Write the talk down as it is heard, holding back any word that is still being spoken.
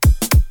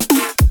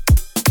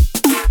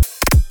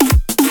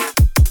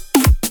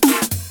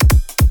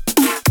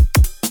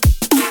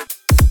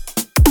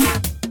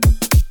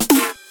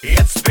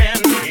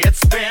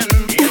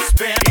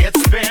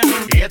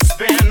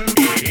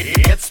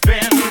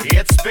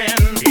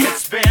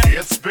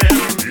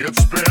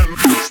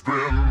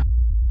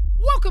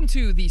Welcome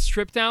to the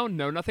Strip Down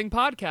Know Nothing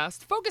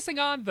podcast, focusing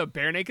on the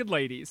bare naked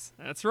ladies.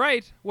 That's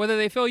right, whether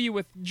they fill you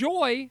with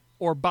joy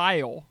or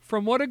bile,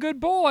 from what a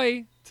good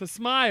boy to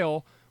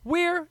smile,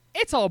 we're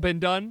It's All Been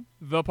Done,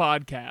 the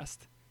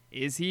podcast.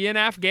 Is he in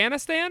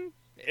Afghanistan?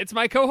 It's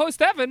my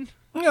co-host Evan.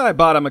 I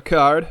bought him a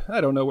card. I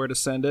don't know where to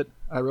send it.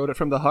 I wrote it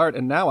from the heart,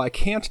 and now I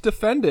can't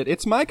defend it.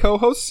 It's my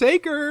co-host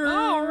Saker.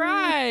 All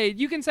right,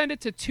 you can send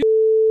it to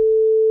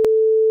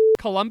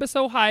Columbus,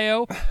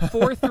 Ohio,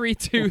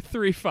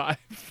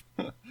 43235.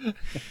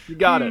 You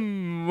got it.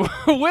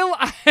 Will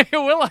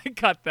I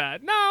cut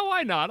that? No,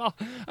 why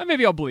not?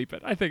 Maybe I'll bleep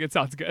it. I think it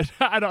sounds good.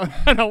 I don't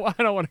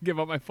want to give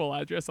up my full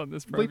address on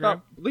this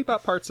program. Bleep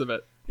out parts of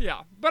it.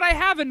 Yeah, but I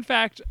have in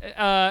fact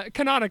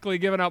canonically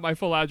given out my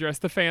full address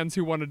to fans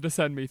who wanted to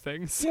send me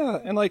things. Yeah,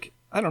 and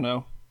I don't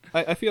know.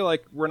 I feel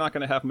like we're not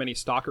going to have many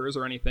stalkers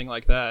or anything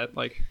like that.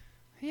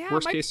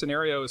 Worst case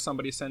scenario is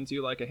somebody sends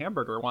you a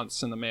hamburger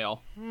once in the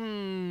mail.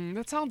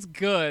 That sounds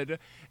good.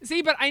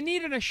 See, but I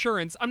need an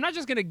assurance. I'm not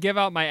just going to give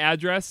out my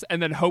address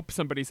and then hope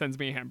somebody sends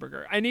me a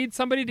hamburger. I need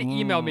somebody to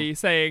email me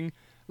saying,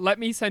 let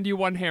me send you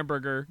one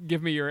hamburger,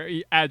 give me your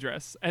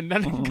address, and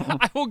then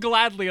I will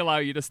gladly allow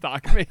you to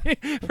stalk me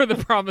for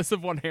the promise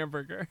of one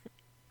hamburger.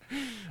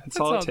 That's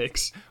all it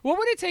takes. What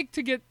would it take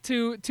to get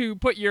to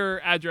put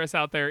your address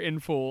out there in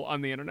full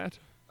on the internet?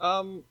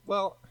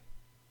 Well,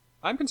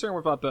 I'm concerned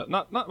about the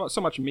not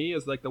so much me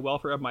as the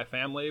welfare of my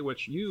family,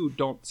 which you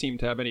don't seem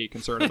to have any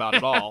concern about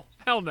at all.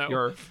 Hell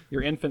no.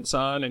 Your infant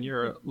son and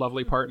your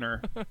lovely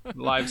partner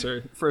lives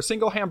are for a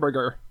single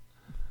hamburger.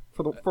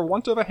 For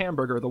want of a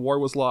hamburger, the war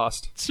was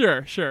lost.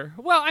 Sure.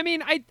 Well, I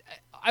mean,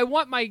 I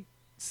want my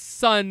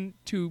son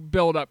to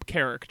build up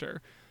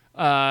character.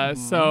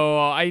 So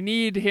I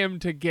need him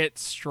to get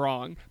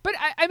strong. But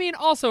I mean,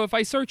 also, if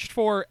I searched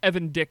for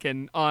Evan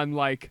Dickin on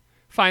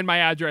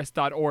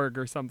findmyaddress.org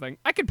or something,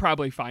 I could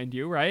probably find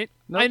you, right?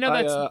 No, I know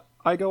that's...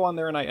 I go on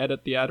there and I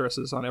edit the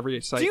addresses on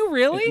every site. Do you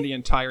really? In the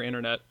entire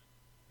internet.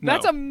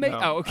 That's amazing.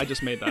 No, oh, okay. I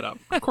just made that up.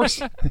 Of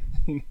course.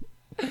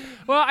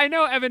 Well, I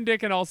know Evan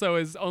Dickin also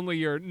is only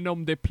your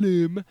nom de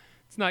plume.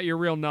 It's not your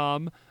real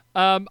nom.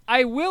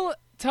 I will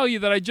tell you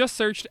that I just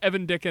searched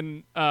Evan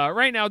Dickin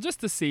right now just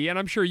to see, and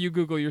I'm sure you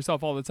Google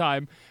yourself all the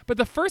time, but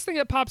the first thing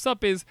that pops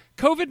up is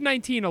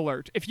COVID-19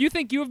 alert. If you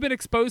think you have been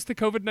exposed to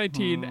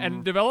COVID-19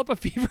 and develop a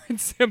fever and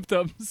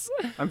symptoms...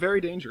 I'm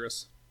very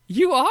dangerous.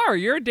 You are.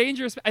 You're a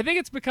dangerous... I think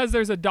it's because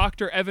there's a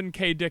Dr. Evan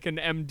K. Dickin,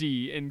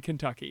 M.D. in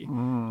Kentucky.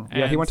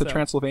 Yeah, he went to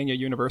Transylvania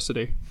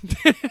University.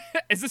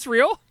 Is this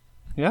real?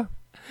 Yeah.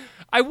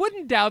 I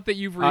wouldn't doubt that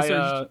you've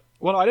researched...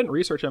 Well, I didn't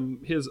research him.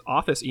 His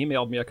office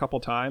emailed me a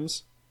couple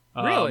times.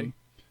 Really?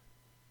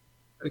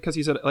 Because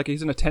he's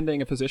an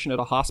attending a physician at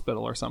a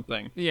hospital or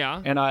something.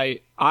 Yeah. And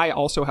I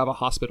also have a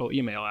hospital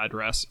email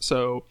address.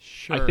 So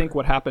sure. I think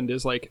what happened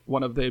is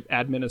one of the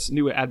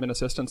new admin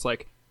assistants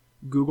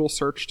Google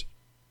searched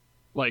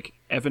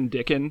Evan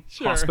Dickin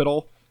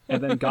Hospital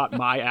and then got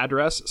my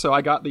address. So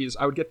I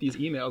would get these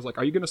emails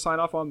are you going to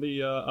sign off on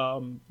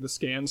the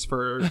scans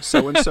for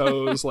so and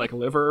so's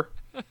liver?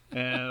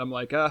 And I'm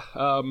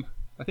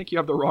I think you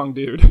have the wrong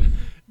dude.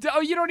 Oh,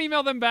 you don't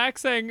email them back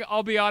saying,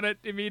 I'll be on it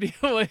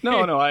immediately?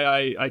 No,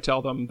 I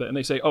tell them that, and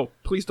they say, oh,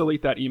 please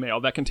delete that email.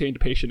 That contained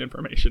patient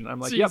information. I'm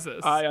like, Jesus.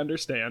 Yep, I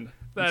understand.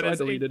 So I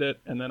deleted it,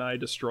 and then I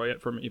destroy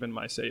it from even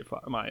my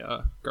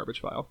garbage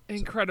file.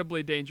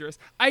 Incredibly dangerous.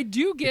 I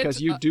do get... Because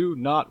you do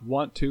not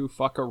want to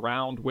fuck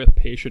around with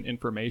patient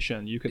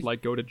information. You could,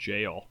 go to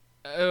jail.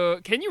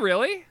 Can you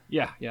really?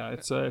 Yeah,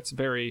 it's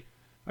very...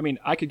 I mean,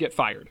 I could get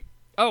fired.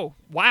 Oh,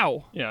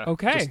 wow. Yeah.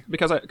 Okay.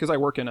 Because I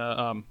work in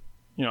a...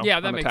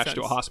 that I'm makes attached sense.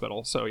 to a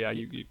hospital, so yeah,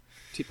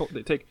 people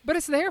they take. But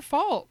it's their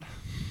fault.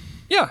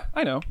 Yeah,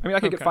 I know. I mean, I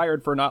could get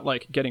fired for not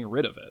getting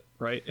rid of it,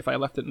 right? If I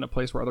left it in a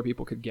place where other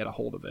people could get a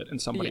hold of it, and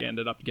somebody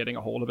ended up getting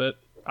a hold of it,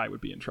 I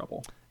would be in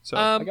trouble. So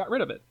I got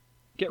rid of it.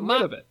 Get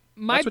rid of it.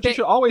 That's what you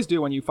should always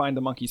do when you find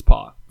the monkey's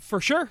paw. For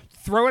sure,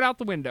 throw it out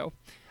the window.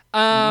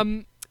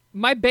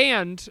 My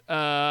band,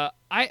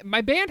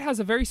 my band has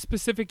a very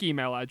specific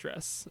email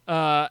address,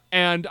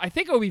 and I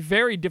think it would be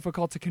very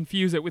difficult to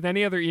confuse it with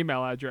any other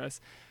email address.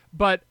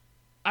 But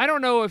I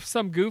don't know if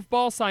some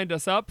goofball signed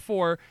us up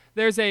for.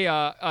 There's a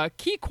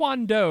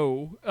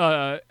Taekwondo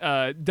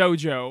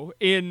dojo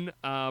in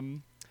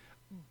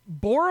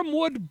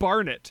Borehamwood,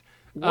 Barnet.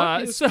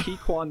 What is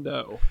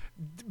Taekwondo?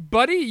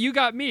 Buddy, you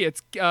got me.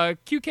 It's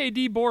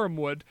QKD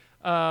Borehamwood.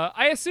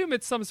 I assume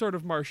it's some sort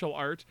of martial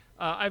art.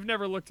 I've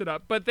never looked it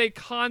up, but they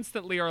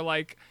constantly are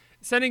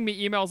sending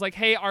me emails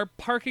hey, our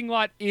parking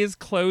lot is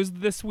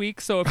closed this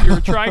week, so if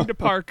you're trying to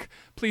park,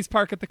 please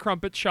park at the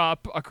crumpet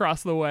shop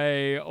across the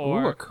way.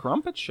 Or a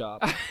crumpet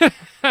shop?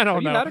 I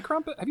don't know. Have you had a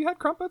crumpet? Have you had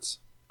crumpets?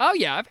 Oh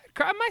yeah,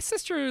 my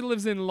sister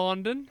lives in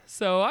London,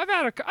 so I've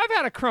had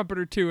a crumpet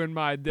or two in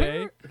my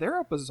day.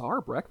 They're a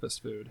bizarre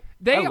breakfast food.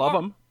 I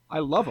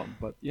love them,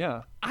 but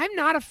yeah. I'm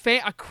not a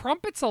fan. A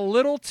crumpet's a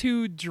little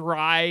too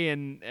dry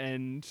and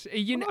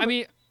I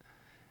mean,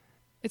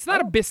 it's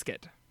not a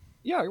biscuit.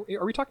 Yeah,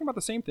 are we talking about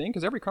the same thing?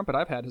 Because every crumpet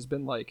I've had has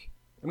been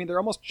I mean, they're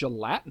almost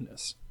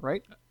gelatinous,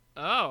 right?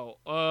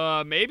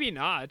 Oh, maybe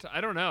not.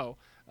 I don't know.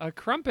 A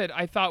crumpet,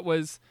 I thought,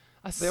 was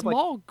a They have,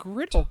 small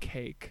griddle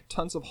cake.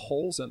 Tons of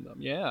holes in them.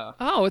 Yeah.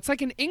 Oh, it's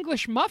like an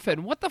English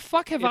muffin. What the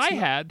fuck have I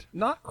had?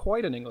 Not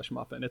quite an English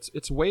muffin.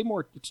 It's way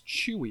more. It's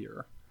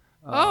chewier.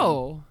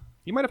 Oh,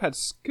 You might have had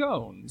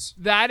scones.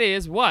 that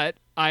is what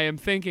I am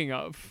thinking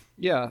of.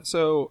 Yeah.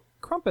 So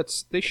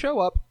crumpets, they show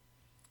up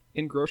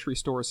in grocery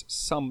stores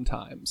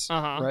sometimes,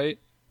 right?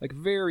 Like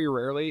very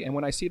rarely. And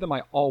when I see them,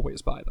 I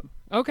always buy them.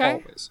 Okay.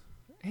 Always.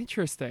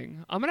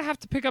 Interesting. I'm going to have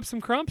to pick up some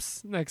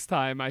crumps next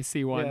time I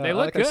see one. Yeah, They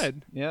look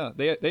good. Yeah,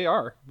 they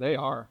are. They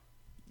are.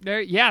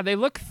 They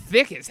look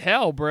thick as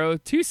hell, bro.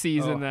 2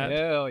 C's in that.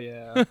 Hell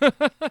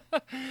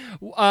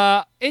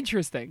yeah.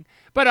 Interesting.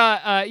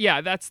 But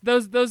yeah, that's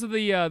those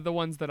are the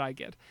ones that I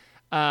get.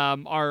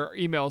 Are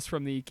emails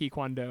from the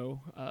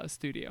Kikwando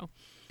studio.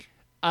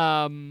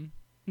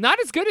 Not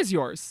as good as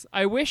yours.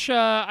 I wish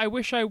I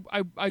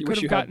could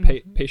have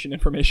gotten patient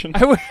information.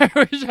 I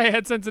wish I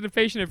had sensitive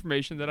patient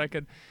information that I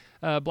could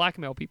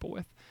blackmail people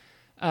with.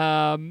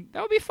 That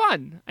would be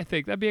fun. I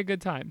think that'd be a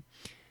good time.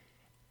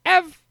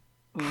 Ev,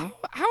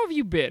 how have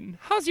you been?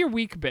 How's your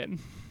week been?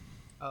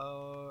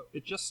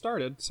 It just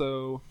started,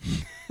 so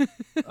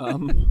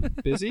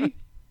busy.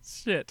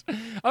 Shit.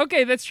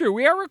 Okay, that's true.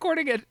 We are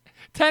recording at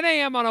 10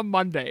 a.m. on a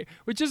Monday,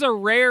 which is a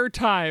rare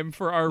time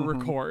for our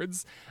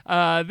records.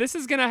 This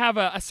is going to have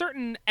a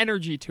certain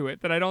energy to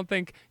it that I don't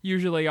think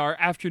usually our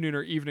afternoon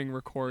or evening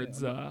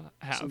records have.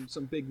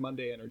 Some big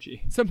Monday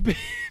energy. Some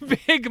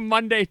big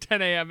Monday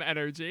 10 a.m.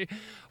 energy.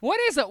 What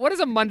does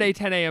a Monday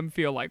 10 a.m.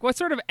 feel like? What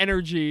sort of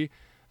energy?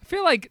 I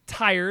feel like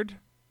tired,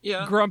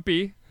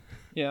 grumpy.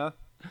 Yeah.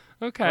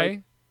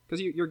 Okay.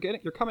 Because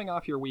you're coming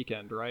off your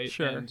weekend, right?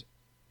 Sure. And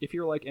if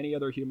you're like any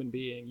other human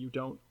being, you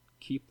don't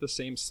keep the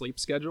same sleep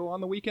schedule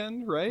on the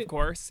weekend, right? Of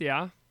course,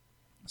 yeah.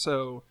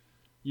 So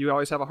you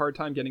always have a hard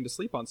time getting to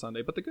sleep on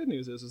Sunday. But the good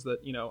news is that,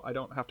 I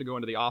don't have to go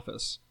into the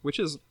office, which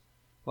is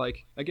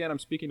like, again, I'm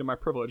speaking to my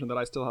privilege and that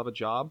I still have a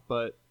job,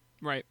 but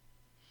right.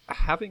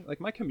 Having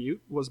like my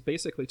commute was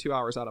basically 2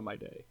 hours out of my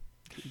day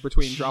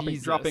between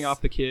dropping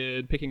off the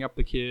kid, picking up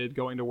the kid,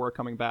 going to work,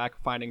 coming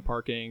back, finding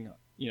parking,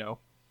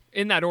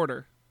 In that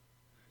order.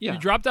 Yeah. You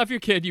dropped off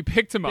your kid, you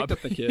picked him up,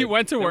 the kid, you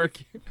went to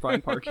work.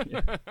 Find parking.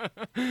 Yeah.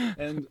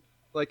 And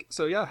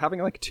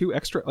having like 2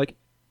 extra, like,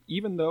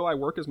 even though I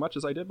work as much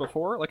as I did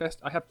before, like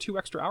I have 2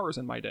 extra hours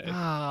in my day.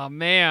 Oh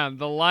man,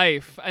 the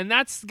life. And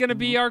that's going to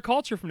be our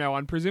culture from now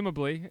on,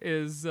 presumably,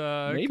 is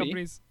Maybe.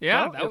 companies.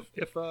 Yeah. Well,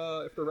 if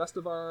the rest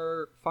of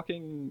our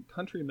fucking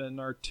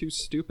countrymen are too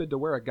stupid to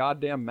wear a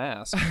goddamn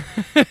mask.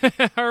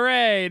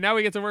 Hooray, now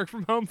we get to work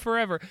from home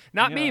forever.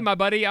 Not me, my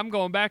buddy. I'm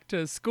going back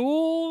to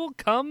school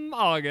come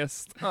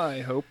August.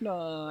 I hope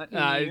not.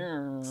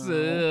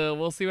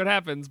 We'll see what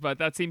happens, but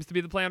that seems to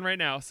be the plan right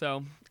now.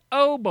 So,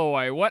 oh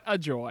boy, what a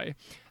joy.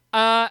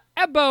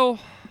 Ebbo,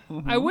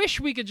 I wish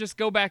we could just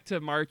go back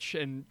to March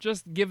and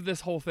just give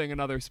this whole thing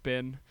another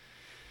spin.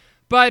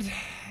 But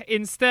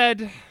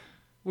instead,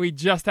 we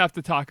just have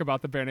to talk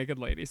about the Bare Naked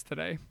Ladies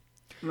today.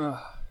 Our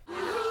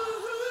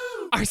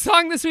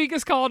song this week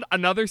is called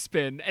Another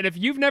Spin, and if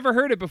you've never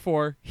heard it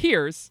before,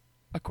 here's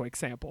a quick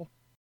sample.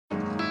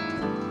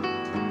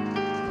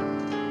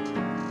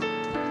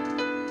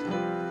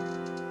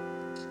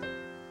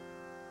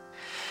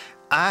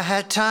 I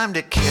had time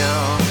to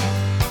kill.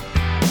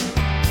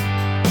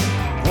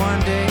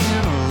 One day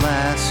in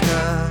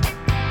Alaska,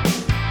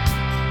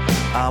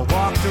 I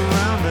walked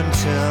around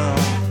until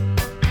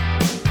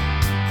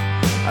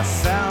I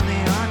found the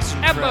arts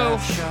and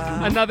crafts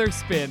shop. Another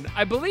Spin.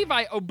 I believe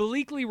I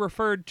obliquely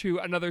referred to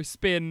Another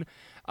Spin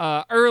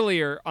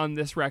earlier on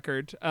this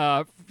record.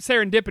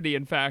 Serendipity,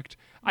 in fact.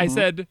 I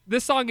said,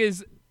 this song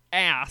is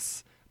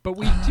ass. But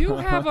we do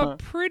have a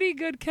pretty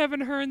good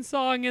Kevin Hearn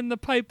song in the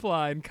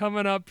pipeline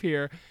coming up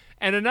here.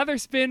 And Another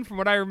Spin, from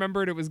what I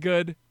remembered, it was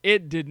good.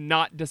 It did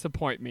not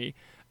disappoint me.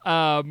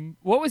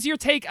 What was your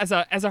take as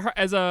a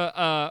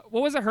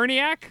what was a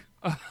herniac?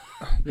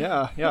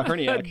 Yeah,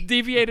 herniac.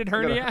 Deviated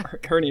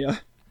herniac.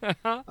 Hernia.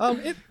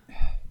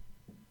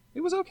 It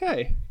was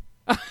okay.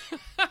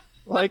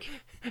 Like,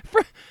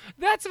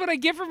 that's what I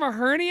get from a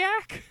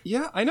herniac?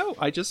 Yeah, I know.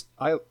 I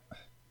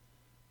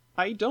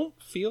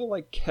don't feel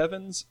like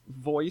Kevin's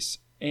voice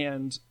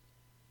and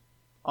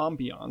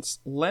ambiance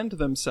lend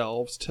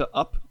themselves to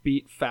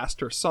upbeat,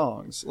 faster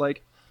songs.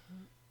 Like,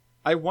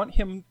 I want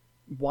him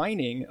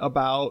whining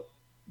about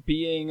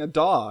being a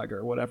dog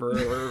or whatever,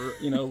 or,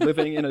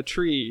 living in a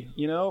tree,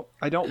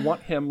 I don't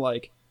want him,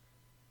 like,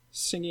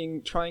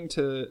 singing, trying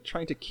to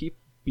keep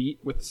beat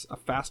with a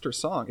faster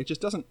song. It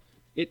just doesn't,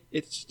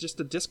 it's just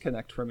a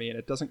disconnect for me, and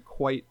it doesn't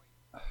quite,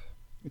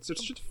 it's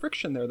just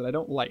friction there that I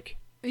don't like.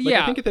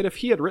 I think that if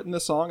he had written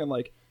this song and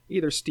like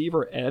either Steve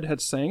or Ed had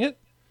sang it,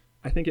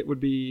 I think it would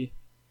be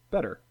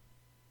better.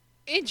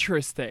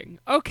 Interesting.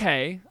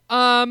 Okay.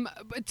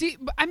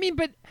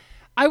 But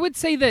I would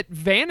say that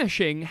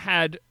Vanishing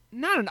had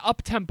not an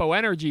up-tempo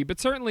energy, but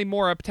certainly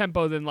more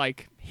up-tempo than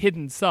like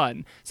Hidden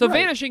Sun. So right.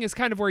 Vanishing is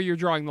kind of where you're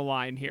drawing the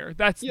line here.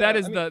 That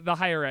is the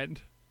higher end.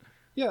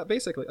 Yeah,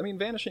 basically. I mean,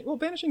 Vanishing. Well,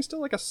 Vanishing's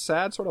still like a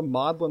sad sort of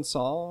maudlin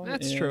song.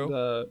 That's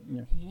true.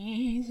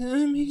 He's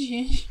a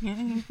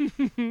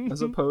magician.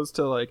 As opposed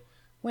to like,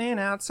 went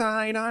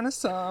outside on a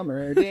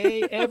summer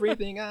day,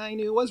 everything I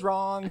knew was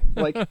wrong.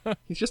 Like,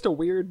 he's just a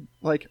weird,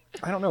 like,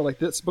 I don't know, like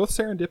this. Both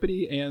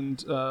Serendipity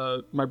and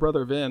My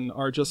Brother Vin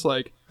are just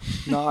like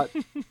not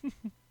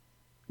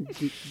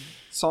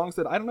songs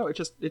that I don't know.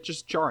 It's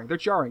just jarring. They're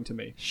jarring to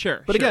me.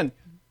 Sure. But again,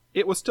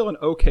 it was still an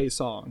okay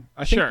song.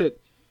 I think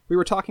that. We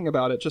were talking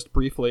about it just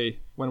briefly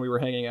when we were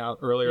hanging out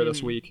earlier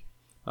this week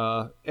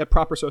at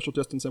proper social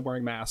distance and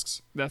wearing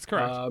masks. That's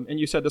correct. And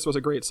you said this was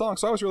a great song,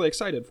 so I was really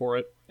excited for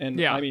it. And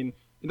yeah. I mean,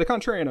 the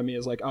contrarian of me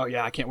is like, oh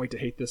yeah, I can't wait to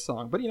hate this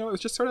song. But it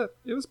was just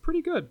it was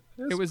pretty good.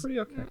 It was pretty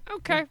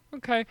okay.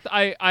 Okay.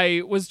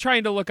 I was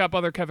trying to look up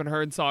other Kevin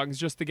Hearn songs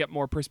just to get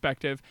more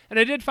perspective. And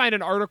I did find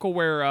an article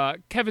where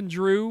Kevin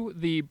Drew,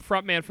 the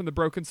frontman from the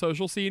Broken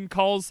Social Scene,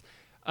 calls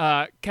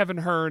Kevin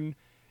Hearn.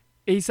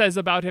 He says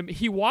about him,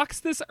 he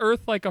walks this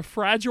earth like a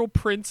fragile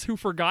prince who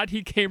forgot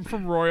he came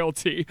from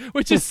royalty,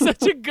 which is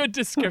such a good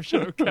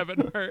description of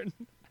Kevin Hearn.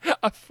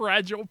 A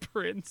fragile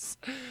prince.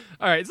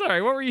 All right,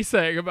 sorry, what were you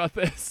saying about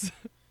this?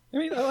 I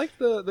mean, I like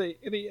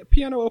the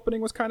piano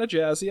opening was kind of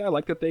jazzy. I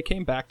like that they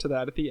came back to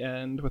that at the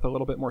end with a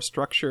little bit more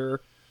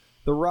structure.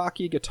 The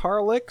rocky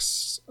guitar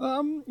licks,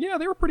 yeah,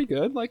 they were pretty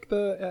good. Like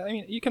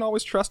you can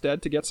always trust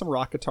Ed to get some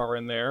rock guitar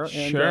in there.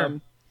 And,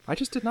 sure. I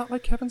just did not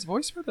like Kevin's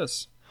voice for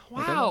this. Wow.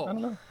 Like, I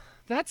don't know.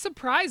 That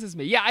surprises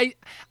me. Yeah,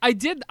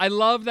 I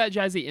love that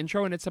jazzy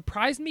intro, and it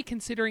surprised me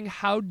considering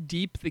how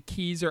deep the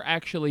keys are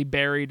actually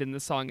buried in the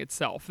song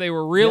itself. They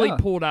were really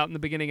pulled out in the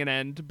beginning and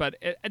end,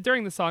 but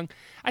during the song,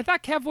 I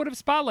thought Kev would have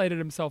spotlighted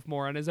himself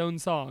more on his own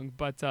song,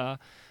 but I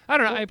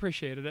don't know, I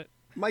appreciated it.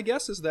 My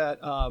guess is that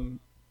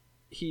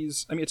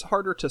it's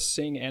harder to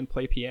sing and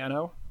play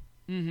piano.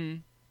 Mm-hmm.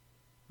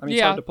 I mean,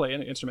 it's hard to play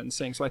an instrument and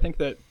sing, so I think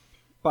that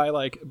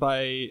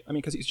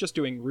because he's just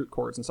doing root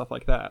chords and stuff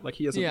like that. Like,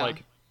 he isn't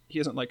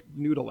like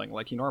noodling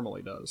like he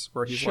normally does,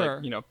 where he's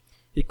like,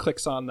 he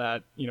clicks on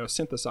that,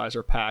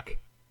 synthesizer pack,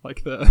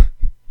 like the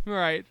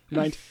right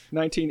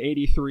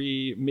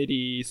 1983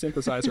 MIDI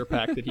synthesizer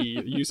pack that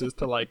he uses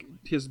to like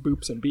his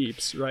boops and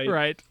beeps, right?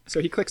 Right. So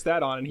he clicks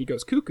that on and he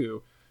goes cuckoo.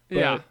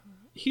 But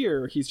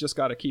here he's just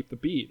got to keep the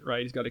beat,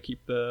 right? He's got to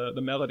keep the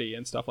melody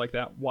and stuff like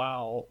that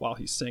while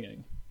he's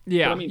singing.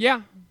 Yeah. But, I mean,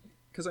 yeah.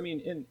 Because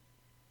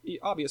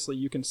obviously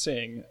you can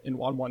sing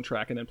on one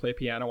track and then play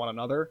piano on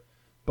another,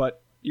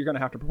 but you're going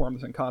to have to perform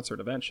this in concert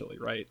eventually,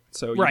 right?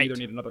 So you either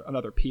need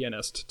another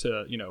pianist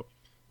to,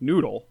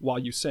 noodle while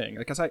you sing.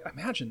 Because I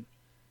imagine,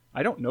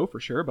 I don't know for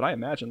sure, but I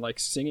imagine like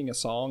singing a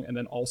song and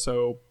then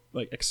also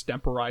like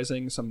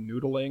extemporizing some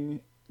noodling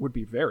would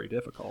be very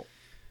difficult.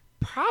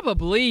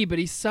 Probably, but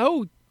he's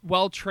so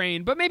well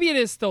trained. But maybe it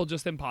is still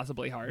just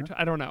impossibly hard.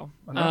 I don't know.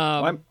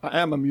 I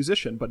am a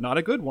musician, but not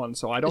a good one,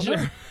 so I don't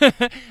know.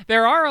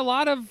 There are a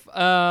lot of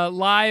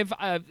live.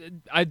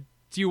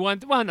 Do you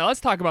want? Well, no. Let's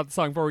talk about the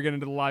song before we get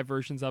into the live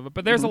versions of it.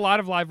 But there's a lot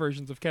of live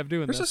versions of Kev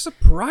doing this. There's a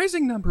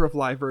surprising number of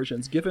live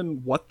versions,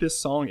 given what this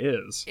song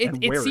is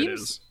and where it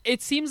is.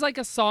 It seems like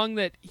a song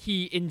that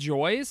he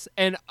enjoys,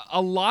 and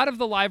a lot of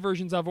the live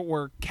versions of it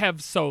were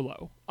Kev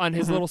solo on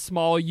his little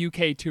small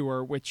UK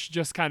tour, which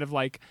just kind of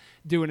like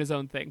doing his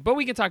own thing. But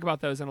we can talk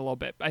about those in a little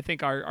bit. I think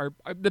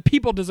the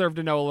people deserve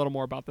to know a little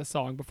more about this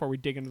song before we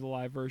dig into the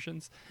live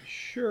versions.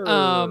 Sure.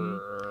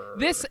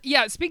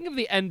 Speaking of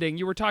the ending,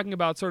 you were talking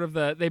about sort of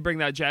they bring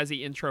that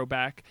jazzy intro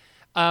back.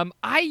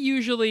 I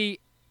usually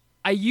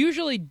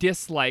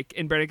dislike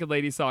in Bare Naked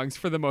Lady songs,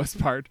 for the most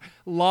part,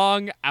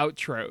 long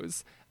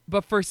outros.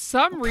 But for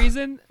some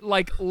reason,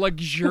 like,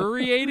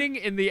 luxuriating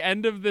in the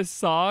end of this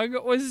song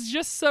was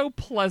just so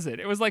pleasant.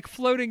 It was like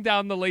floating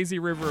down the lazy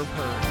river of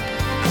her.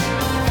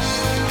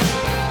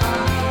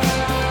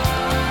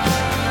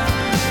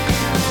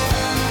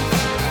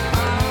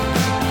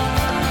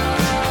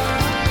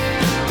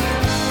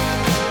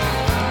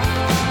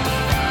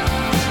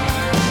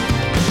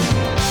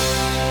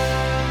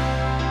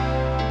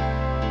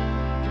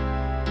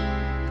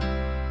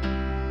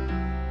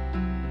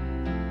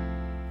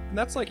 And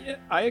that's like,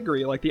 I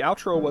agree. Like, the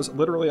outro was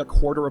literally a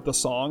quarter of the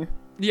song.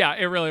 Yeah,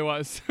 it really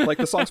was. Like,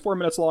 the song's 4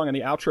 minutes long and the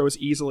outro is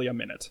easily a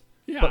minute.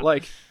 Yeah. But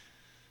like,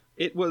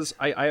 it was,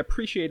 I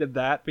appreciated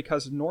that,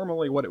 because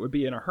normally what it would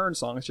be in a Hearn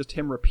song is just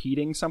him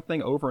repeating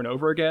something over and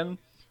over again.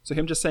 So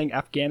him just saying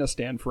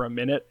Afghanistan for a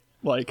minute,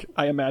 like,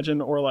 I imagine,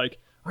 or like,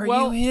 Are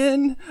you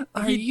in?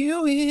 Are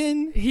you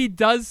in? He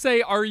does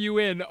say, "Are you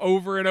in?"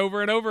 over and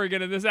over and over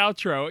again in this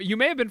outro. You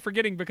may have been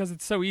forgetting because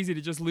it's so easy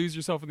to just lose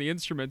yourself in the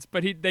instruments,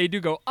 but they do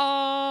go,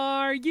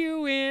 "Are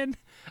you in?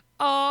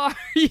 Are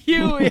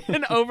you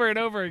in?" over and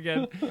over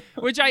again,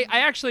 which I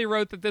actually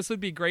wrote that this would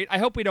be great. I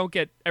hope we don't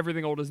get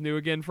Everything Old is New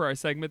again for our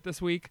segment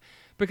this week,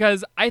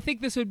 because I think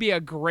this would be a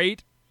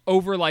great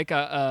over like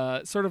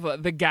a sort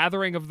of the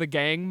gathering of the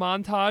gang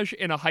montage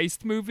in a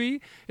heist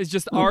movie is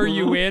just "Are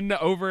you in?"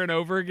 over and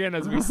over again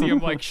as we see him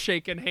like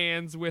shaking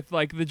hands with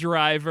like the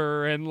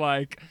driver, and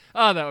like,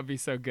 oh, that would be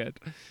so good.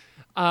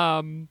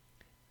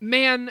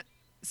 Man,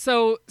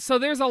 so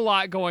there's a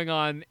lot going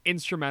on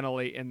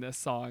instrumentally in this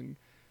song,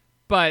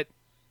 but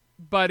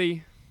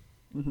buddy,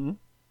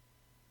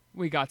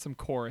 we got some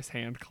chorus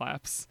hand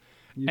claps.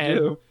 You and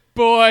do.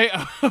 Boy,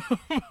 oh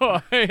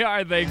boy,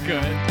 are they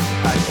good.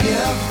 I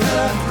give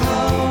the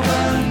globe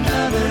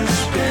another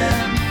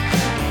spin.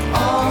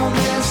 All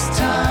this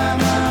time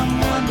I'm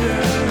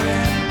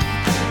wondering.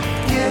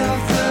 Give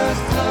the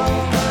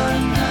globe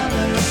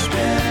another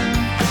spin.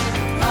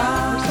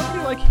 Or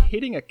something like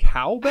hitting a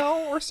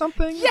cowbell or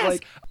something. Yes.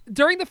 Like,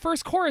 During the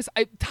first chorus,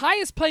 Ty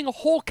is playing a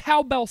whole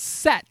cowbell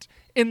set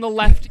in the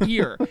left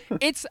ear.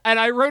 And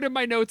I wrote in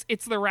my notes,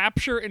 it's the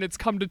Rapture and it's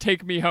Come to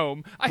Take Me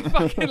Home. I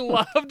fucking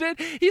loved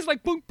it. He's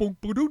like boom boom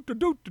boom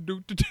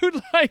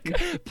like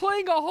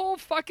playing a whole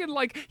fucking,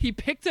 like, he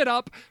picked it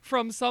up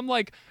from some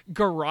like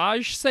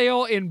garage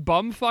sale in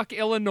bumfuck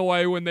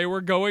Illinois when they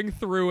were going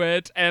through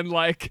it, and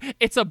like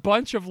it's a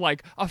bunch of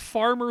like a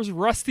farmer's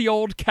rusty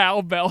old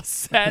cowbell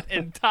set,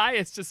 and Ty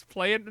is just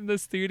playing in the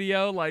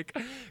studio. Like,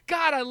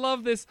 God, I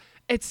love this.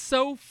 It's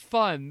so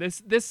fun.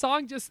 This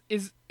song just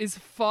is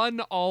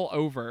fun all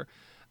over.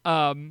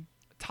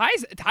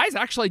 Ty's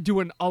actually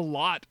doing a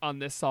lot on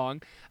this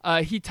song.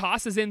 He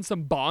tosses in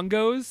some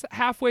bongos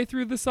halfway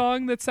through the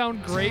song that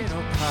sound great. It's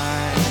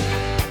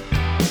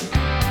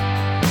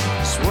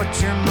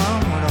what your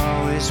mom would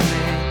always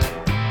make.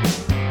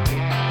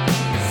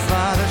 Your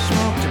father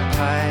smoked a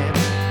pipe.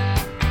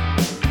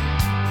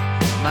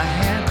 My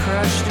hand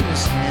crushed in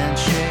his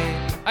handshake.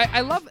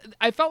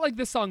 I felt like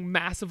this song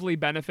massively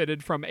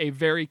benefited from a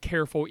very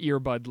careful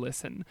earbud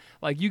listen.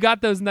 Like, you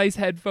got those nice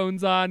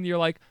headphones on, you're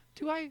like,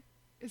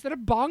 is that a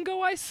bongo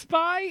I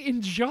spy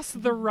in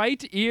just the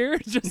right ear?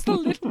 Just a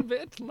little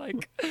bit.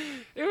 Like,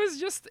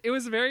 it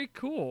was very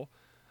cool.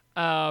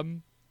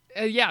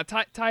 Yeah,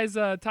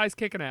 Ty's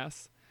kicking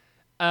ass.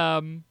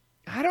 I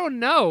don't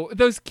know.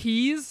 Those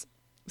keys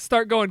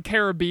start going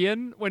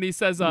Caribbean when he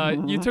says,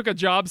 you took a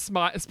job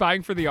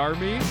spying for the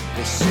army.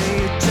 They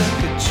say you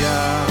took a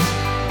job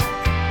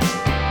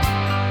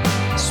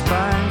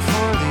spying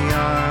for the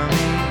army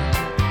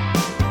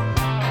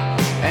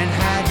and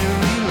had to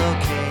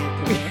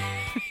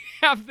relocate.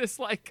 Have this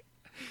like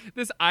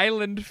this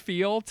island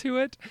feel to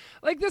it.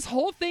 Like, this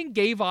whole thing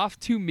gave off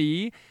to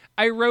me.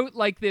 I wrote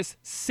like this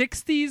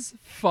 60s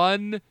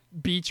fun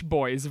Beach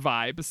Boys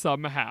vibe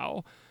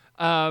somehow.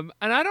 And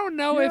I don't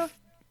know if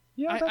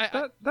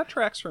that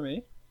tracks for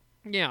me.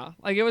 Yeah,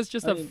 like it was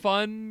just a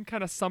fun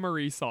kind of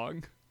summery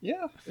song.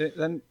 Yeah,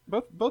 and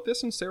both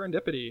this and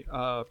Serendipity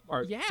are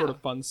sort of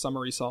fun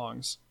summery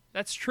songs.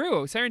 That's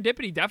true.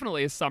 Serendipity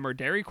definitely is summer.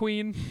 Dairy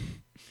Queen.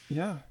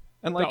 Yeah.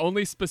 And like the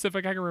only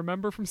specific I can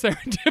remember from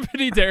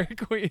Serendipity, Dairy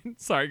Queen.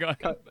 Sorry, go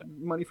ahead.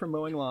 Money from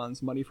mowing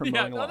lawns, money from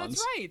mowing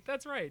lawns.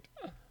 That's right.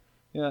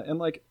 Yeah, and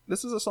like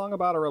this is a song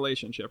about a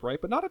relationship, right?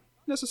 But not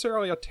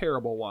necessarily a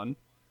terrible one.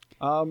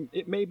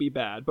 It may be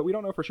bad, but we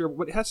don't know for sure.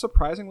 But it has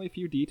surprisingly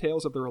few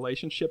details of the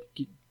relationship,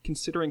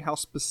 considering how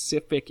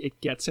specific it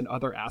gets in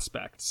other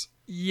aspects.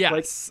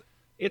 Yes.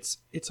 Like,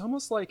 it's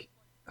almost like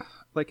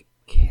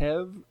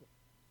Kev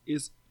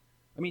is,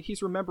 I mean,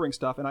 he's remembering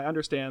stuff, and I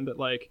understand that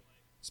like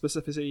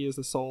specificity is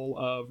the soul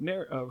of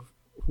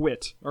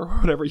wit, or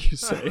whatever you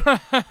say.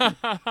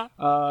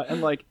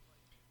 And like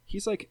he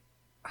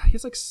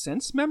has like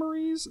sense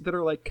memories that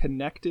are like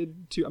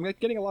connected to, I'm like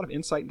getting a lot of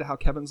insight into how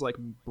Kevin's like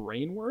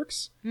brain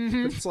works.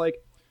 Mm-hmm. It's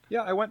like,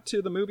 yeah, I went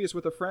to the movies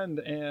with a friend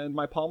and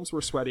my palms were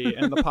sweaty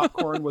and the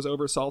popcorn was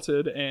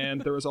oversalted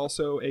and there was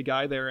also a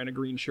guy there in a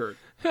green shirt.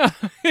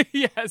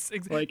 Yes,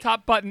 exactly. Like,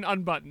 top button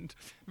unbuttoned.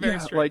 Very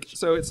strange. Like,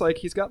 so it's like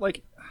he's got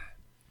like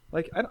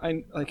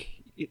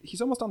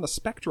he's almost on the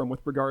spectrum with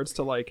regards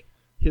to like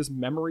his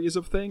memories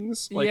of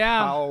things. Like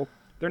how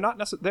they're not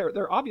necessarily,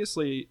 they're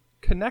obviously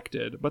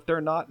connected, but they're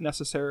not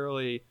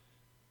necessarily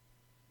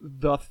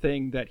the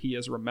thing that he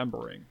is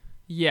remembering.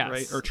 Yes.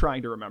 Right? Or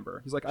trying to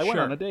remember. He's like, I went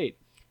on a date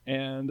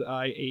and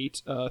I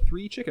ate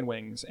 3 chicken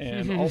wings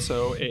and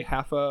also a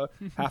half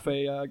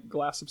a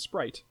glass of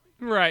Sprite.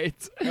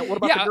 Right. Now, what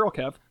about the girl,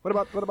 Kev? What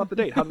about the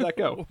date? How did that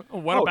go?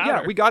 What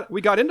about her?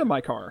 we got into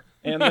my car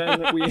and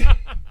then we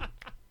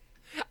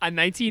a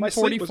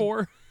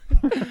 1944.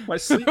 My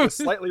sleep was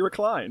slightly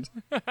reclined.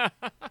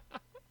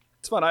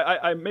 It's fun.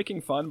 I'm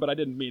making fun, but I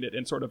didn't mean it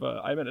in sort of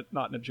I meant it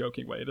not in a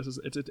joking way.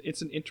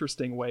 It's an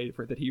interesting way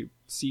that he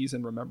sees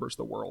and remembers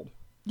the world.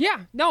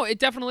 Yeah, no, it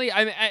definitely.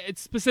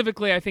 It's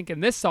specifically, I think, in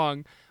this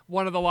song,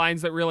 one of the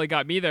lines that really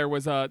got me there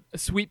was a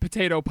sweet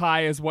potato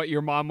pie is what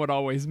your mom would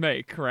always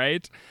make,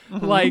 right?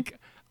 Mm-hmm. Like,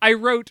 I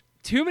wrote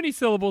too many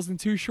syllables in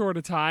too short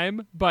a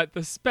time, but the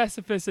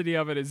specificity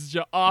of it is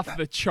off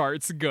the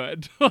charts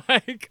good.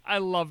 Like, I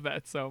love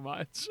that so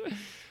much.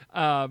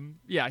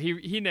 Yeah,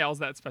 he nails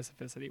that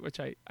specificity, which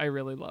I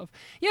really love.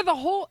 Yeah,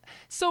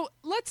 so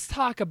let's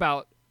talk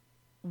about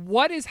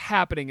what is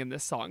happening in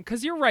this song,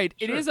 because you're right,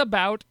 it is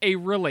about a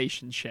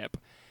relationship.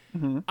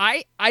 Mm-hmm.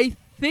 I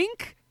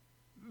think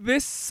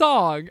this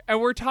song,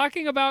 and we're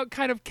talking about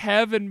kind of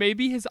Kev and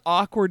maybe his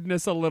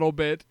awkwardness a little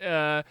bit,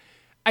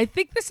 I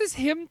think this is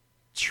him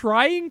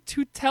trying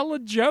to tell a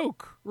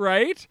joke,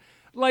 right?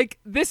 Like,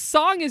 this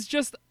song is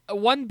just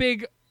one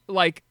big,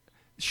 like,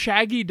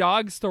 shaggy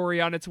dog story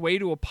on its way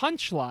to a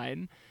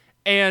punchline.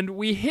 And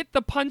we hit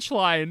the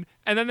punchline,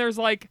 and then there's,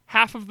 like,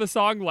 half of the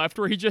song left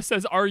where he just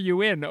says, "Are you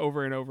in?"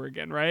 over and over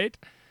again, right?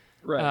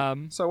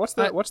 Right. So what's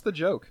the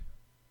joke?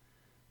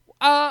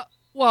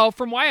 Well,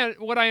 from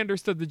what I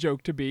understood the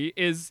joke to be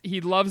is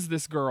he loves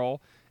this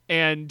girl,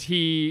 and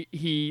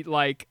she's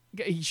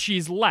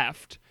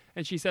left,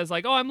 and she says,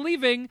 like, "Oh, I'm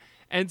leaving."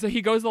 And so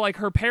he goes to, like,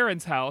 her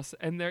parents' house,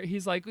 and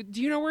he's like,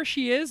 "Do you know where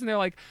she is?" And they're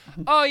like,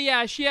 "Oh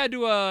yeah, she had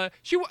to.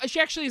 She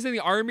actually is in the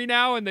army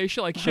now, and they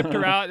shipped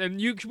her out, and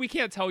we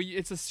can't tell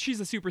you. She's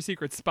a super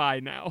secret spy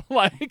now."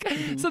 Like,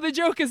 so the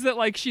joke is that,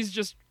 like, she's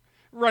just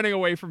running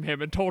away from him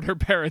and told her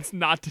parents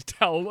not to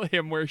tell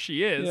him where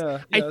she is.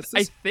 Yeah,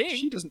 I think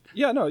she doesn't.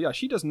 Yeah, no, yeah,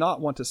 she does not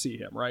want to see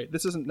him. Right.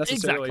 This isn't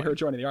necessarily Exactly. her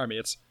joining the army.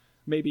 It's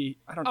maybe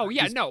I don't know. Oh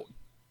yeah, no.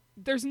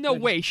 There's no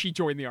way she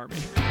joined the army.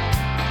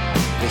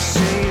 They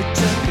say you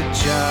took a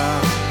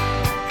job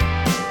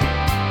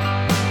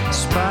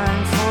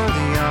spying for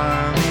the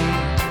army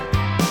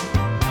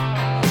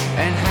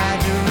and had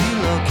to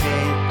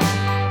relocate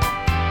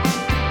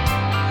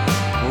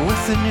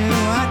with a new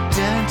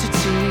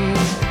identity.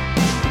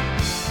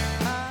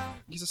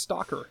 He's a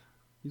stalker.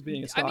 He's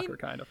being a stalker,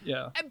 kind of.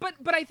 Yeah. But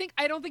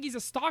I don't think he's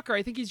a stalker.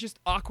 I think he's just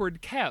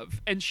awkward Kev,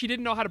 and she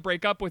didn't know how to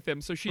break up with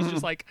him, so she's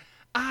just like,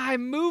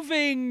 "I'm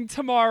moving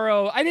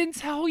tomorrow. I didn't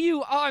tell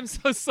you. Oh, I'm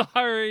so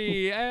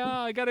sorry.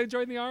 I gotta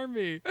join the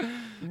army."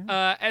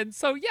 And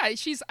so yeah,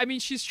 she's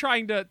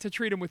trying to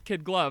treat him with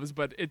kid gloves,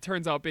 but it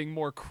turns out being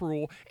more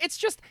cruel.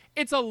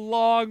 It's a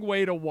long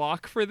way to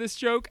walk for this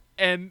joke,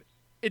 and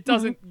it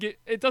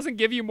doesn't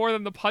give you more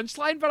than the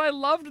punchline. But I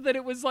loved that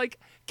it was like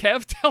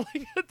Kev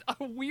telling a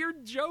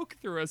weird joke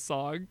through a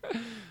song.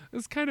 It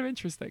was kind of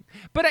interesting.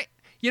 But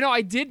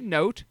I did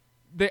note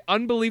the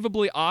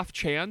unbelievably off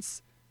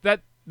chance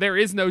that there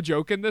is no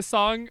joke in this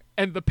song,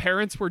 and the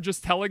parents were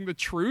just telling the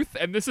truth,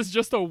 and this is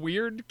just a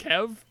weird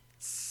Kev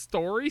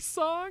story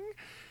song.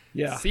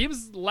 Yeah.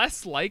 Seems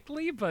less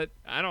likely, but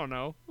I don't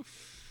know.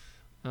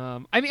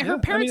 Her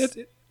parents...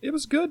 it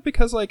was good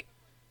because, like,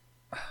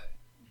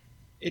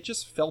 it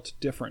just felt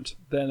different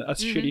than a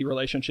shitty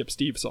relationship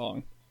Steve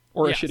song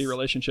or a shitty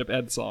relationship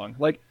Ed song.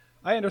 Like,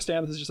 I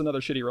understand this is just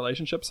another shitty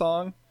relationship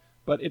song,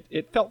 but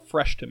it felt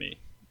fresh to me.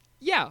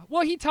 Yeah,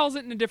 well, he tells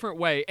it in a different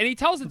way, and he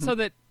tells it so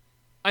that,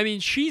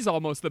 she's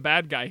almost the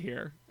bad guy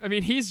here.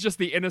 He's just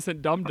the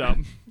innocent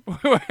dum-dum,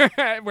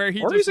 where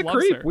he or just he's a loves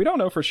creep. her. We don't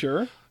know for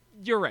sure.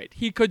 You're right.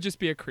 He could just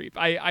be a creep.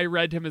 I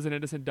read him as an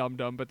innocent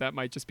dum-dum, but that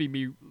might just be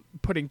me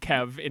putting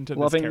Kev into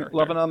this character.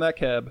 Loving on that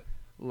Keb.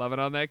 Loving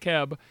on that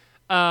Keb.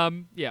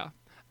 Yeah.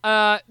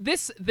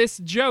 This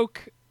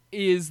joke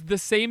is the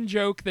same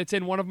joke that's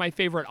in one of my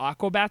favorite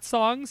Aquabats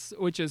songs,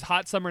 which is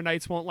 "Hot Summer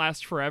Nights Won't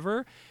Last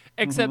Forever,"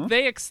 except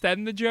they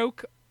extend the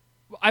joke.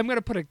 I'm going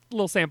to put a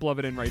little sample of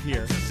it in right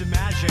here. Just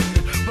imagine,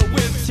 but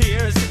with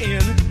tears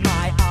in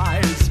my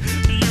eyes,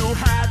 you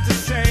had to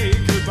say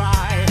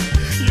goodbye.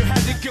 You had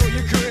to go,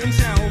 you couldn't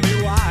tell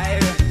me why.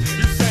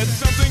 You said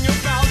something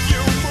about you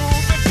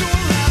moving to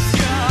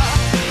Alaska.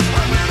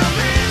 I'm gonna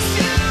miss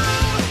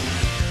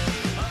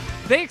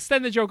you. They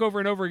extend the joke over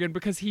and over again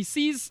because he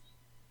sees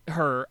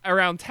her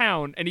around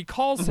town and he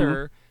calls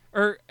her,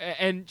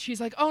 and she's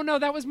like, "Oh no,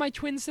 that was my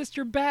twin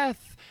sister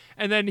Beth."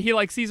 And then he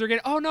sees her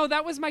again. "Oh no,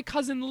 that was my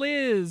cousin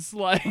Liz."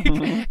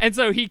 And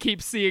so he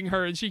keeps seeing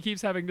her, and she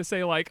keeps having to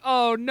say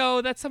 "Oh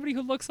no, that's somebody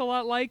who looks a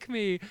lot like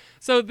me."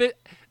 So the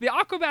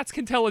Aquabats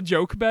can tell a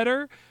joke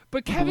better,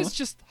 but Kev is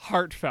just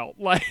heartfelt.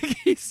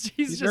 He's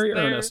just very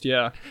there, earnest,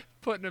 yeah,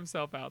 putting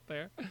himself out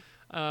there.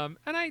 And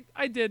I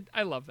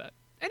love that.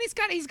 And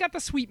he's got the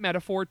sweet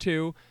metaphor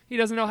too. He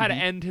doesn't know how to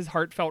end his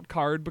heartfelt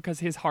card because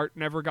his heart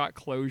never got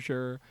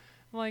closure.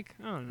 I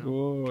don't know.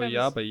 Oh,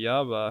 yabba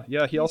yabba.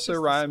 Yeah, he also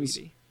rhymes.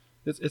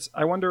 It's.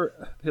 I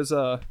wonder his.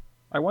 I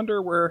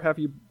wonder where have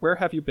you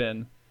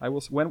been?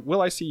 When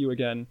will I see you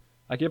again?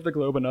 I give the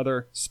globe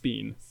another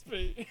speen.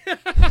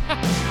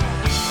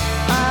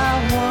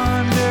 I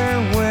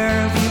wonder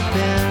where have you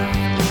been?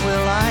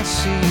 Will I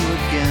see you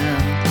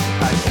again?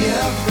 I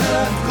give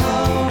the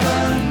globe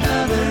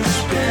another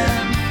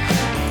spin.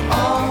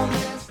 All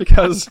this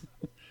Because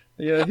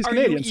yeah, he's Are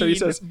Canadian, you so he Ian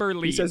says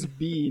Berlin? he says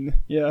bean.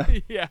 Yeah.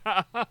 Yeah.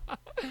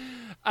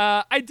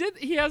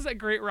 He has a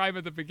great rhyme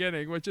at the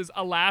beginning, which is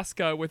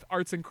Alaska with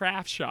arts and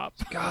crafts shop.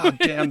 God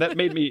damn, that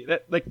made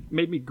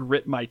me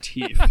grit my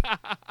teeth.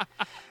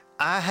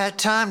 I had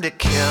time to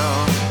kill.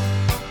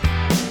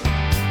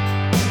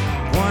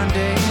 One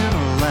day in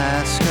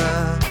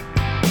Alaska,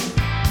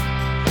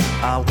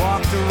 I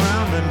walked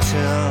around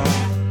until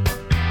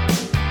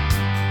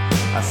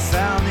I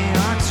found the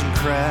arts and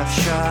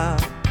crafts shop.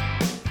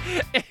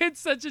 It's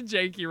such a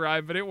janky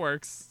rhyme, but it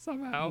works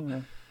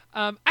somehow.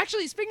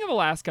 Actually, speaking of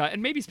Alaska,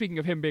 and maybe speaking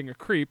of him being a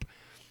creep,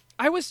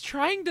 I was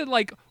trying to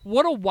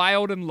what a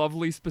wild and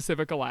lovely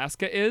specific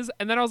Alaska is,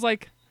 and then I was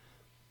like,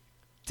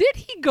 did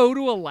he go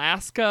to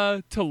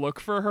Alaska to look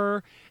for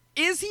her?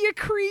 Is he a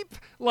creep?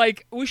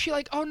 Was she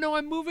 "Oh no,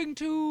 I'm moving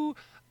to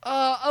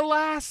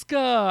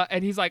Alaska,"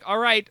 and he's like, "All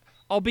right,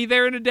 I'll be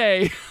there in a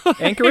day.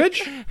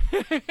 Anchorage?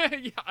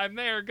 Yeah, I'm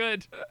there.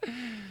 Good.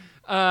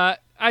 I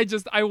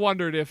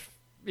wondered if,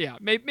 yeah,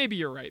 maybe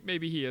you're right.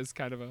 Maybe he is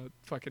kind of a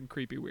fucking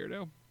creepy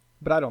weirdo.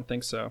 But I don't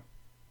think so.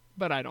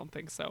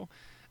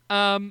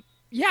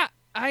 Yeah,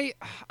 I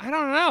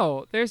don't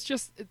know. There's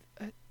just,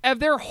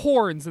 there are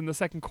horns in the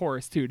second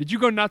chorus too. Did you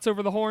go nuts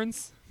over the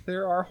horns?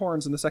 There are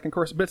horns in the second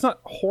chorus, but it's not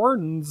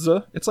horns.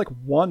 It's like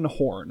one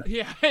horn.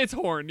 Yeah, it's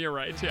horn. You're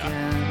right. Yeah.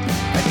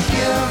 I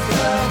give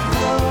the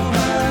globe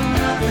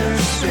another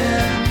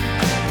spin.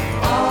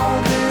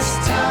 All this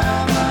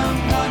time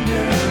I'm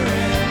wondering.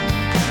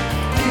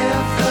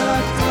 Give the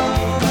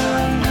globe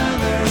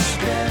another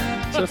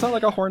spin. So it's not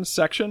like a horn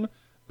section,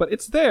 but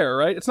it's there,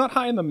 right? It's not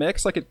high in the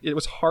mix. Like it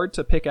was hard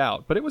to pick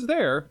out, but it was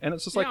there, and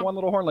it's just like one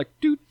little horn, like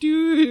doo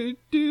doo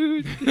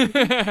doo.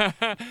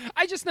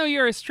 I just know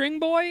you're a string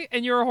boy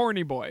and you're a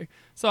horny boy,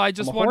 so I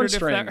just wondered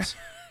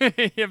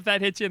if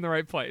that hits you in the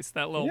right place.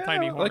 That little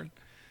tiny horn.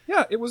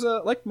 It was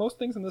like most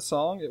things in this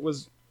song. It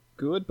was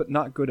good, but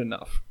not good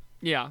enough.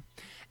 Yeah,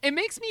 it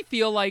makes me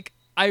feel like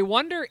I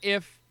wonder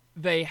if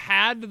they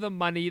had the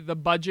money, the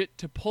budget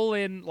to pull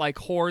in like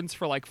horns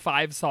for like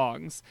 5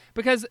 songs,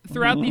 because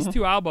throughout these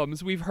 2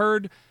 albums we've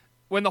heard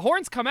when the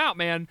horns come out,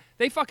 man,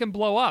 they fucking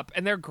blow up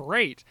and they're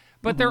great,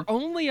 but they're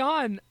only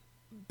on,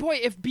 boy,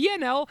 if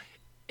BNL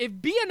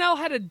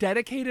had a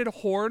dedicated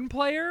horn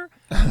player,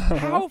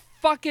 how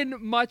fucking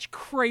much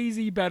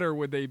crazy better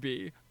would they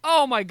be?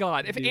 Oh my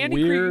god, if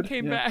Andy Cregan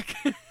came back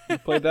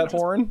played that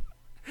horn,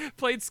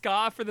 played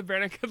ska for the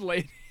Barenaked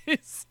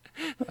Ladies,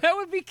 that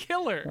would be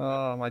killer.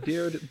 Oh, my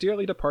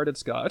dearly departed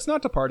ska. It's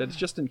not departed. It's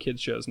just in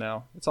kids shows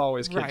now. It's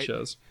always kids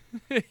shows.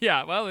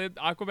 Yeah, well,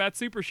 Aquabat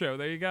Super Show.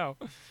 There you go.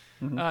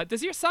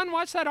 Does your son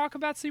watch that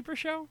Aquabat Super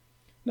Show?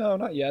 No,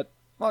 not yet.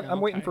 Well,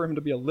 I'm waiting for him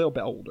to be a little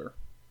bit older.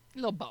 A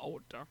little bit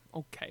older.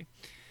 Okay.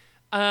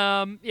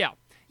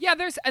 Yeah.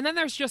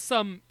 There's just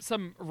some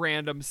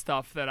random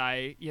stuff that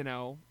I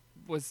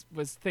was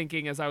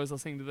thinking as I was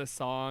listening to this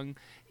song.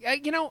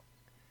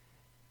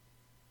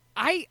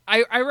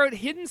 I wrote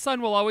Hidden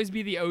Sun will always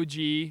be the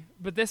OG,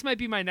 but this might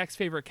be my next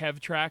favorite Kev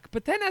track.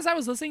 But then as I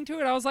was listening to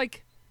it, I was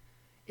like,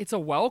 it's a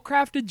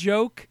well-crafted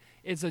joke.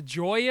 It's a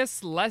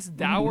joyous, less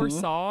dour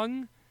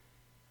song.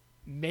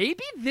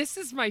 Maybe this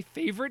is my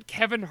favorite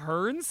Kevin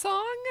Hearn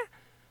song?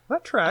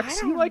 That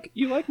tracks.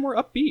 You like more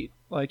upbeat.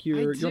 Like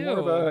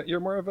you're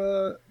more of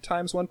a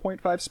times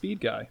 1.5 speed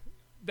guy.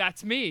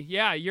 That's me.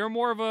 Yeah, you're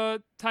more of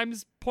a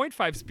times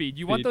 0.5 speed.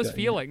 You want those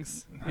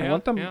feelings. I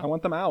want them. I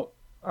want them out.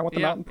 I want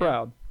them out and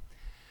proud.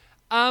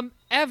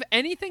 Ev,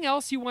 anything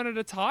else you wanted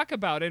to talk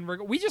about?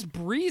 We just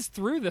breezed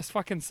through this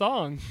fucking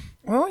song.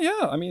 Well,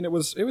 yeah. I mean, it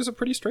was a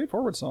pretty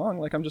straightforward song.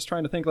 Like, I'm just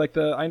trying to think. Like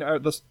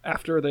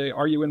after the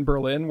 "Are You in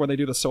Berlin," where they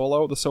do the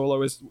solo. The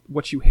solo is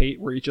 "What You Hate,"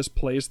 where he just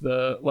plays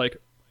the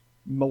like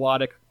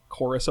melodic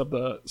chorus of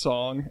the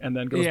song and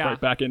then goes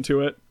right back into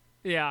it.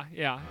 Yeah,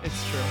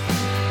 it's true.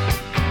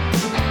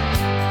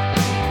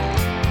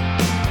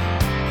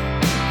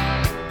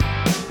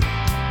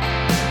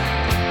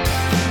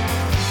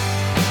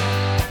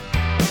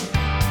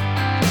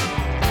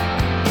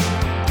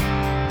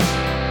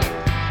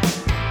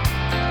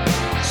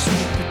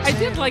 I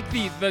did like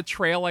the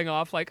trailing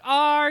off, like,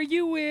 "Are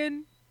you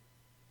in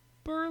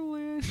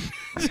Berlin?"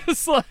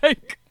 Just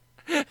like,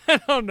 I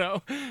don't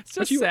know. It's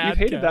just sad. You've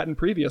hated that in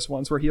previous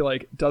ones where he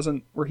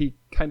where he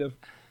kind of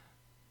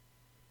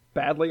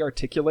badly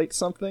articulates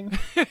something.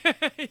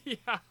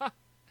 Yeah.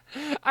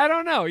 I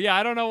don't know. Yeah,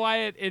 I don't know why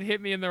it hit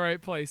me in the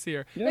right place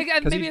here. Yeah,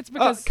 maybe it's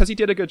because he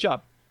did a good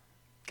job.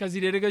 Because he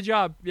did a good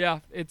job. Yeah,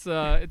 it's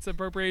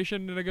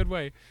appropriation in a good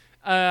way.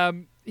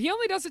 He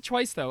only does it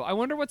twice, though. I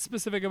wonder what's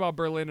specific about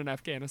Berlin and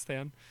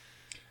Afghanistan.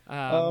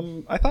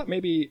 I thought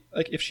maybe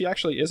like if she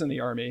actually is in the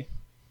army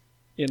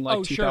in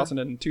like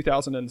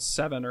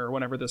 2007 or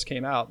whenever this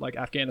came out, like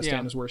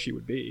Afghanistan is where she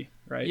would be,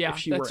 right? Yeah, if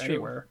she were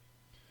anywhere.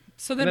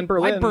 So then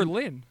why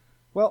Berlin?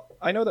 Well,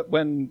 I know that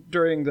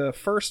during the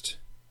first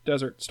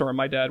Desert Storm,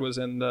 my dad was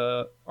in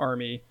the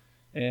army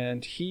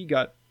and he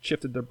got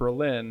shifted to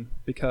Berlin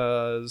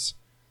because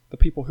the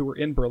people who were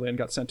in Berlin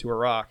got sent to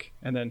Iraq,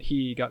 and then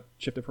he got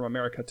shifted from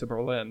America to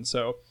Berlin.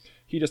 So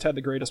he just had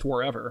the greatest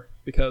war ever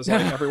because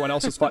like, everyone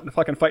else is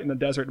fucking fighting the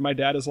desert. And my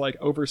dad is like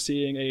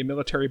overseeing a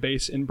military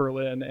base in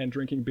Berlin and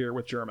drinking beer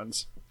with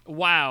Germans.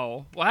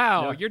 Wow.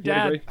 Yeah, your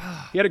dad.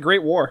 He had a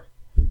great war.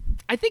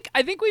 I think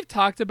we've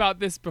talked about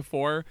this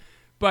before,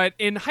 but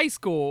in high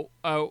school,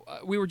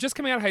 we were just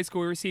coming out of high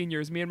school. We were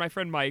seniors, me and my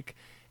friend Mike,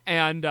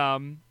 and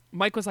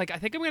Mike was like, "I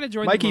think I'm going to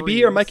join Mikey the Marines."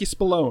 B or Mikey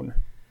Spallone?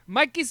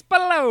 Mikey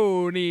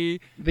Spallone.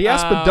 The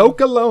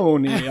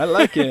Aspidocalone. I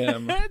like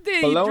him.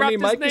 He Spallone, dropped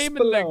his Mikey name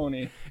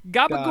Spallone. in the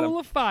Gabagool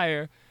of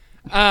Fire.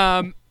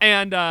 And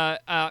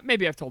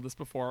maybe I've told this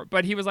before,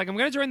 but he was like, "I'm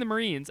going to join the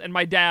Marines." And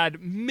my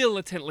dad,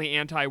 militantly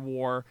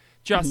anti-war,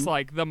 just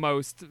like the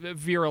most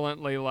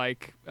virulently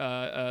like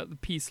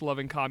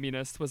peace-loving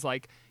communist, was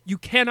like, "You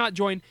cannot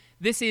join.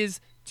 This is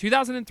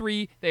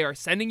 2003. They are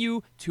sending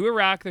you to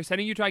Iraq. They're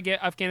sending you to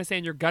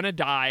Afghanistan. You're going to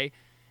die."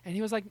 And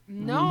he was like,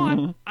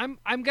 "No,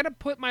 I'm gonna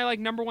put my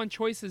like number one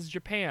choice is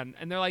Japan."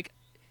 And they're like,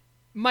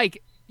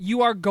 Mike,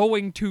 you are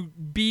going to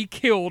be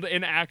killed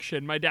in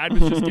action. My dad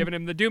was just giving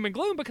him the doom and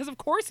gloom because of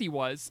course he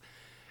was.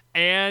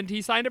 And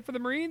he signed up for the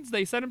Marines.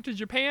 They sent him to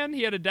Japan.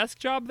 He had a desk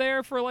job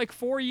there for like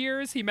 4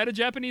 years. He met a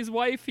Japanese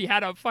wife. He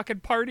had a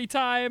fucking party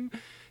time.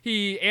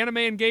 He anime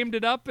and gamed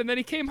it up. And then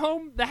he came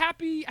home the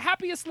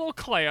happiest little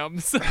clam.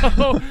 So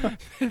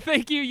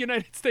thank you,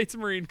 United States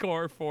Marine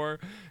Corps, for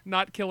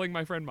not killing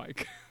my friend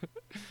Mike.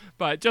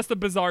 But just a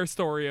bizarre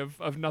story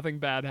of nothing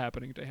bad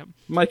happening to him.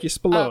 Mikey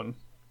Spallone.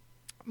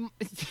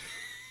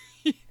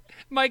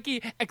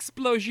 Mikey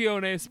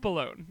Explosione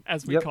Spallone,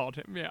 as we called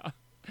him. Yeah.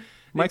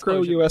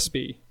 Micro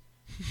USB.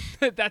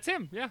 That's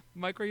him, yeah.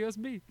 Micro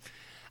USB.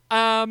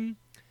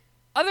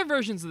 Other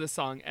versions of this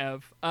song,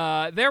 Ev.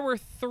 There were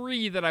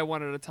 3 that I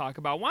wanted to talk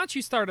about. Why don't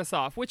you start us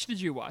off? Which did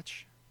you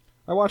watch?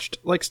 I watched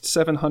like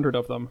 700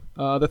 of them.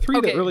 The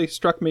 3 that really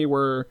struck me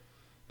were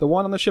the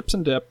one on the Ships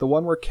and Dip, the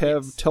one where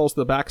Kev tells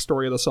the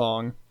backstory of the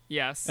song.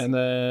 Yes. And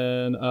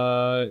then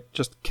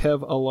just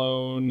Kev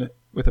alone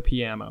with a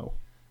piano.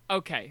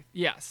 Okay,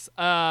 yes.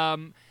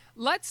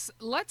 Let's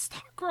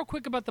talk real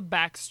quick about the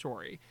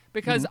backstory,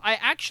 because I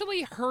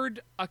actually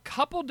heard a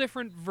couple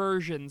different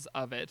versions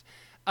of it.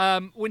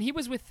 When he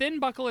was with Thin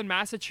Buckle in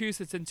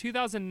Massachusetts in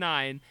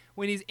 2009,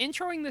 when he's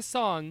introing this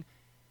song,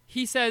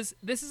 he says,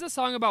 this is a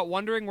song about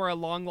wondering where a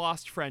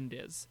long-lost friend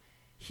is.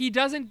 He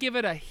doesn't give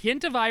it a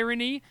hint of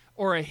irony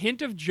or a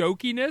hint of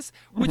jokiness,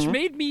 which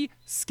made me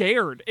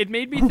scared. It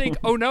made me think,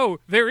 oh no,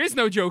 there is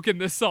no joke in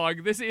this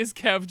song. This is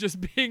Kev just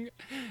being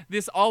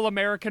this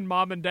all-American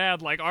mom and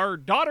dad, like, our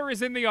daughter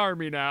is in the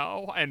army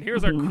now, and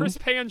here's a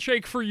crisp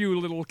handshake for you,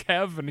 little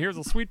Kev, and here's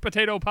a sweet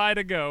potato pie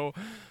to go.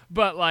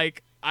 But,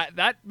 like,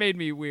 that made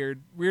me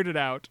weirded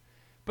out.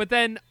 But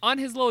then on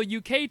his little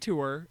UK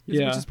tour,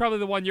 which is probably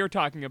the one you're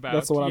talking about.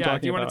 That's the one I'm talking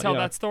about. Do you want to tell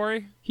that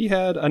story? He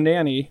had a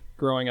nanny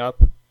growing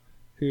up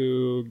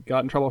who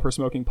got in trouble for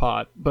smoking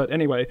pot. But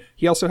anyway,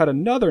 he also had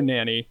another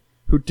nanny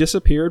who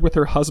disappeared with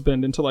her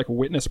husband into like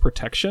witness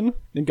protection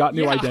and got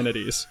new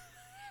identities.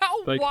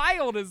 How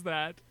wild is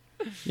that?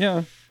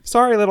 Yeah.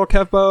 Sorry, little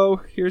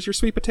Kevbo. Here's your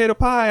sweet potato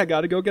pie. I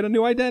got to go get a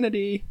new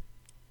identity.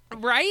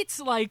 Right?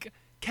 Like,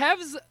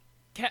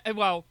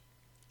 well,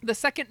 the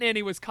second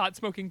nanny was caught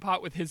smoking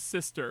pot with his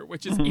sister,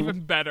 which is even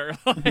better.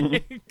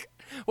 Like,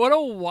 what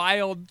a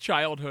wild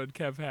childhood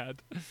Kev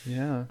had.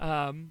 Yeah.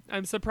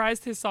 I'm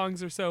surprised his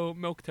songs are so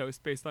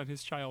milquetoast based on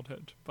his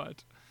childhood,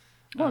 but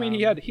well, I mean,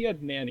 he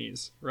had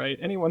nannies, right?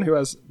 Anyone who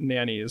has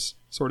nannies,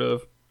 sort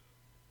of.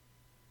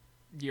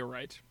 You're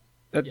right.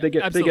 They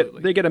get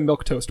a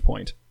milquetoast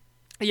point.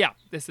 Yeah,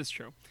 this is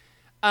true.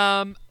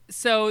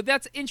 So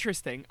that's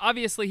interesting.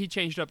 Obviously, he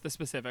changed up the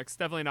specifics.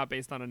 Definitely not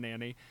based on a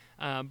nanny,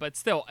 but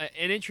still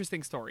an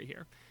interesting story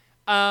here.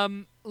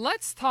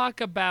 Let's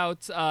talk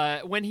about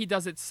when he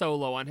does it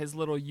solo on his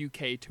little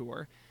UK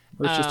tour.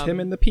 Or it's just him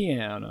and the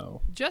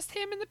piano. Just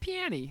him and the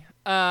piano.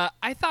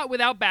 I thought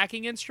without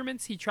backing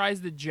instruments, he tries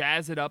to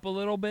jazz it up a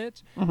little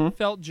bit.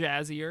 Felt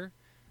jazzier.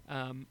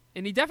 And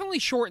he definitely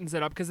shortens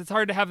it up because it's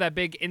hard to have that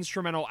big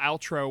instrumental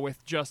outro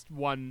with just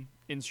one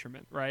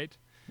instrument, right?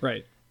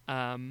 Right.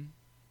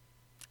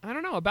 I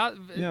don't know about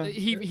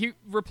he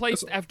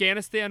replaced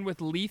Afghanistan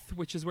with Leith,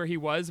 which is where he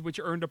was, which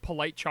earned a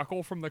polite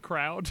chuckle from the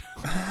crowd.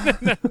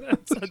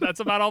 That's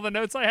about all the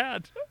notes I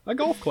had. A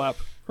golf clap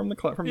from the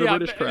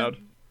British crowd.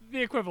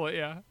 The equivalent,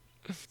 yeah.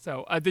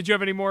 So, did you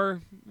have any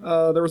more?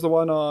 There was the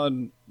one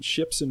on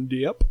Ships and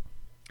Dip.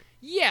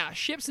 Yeah,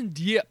 Ships and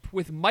Dip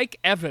with Mike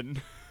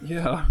Evan.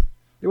 Yeah.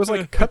 It was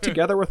like cut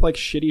together with like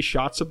shitty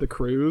shots of the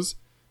cruise.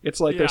 It's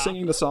like they're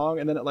singing the song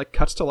and then it like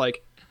cuts to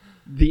like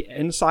the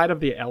inside of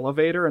the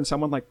elevator and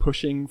someone like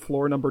pushing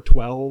floor number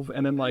 12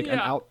 and then like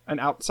an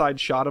outside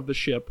shot of the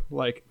ship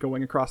like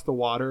going across the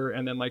water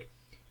and then like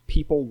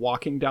people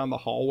walking down the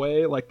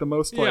hallway, like the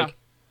most like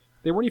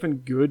they weren't even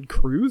good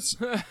cruise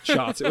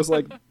shots. It was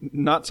like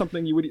not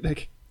something you would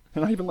like,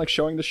 not even like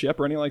showing the ship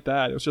or anything like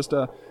that. It was just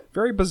a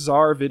very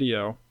bizarre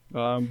video.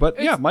 But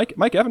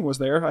Mike Evan was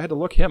there. I had to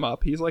look him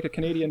up. He's like a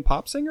Canadian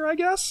pop singer, I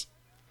guess.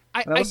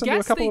 I listened to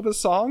a couple of his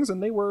songs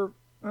and they were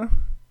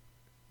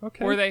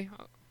okay. Were they?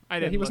 I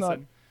didn't listen. Not.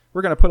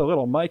 We're going to put a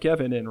little Mike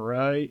Evan in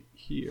right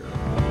here.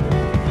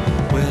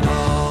 When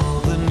all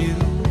the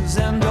news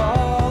and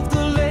all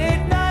the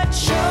late night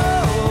shows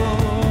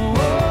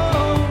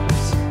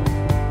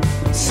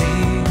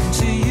seem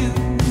to you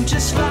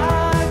just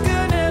like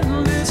an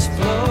endless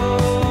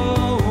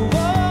flow.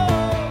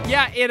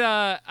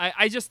 Yeah,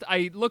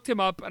 I looked him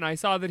up and I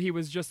saw that he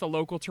was just a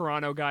local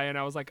Toronto guy and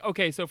I was like,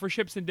 okay, so for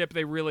Ships and Dip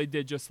they really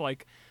did just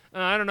like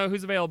I don't know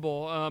who's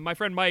available. My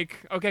friend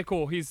Mike. Okay,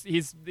 cool.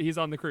 He's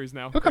on the cruise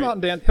now. He'll come out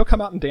and dance. He'll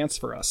come out and dance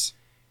for us.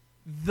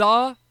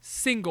 The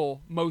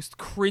single most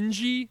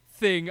cringy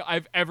thing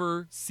I've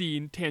ever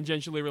seen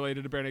tangentially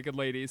related to Bare Naked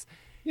Ladies.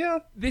 Yeah.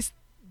 This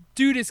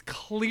dude is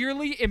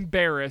clearly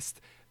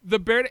embarrassed.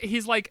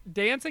 He's like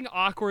dancing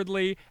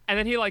awkwardly, and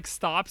then he like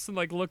stops and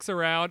like looks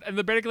around, and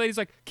the Bare Naked Lady's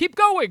like, "Keep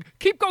going,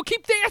 keep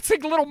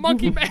dancing, little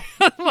monkey man!"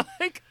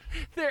 Like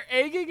they're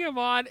egging him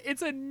on.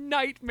 It's a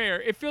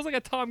nightmare. It feels like a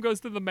Tom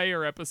Goes to the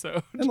Mayor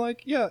episode. And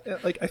like,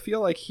 I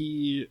feel like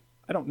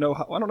I don't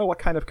know what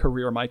kind of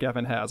career Mike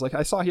Evan has. Like,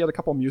 I saw he had a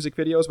couple music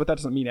videos, but that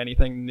doesn't mean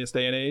anything in this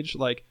day and age.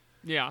 Like,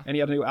 yeah. And he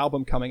had a new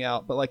album coming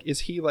out, but like,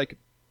 is he like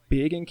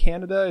big in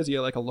Canada? Is he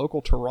like a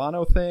local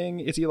Toronto thing?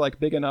 Is he like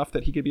big enough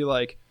that he could be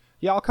like,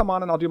 yeah, I'll come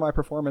on and I'll do my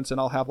performance and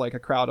I'll have like a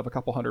crowd of a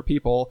couple hundred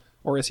people?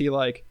 Or is he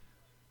like,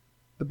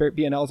 the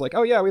BNL is like,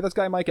 oh yeah, we have this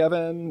guy Mike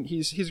Evan.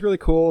 He's really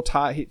cool.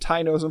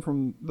 Ty knows him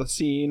from the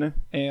scene,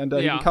 and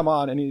he can come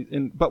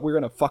on, but we're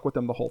gonna fuck with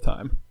him the whole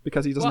time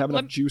because he doesn't have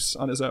enough juice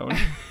on his own.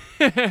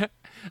 Let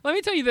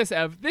me tell you this,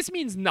 Ev. This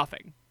means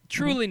nothing.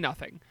 Truly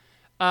nothing.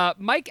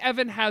 Mike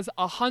Evan has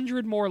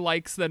 100 more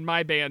likes than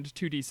my band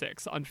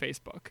 2D6 on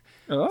Facebook.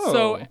 Oh.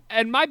 So,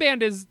 and my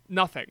band is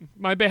nothing.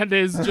 My band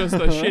is just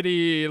a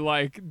shitty,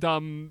 like,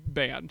 dumb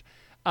band.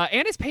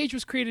 And his page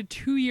was created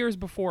 2 years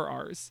before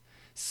ours.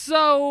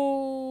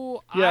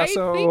 So yeah,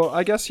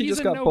 I guess he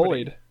just got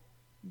bullied.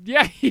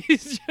 Yeah,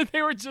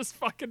 they were just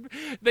fucking.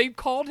 They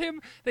called him.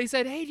 They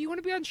said, "Hey, do you want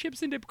to be on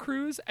Chips and Dip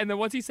Cruise?" And then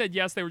once he said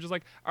yes, they were just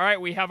like, "All right,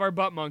 we have our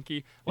butt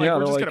monkey. Like,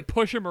 we're just gonna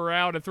push him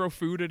around and throw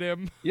food at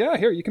him." Yeah,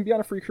 here, you can be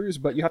on a free cruise,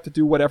 but you have to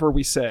do whatever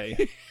we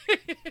say.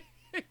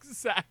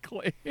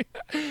 Exactly.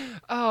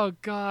 Oh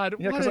God,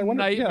 yeah, what a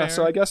nightmare. Yeah,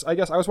 so I guess I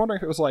was wondering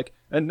if it was like,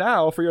 and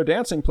now for your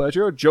dancing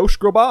pleasure, Josh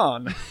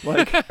Groban.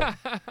 Like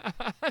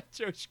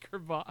Josh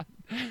Groban.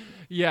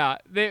 Yeah,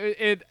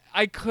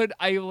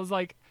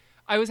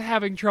 I was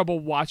having trouble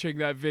watching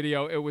that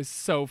video. It was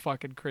so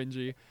fucking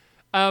cringy.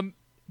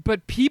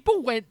 But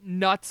people went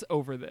nuts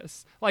over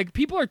this. Like,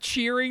 people are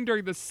cheering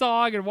during the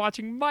song and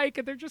watching Mike,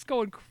 and they're just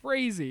going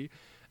crazy.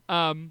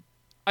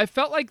 I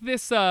felt like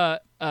this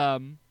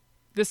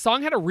this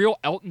song had a real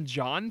Elton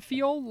John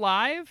feel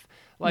live.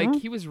 Like,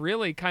 he was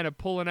really kind of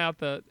pulling out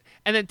the...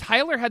 And then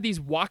Tyler had these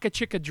Waka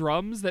Chicka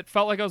drums that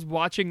felt like I was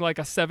watching, like,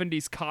 a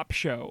 70s cop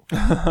show.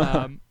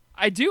 I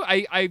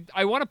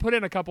want to put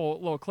in a couple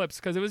little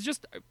clips, because it was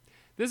just...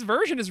 This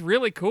version is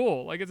really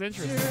cool. Like, it's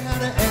interesting.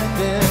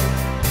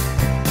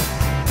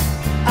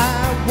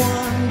 I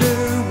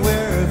wonder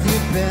where have you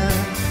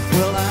been?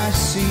 Will I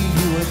see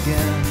you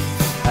again?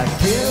 I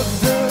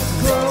give the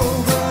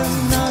globe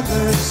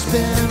another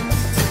spin.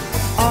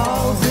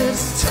 All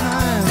this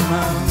time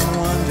I'm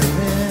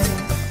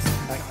wondering.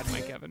 God,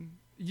 Mike Evan.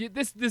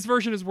 This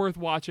version is worth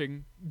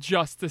watching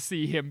just to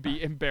see him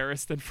be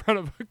embarrassed in front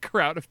of a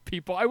crowd of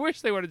people. I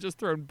wish they would have just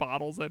thrown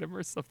bottles at him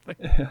or something.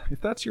 If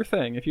that's your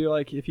thing, if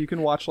you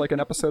can watch like an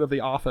episode of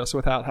The Office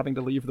without having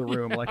to leave the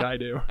room like I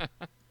do.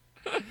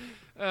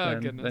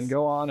 Goodness. Then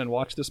go on and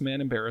watch this man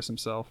embarrass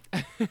himself.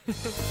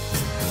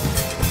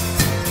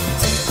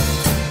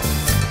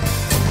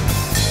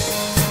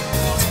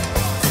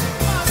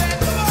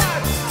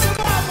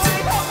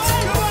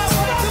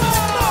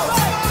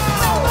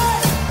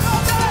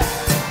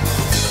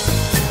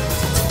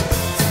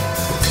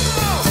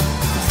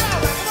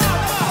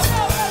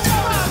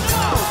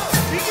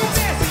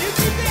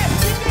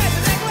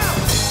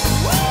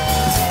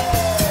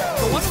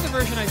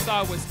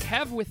 Was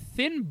Kev with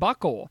Thin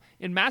Buckle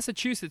in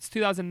Massachusetts,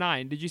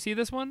 2009. Did you see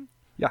this one?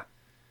 Yeah.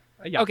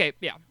 Okay,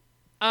 yeah.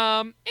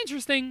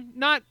 Interesting.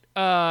 Not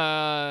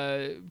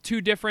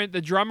too different. The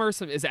drummer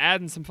is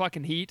adding some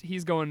fucking heat.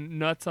 He's going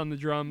nuts on the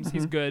drums.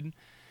 He's good.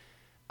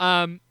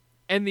 And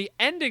the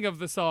ending of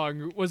the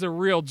song was a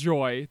real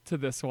joy to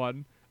this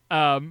one.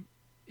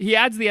 He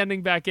adds the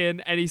ending back in,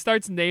 and he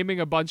starts naming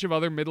a bunch of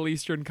other Middle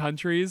Eastern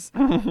countries.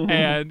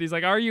 And he's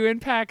like, "Are you in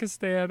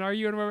Pakistan? Are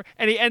you in wherever?"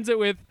 And he ends it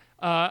with,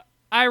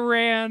 I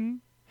ran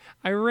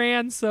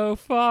so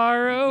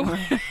far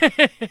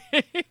away.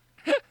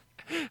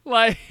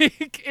 Like,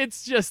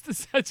 it's just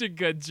such a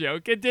good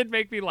joke. It did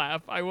make me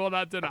laugh. I will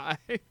not deny.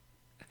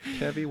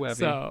 Heavy webby.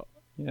 So,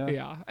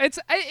 yeah.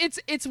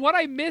 It's what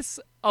I miss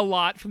a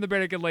lot from the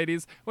Barenaked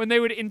Ladies, when they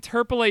would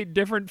interpolate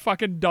different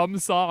fucking dumb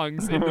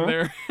songs into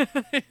their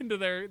into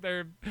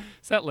their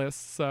set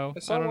lists. So I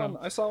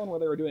saw one where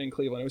they were doing in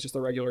Cleveland. It was just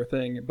a regular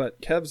thing,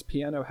 but Kev's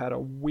piano had a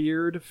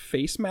weird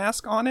face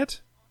mask on it.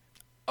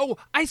 Oh,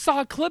 I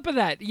saw a clip of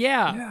that.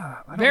 Yeah. Yeah.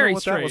 I don't Very know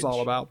what strange. That was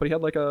all about, but he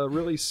had like a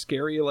really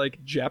scary,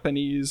 like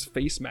Japanese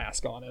face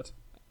mask on it.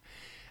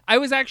 I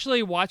was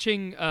actually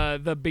watching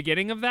the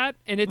beginning of that,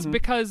 and it's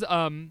because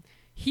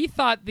he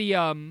thought the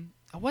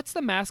what's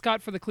the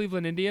mascot for the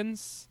Cleveland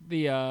Indians?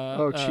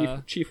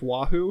 The Chief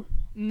Wahoo.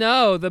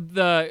 No,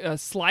 the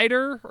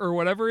Slider or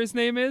whatever his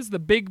name is, the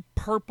big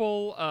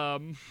purple.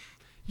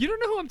 You don't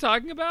know who I'm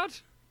talking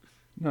about?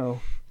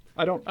 No.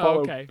 I don't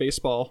follow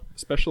baseball,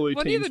 especially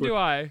teams with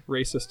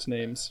racist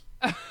names.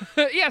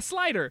 Yeah,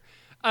 Slider.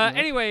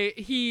 Anyway,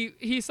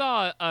 he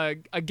saw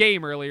a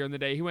game earlier in the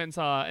day. He went and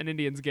saw an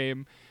Indians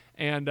game,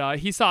 and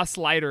he saw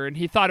Slider, and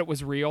he thought it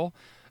was real.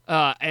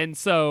 And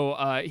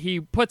so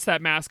he puts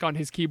that mask on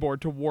his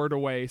keyboard to ward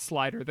away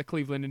Slider, the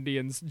Cleveland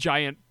Indians'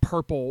 giant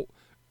purple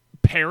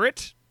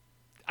parrot.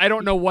 I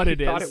don't know what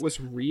it is. He thought it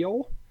was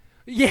real?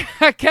 Yeah,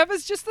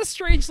 Kevin's just a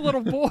strange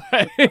little boy.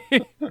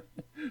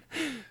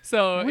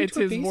 So it's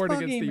his ward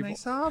against evil. I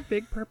saw a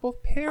big purple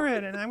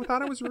parrot, and I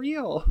thought it was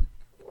real.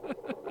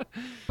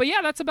 But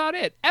yeah, that's about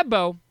it.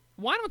 Ebbo,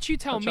 why don't you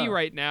tell me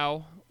right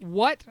now,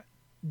 what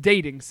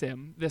dating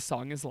sim this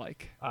song is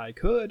like. I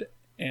could,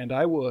 and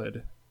I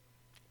would.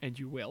 And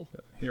you will.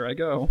 Here I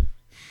go.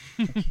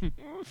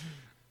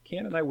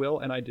 Can and I will,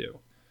 and I do.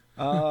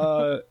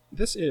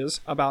 This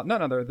is about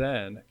none other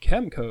than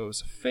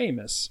Kemco's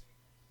famous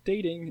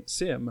dating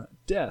sim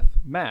death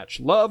match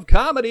love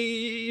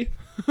comedy.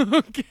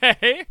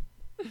 Okay.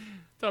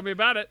 Tell me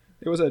about it.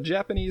 It was a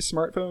Japanese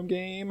smartphone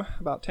game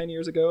about 10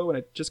 years ago, and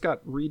it just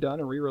got redone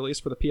and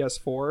re-released for the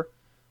PS4.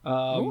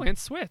 And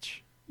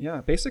Switch.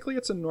 Yeah, basically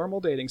it's a normal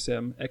dating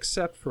sim,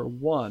 except for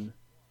one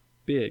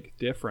big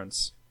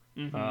difference.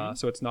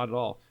 So it's not at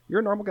all. You're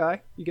a normal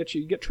guy. You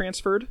get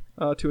transferred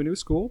to a new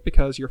school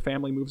because your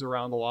family moves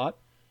around a lot,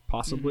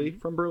 possibly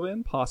from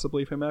Berlin,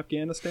 possibly from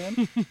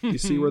Afghanistan. You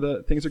see where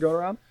the things are going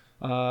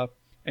around.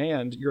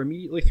 And you're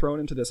immediately thrown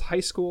into this high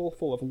school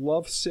full of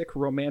lovesick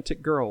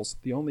romantic girls.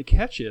 The only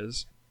catch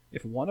is,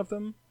 if one of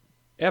them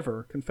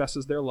ever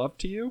confesses their love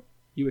to you,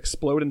 you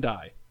explode and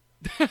die.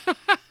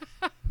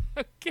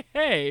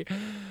 Okay.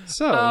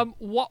 So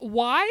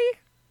why?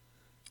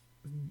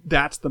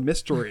 That's the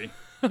mystery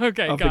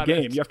Okay, of the got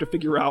game. it. You have to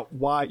figure out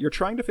why. You're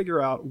trying to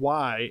figure out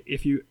why,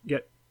 if you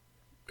get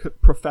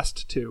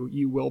professed to,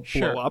 you will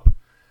blow up.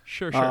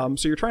 Sure.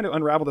 So you're trying to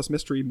unravel this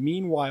mystery,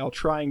 meanwhile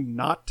trying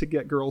not to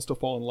get girls to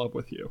fall in love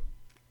with you.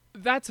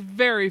 That's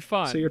very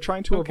fun. So you're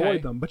trying to Okay.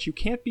 avoid them, but you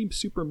can't be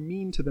super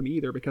mean to them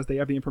either because they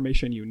have the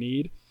information you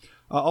need.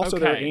 Also,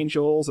 there are Okay.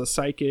 angels, a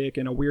psychic,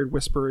 and a weird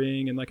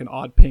whispering, and like an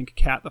odd pink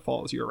cat that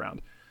follows you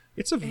around.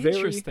 It's a very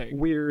Interesting.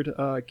 weird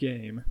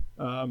game,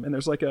 and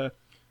there's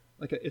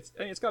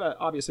it's got a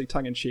obviously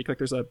tongue in cheek. Like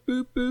there's a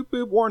boop boop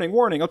boop warning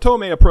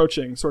Otome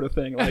approaching sort of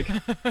thing. Like,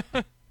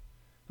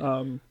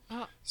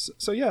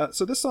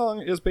 so this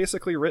song is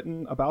basically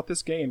written about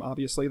this game.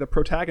 Obviously, the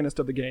protagonist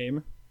of the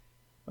game,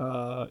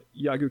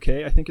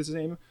 Yaguke, I think is his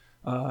name.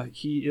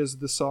 He is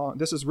the song.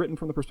 This is written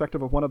from the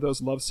perspective of one of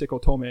those lovesick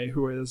Otome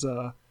who is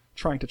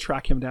trying to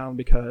track him down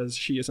because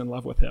she is in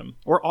love with him,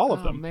 or all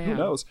of them. man. Who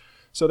knows?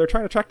 So they're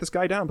trying to track this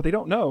guy down, but they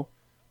don't know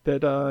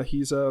that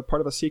he's a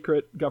part of a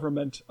secret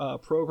government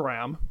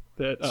program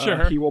that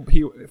Sure.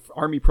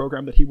 army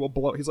program that he will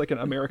blow. He's like an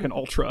American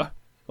Ultra.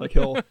 Like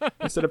he'll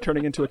instead of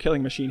turning into a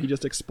killing machine, he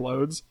just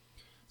explodes.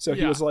 So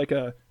he Yeah. was like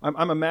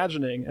I'm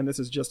imagining, and this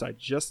is I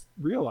just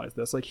realized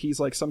this, like he's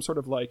like some sort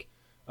of like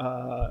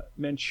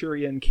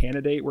Manchurian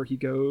candidate where he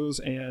goes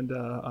and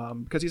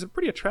because he's a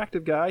pretty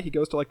attractive guy, he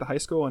goes to like the high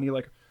school and he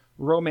like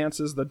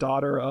romances the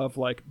daughter of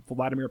like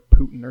Vladimir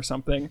Putin or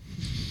something,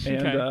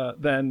 and Okay.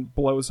 then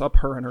blows up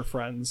her and her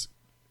friends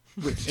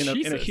in a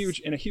Jesus.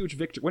 huge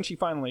victory when she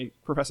finally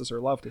professes her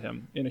love to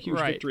him, in a huge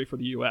Right. victory for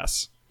the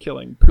U.S.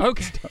 killing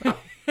Putin's daughter.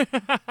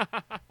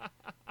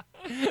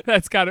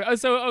 That's got it.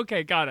 So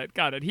okay, got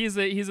it. He's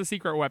a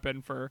secret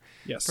weapon for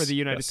Yes, the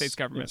United yes, States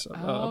government.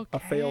 yes. A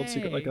failed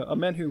secret, like a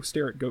men who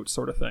stare at goats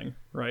sort of thing,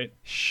 right?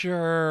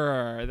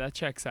 Sure, that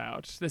checks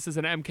out. This is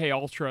an MK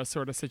Ultra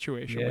sort of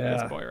situation with Yeah,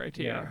 this boy right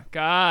here. yeah.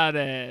 Got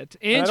it.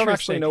 And I Interesting. don't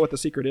actually know what the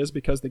secret is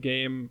because the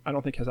game I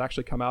don't think has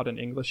actually come out in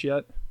English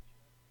yet.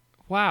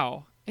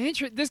 Wow.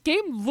 This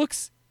game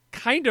looks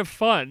kind of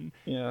fun.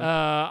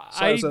 Yeah.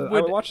 So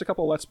I watched a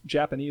couple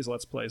Japanese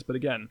Let's Plays, but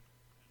again,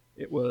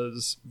 it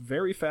was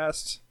very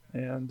fast,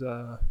 and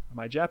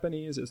my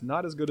Japanese is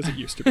not as good as it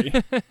used to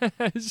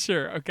be.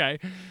 Sure. Okay.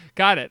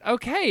 Got it.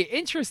 Okay.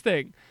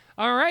 Interesting.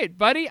 All right,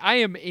 buddy. I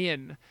am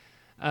in.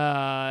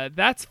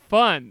 That's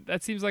fun.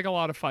 That seems like a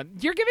lot of fun.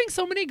 You're giving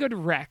so many good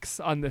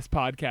recs on this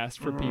podcast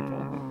for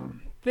people.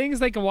 Things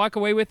they can walk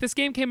away with. This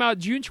game came out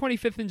June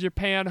 25th in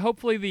Japan.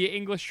 Hopefully the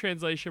English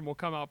translation will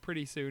come out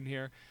pretty soon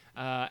here.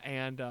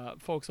 And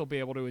folks will be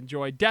able to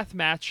enjoy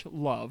Deathmatch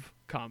Love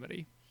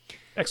comedy.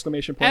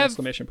 Exclamation point,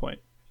 exclamation point.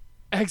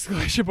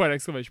 Exclamation point,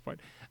 exclamation point.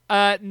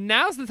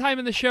 Now's the time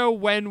in the show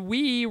when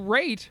we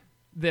rate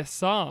this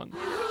song.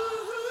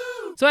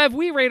 So I have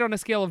we rate on a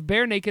scale of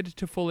bare naked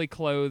to fully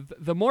clothed.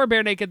 The more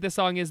bare naked this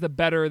song is, the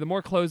better. The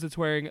more clothes it's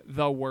wearing,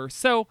 the worse.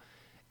 So,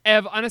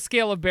 Ev, on a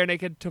scale of bare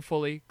naked to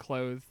fully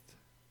clothed,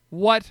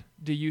 what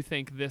do you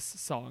think this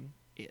song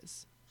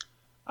is?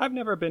 I've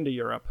never been to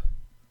Europe,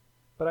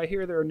 but I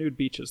hear there are nude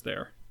beaches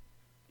there.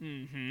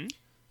 Mm-hmm.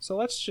 So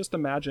let's just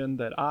imagine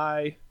that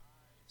I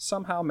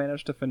somehow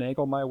managed to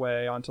finagle my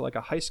way onto like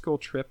a high school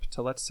trip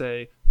to, let's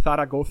say,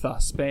 Zaragoza,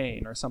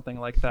 Spain, or something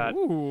like that.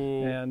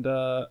 Ooh. And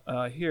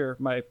here,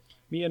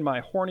 me and my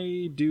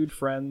horny dude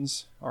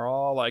friends are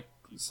all like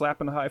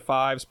slapping high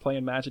fives,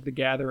 playing Magic the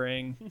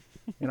Gathering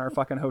in our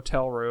fucking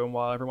hotel room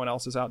while everyone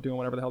else is out doing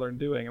whatever the hell they're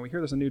doing. And we hear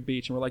there's a nude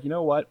beach, and we're like, you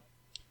know what?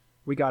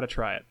 We got to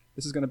try it.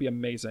 This is going to be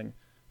amazing.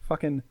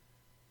 Fucking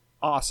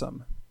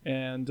awesome.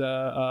 And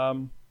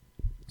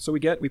so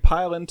we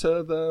pile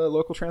into the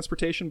local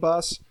transportation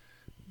bus,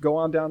 go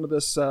on down to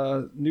this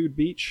nude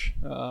beach,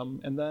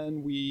 and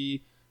then we're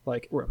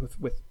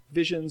with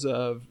visions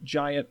of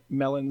giant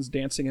melons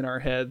dancing in our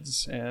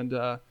heads and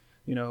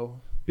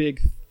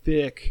big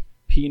thick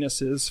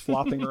penises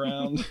flopping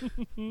around.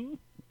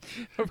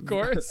 Of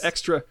course.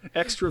 extra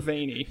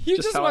veiny. You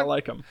just just how I want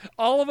like them.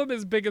 all of them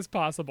as big as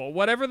possible.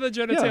 Whatever the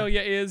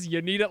genitalia is,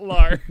 you need it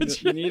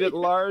large. You need it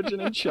large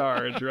and in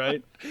charge,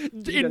 right?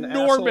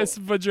 Enormous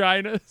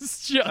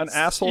vaginas. Just, An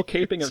asshole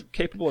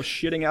capable of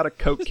shitting out a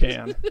Coke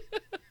can.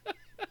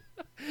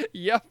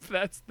 Yep,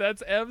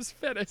 that's Ev's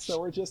fetish. So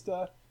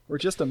we're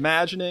just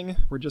imagining.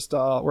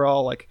 We're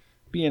all like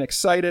being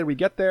excited. We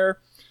get there,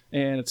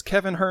 and it's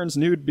Kevin Hearn's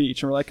nude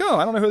beach, and we're like, oh,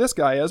 I don't know who this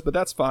guy is, but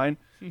that's fine.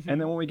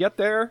 And then when we get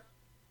there,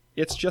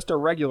 it's just a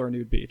regular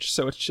nude beach.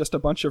 So it's just a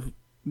bunch of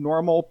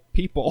normal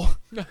people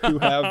who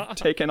have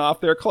taken off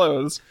their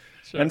clothes.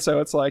 Sure. And so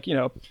it's like,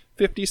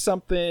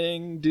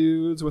 50-something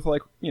dudes with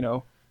like,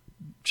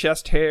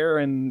 chest hair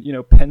and,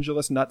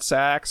 pendulous nut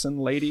sacks, and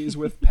ladies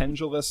with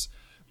pendulous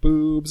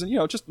boobs,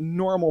 and, just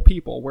normal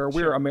people, where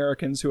we're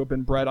Americans who have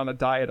been bred on a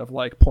diet of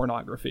like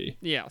pornography.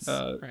 Yes.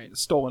 Right.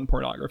 Stolen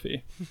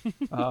pornography.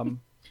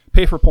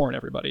 Pay for porn,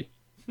 everybody.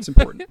 It's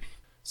important.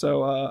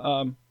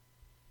 So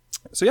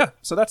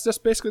that's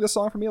just basically the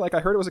song for me. Like, I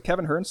heard it was a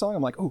Kevin Hearn song.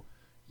 I'm like, oh,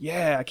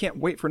 yeah, I can't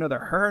wait for another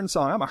Hearn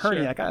song. I'm a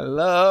Hearniac. I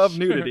love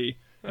nudity.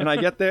 And I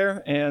get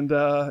there, and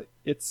they're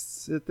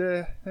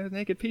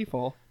naked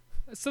people.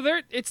 So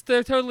they're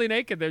totally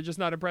naked. They're just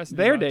not impressed.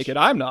 They're naked.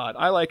 I'm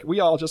not. We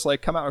all just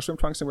like come out in our swim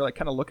trunks, and we're like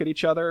kind of look at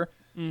each other,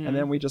 and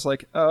then we just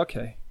like, oh,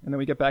 okay. And then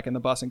we get back in the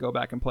bus and go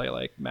back and play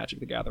like Magic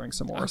the Gathering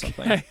some more or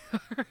something.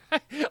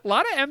 A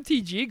lot of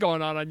MTG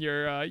going on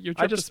your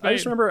trip to Spain. I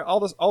just remember all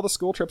the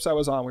school trips I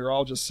was on. We were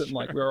all just sitting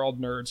like we were all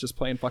nerds, just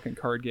playing fucking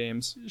card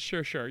games.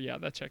 Sure. Yeah,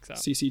 that checks out.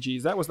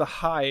 CCGs. That was the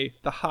high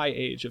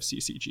age of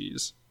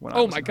CCGs when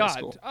I was in high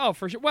school. Oh,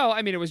 for sure. Well,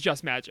 I mean, it was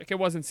just Magic. It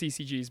wasn't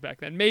CCGs back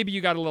then. Maybe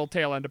you got a little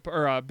tail end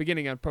or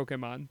beginning on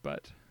Pokemon,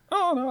 but.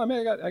 Oh no! I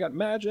mean, I got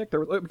Magic.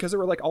 Because there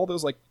were like all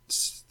those like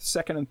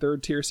second and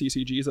third tier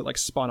CCGs that like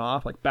spun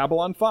off, like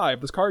Babylon 5,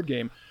 this card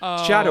game,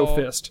 Shadow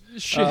Fist.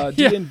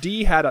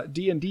 D&D had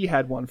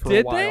one for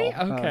a while. Did they?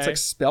 Okay. It's like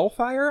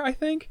Spellfire, I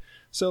think.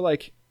 So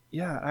like,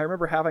 yeah, I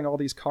remember having all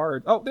these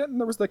cards. Oh, then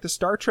there was like the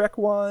Star Trek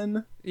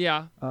one.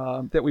 Yeah.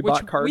 That we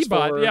bought cards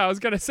for. Yeah, I was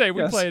gonna say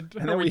we played.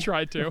 And then we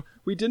tried to.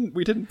 We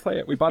didn't play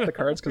it. We bought the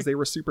cards because they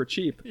were super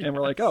cheap, and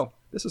we're like, oh,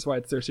 this is why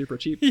they're super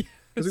cheap.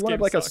 Because we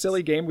wanted like a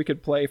silly game we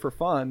could play for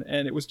fun,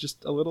 and it was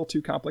just a little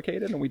too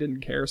complicated, and we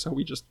didn't care. So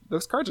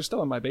those cards are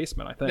still in my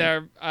basement, I think.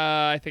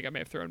 I think I may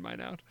have thrown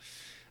mine out.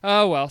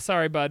 Oh well,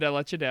 sorry, bud, I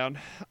let you down.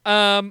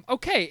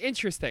 Okay,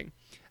 interesting.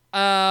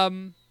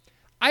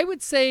 I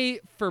would say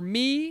for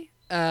me,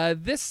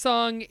 this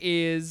song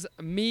is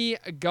me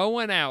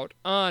going out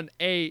on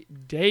a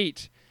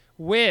date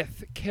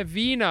with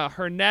Kevina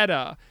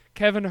Hernetta,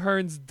 Kevin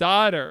Hearn's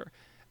daughter.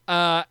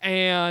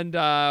 And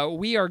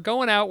we are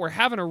going out. We're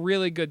having a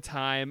really good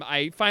time.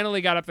 I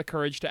finally got up the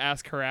courage to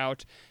ask her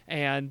out,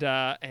 and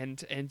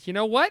you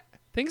know what?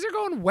 Things are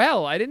going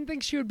well. I didn't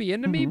think she would be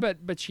into me,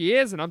 but she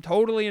is, and I'm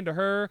totally into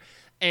her.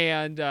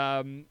 And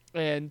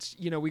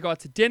we go out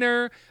to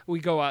dinner. We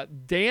go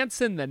out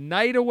dancing the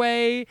night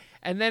away,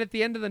 and then at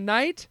the end of the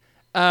night,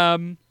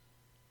 I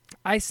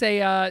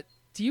say,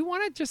 "Do you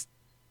want to just?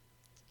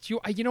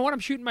 You know what? I'm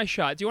shooting my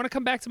shot. Do you want to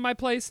come back to my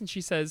place?" And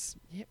she says,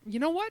 "You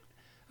know what?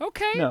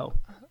 Okay." No.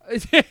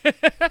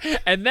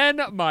 And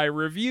then my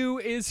review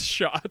is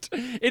shot.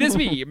 It is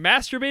me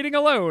masturbating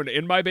alone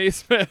in my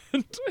basement.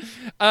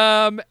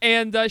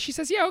 And she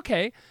says, yeah,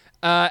 okay.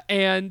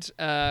 And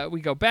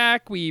we go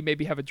back. We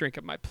maybe have a drink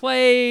at my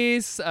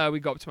place. We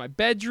go up to my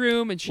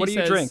bedroom, and she says, what do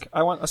you drink?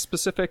 I want a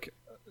specific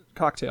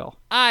cocktail.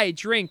 I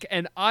drink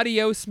an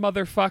Adios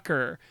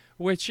Motherfucker,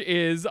 which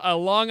is a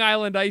Long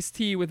Island iced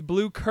tea with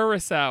blue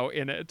curacao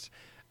in it.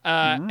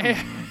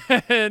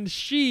 And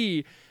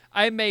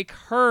I make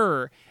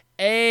her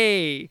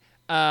a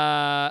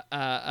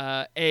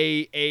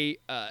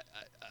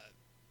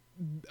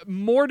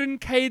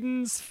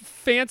Mordenkainen's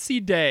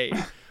Fancy Day,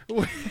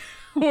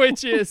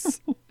 which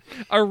is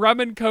a rum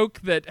and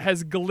coke that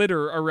has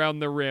glitter around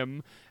the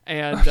rim,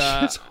 and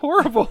it's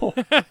horrible.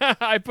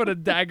 I put a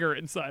dagger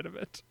inside of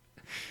it.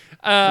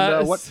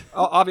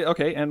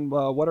 Okay, and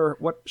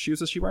what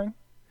shoes is she wearing?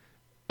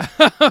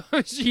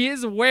 She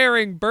is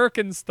wearing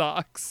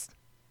Birkenstocks.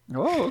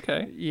 Oh,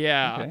 okay.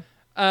 Yeah. Okay.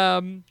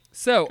 And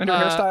her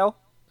hairstyle?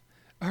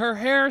 Her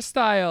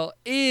hairstyle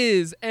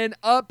is an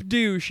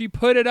updo. She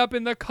put it up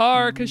in the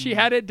car because she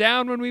had it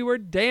down when we were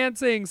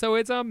dancing, so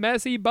it's a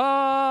messy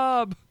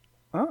bob.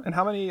 Oh, and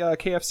how many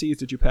KFCs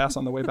did you pass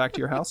on the way back to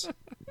your house?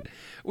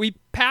 We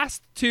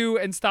passed 2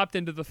 and stopped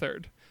into the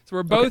 3rd. So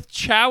we're both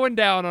chowing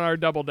down on our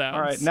double downs.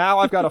 All right, now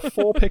I've got a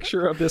full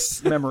picture of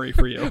this memory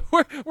for you.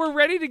 We're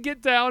ready to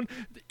get down,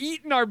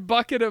 eating our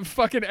bucket of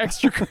fucking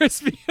extra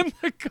crispy in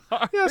the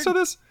car. Yeah, so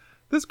this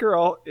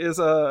girl is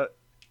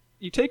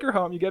you take her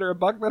home, you get her a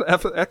bucket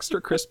of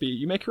extra crispy,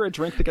 you make her a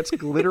drink that gets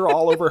glitter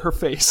all over her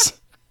face.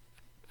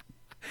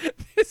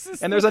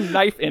 And there's a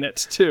knife in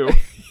it, too.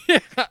 Yeah,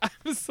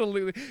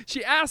 absolutely.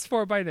 She asked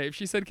for it by name.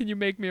 She said, can you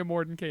make me a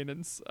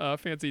Mordenkainen's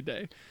Fancy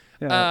Day?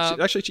 Yeah.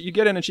 Actually, you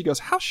get in and she goes,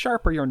 "How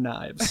sharp are your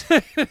knives?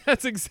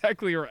 That's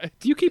exactly right.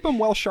 Do you keep them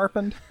well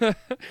sharpened?"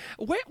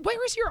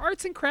 Where is your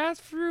arts and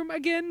crafts room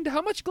again?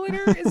 How much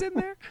glitter is in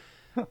there?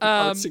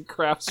 Arts and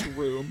crafts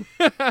room.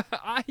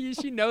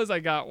 She knows I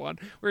got one.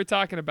 We were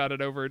talking about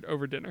it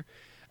over dinner.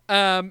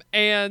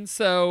 And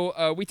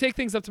so we take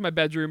things up to my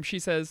bedroom. She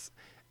says,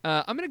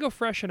 I'm going to go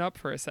freshen up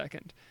for a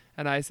second.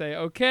 And I say,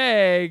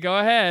 okay, go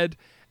ahead.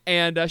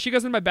 And she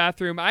goes in my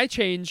bathroom. I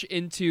change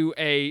into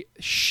a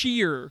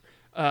sheer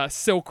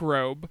silk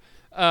robe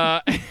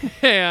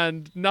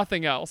and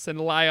nothing else, and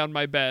lie on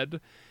my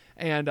bed.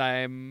 And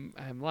I'm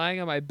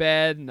lying on my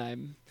bed, and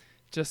I'm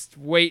just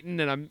waiting,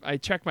 and I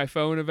check my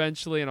phone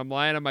eventually, and I'm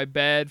lying on my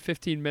bed.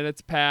 15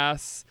 minutes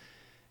pass,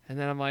 and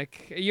then I'm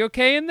like, "Are you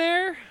okay in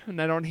there?"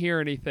 And I don't hear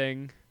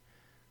anything.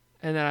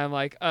 And then I'm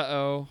like,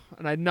 "Uh-oh."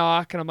 And I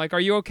knock, and I'm like, "Are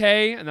you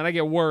okay?" And then I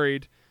get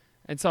worried.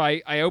 And so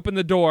I open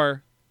the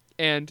door,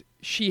 and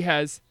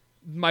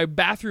my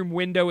bathroom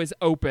window is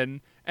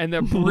open, and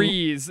the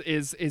breeze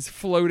is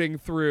floating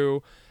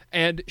through,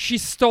 and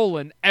she's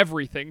stolen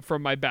everything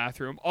from my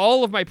bathroom.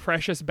 All of my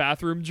precious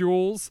bathroom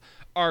jewels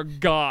are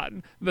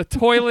gone. The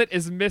toilet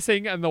is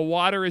missing, and the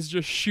water is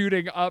just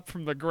shooting up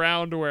from the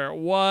ground where it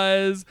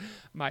was.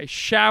 My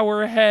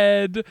shower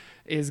head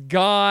is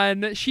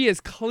gone. She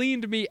has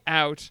cleaned me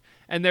out,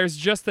 and there's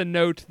just a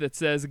note that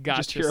says, "Gotcha,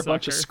 Just hear sucker." a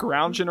bunch of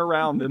scrounging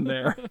around in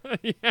there.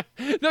 Yeah.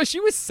 No, she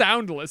was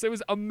soundless. It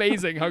was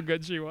amazing how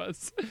good she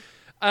was.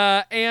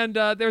 And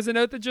there's a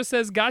note that just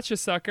says, "Gotcha,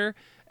 sucker."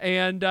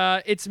 And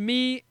it's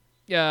me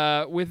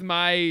with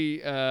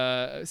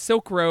my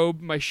silk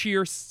robe, my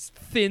sheer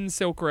thin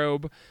silk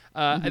robe.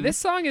 This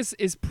song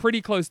is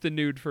pretty close to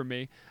nude for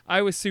me.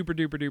 I was super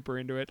duper duper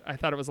into it. I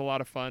thought it was a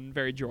lot of fun,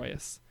 very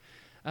joyous.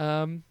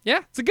 Yeah,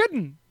 it's a good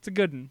one. It's a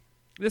good one.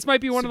 This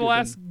might be one of the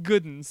last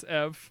good ones,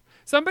 Ev.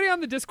 Somebody on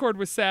the Discord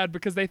was sad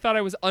because they thought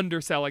I was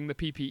underselling the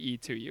PPE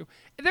to you.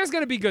 There's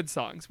going to be good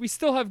songs. We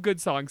still have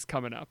good songs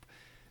coming up.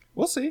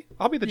 We'll see.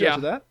 I'll be the judge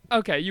of that.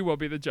 Okay, you will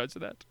be the judge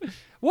of that.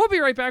 We'll be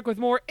right back with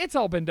more It's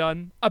All Been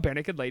Done, a Bare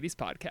Naked Ladies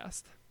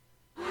podcast.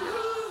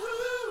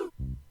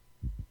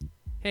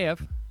 Hey,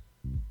 Ev.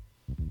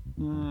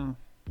 I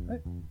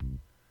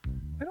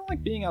don't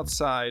like being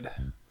outside.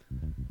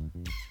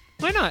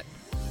 Why not?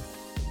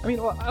 I mean,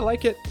 well, I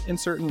like it in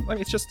certain... I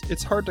mean,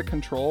 it's hard to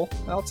control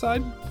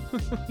outside.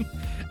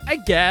 I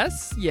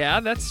guess. Yeah,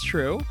 that's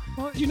true.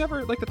 Well, you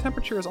never... Like, the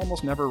temperature is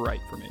almost never right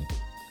for me.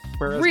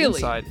 Whereas Really?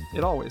 inside,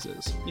 it always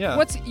is.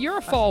 Yeah. You're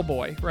a fall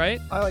boy, right?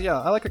 I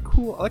like a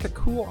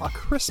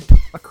crisp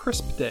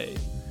day.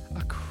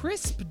 A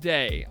crisp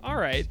day. All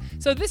right.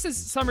 So this is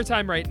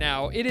summertime right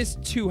now. It is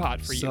too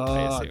hot for you,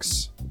 I assume.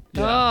 Sucks.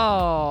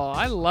 Oh,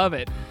 I love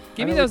it.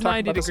 Give me those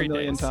 90 degree days. A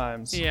million days.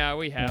 times. Yeah,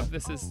 we have. Yeah.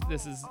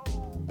 This is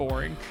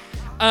boring.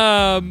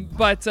 When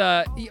was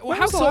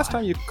the last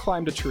time you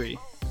climbed a tree?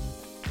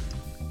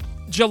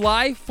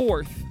 July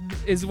 4th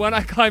is when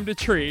I climbed a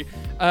tree.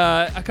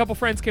 A couple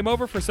friends came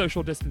over for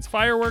social distance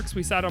fireworks.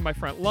 We sat on my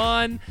front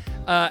lawn,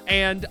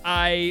 and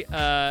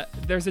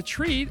there's a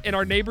tree in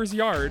our neighbor's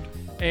yard,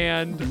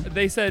 and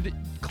they said,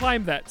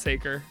 "Climb that,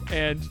 Saker."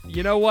 And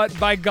you know what?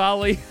 By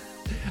golly,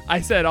 I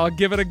said, I'll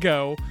give it a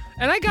go.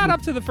 And I got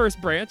up to the first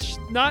branch,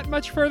 not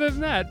much further than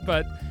that,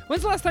 but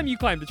when's the last time you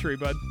climbed a tree,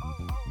 bud?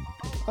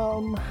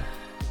 A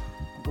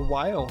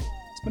while.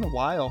 It's been a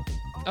while.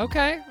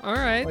 Okay, all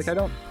right. Like, I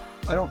don't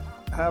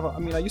have... I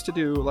mean, I used to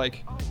do,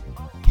 like,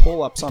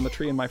 pull-ups on the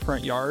tree in my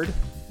front yard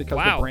because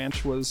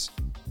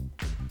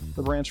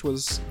the branch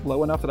was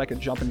low enough that I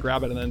could jump and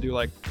grab it and then do,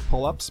 like,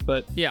 pull-ups.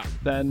 But yeah.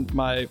 Then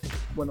when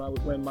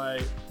my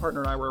partner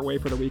and I were away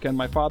for the weekend,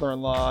 my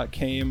father-in-law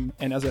came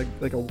and as a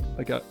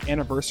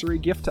anniversary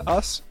gift to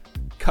us,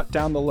 cut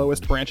down the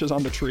lowest branches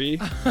on the tree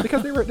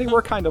because they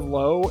were kind of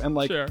low, and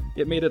like Sure.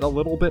 It made it a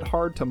little bit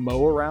hard to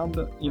mow around,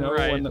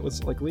 Right. when it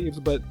was like leaves.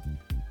 But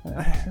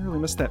I really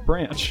missed that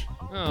branch.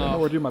 I don't know Oh,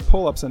 where to do my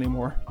pull-ups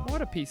anymore.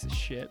 what a piece of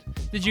shit.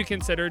 Did you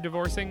consider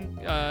divorcing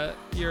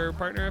your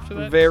partner after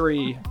that?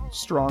 Very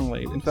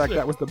strongly. In fact,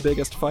 that was the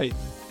biggest fight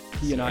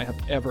he and I have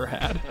ever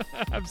had.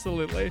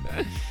 Absolutely.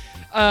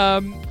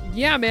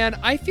 Yeah, man.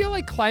 I feel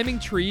like climbing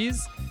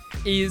trees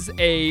is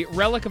a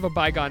relic of a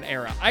bygone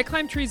era. I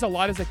climbed trees a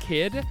lot as a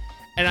kid,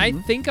 and I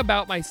think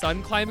about my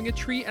son climbing a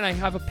tree, and I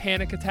have a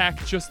panic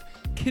attack just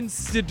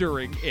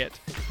considering it.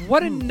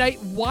 What a night.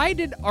 Why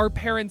did our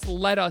parents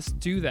let us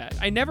do that?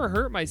 I never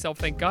hurt myself,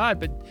 thank God,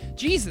 but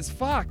Jesus,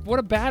 fuck, what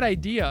a bad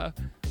idea.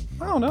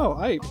 I don't know.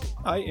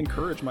 I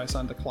encourage my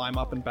son to climb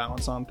up and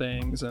balance on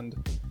things and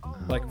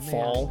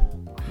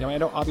fall. I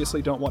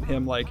obviously don't want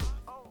him like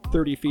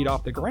 30 feet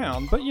off the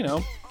ground, but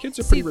kids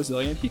are pretty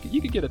resilient.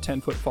 You could get a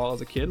 10-foot fall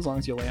as a kid as long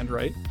as you land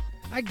right.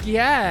 I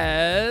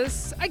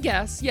guess,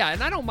 yeah,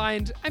 and I don't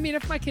mind. I mean,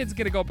 if my kid's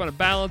gonna go up on a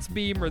balance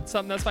beam or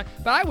something, that's fine.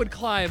 But I would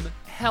climb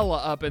hella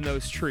up in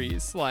those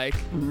trees. Like,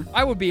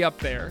 I would be up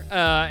there.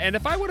 And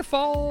if I would have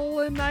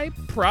fallen, I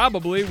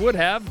probably would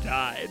have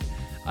died.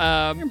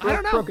 I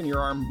don't know. Broken your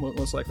arm,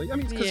 most likely. I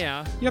mean, because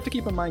you have to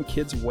keep in mind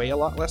kids weigh a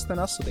lot less than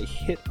us, so they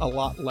hit a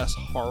lot less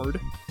hard.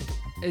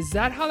 Is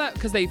that how that...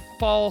 Because they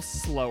fall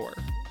slower.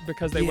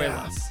 because they weigh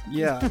less.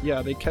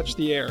 Yeah, they catch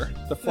the air,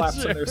 the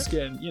flaps on their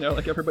skin. You know,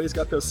 like everybody's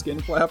got those skin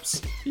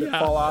flaps that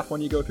fall off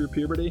when you go through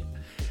puberty.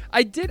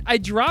 I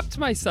dropped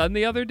my son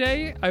the other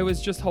day. I was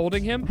just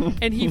holding him,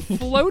 and he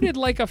floated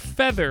like a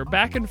feather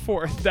back and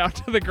forth down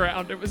to the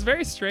ground. It was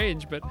very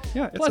strange, but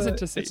pleasant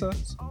to see.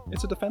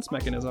 It's a defense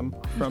mechanism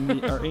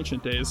from our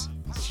ancient days.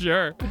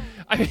 Sure.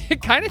 I mean,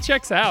 it kind of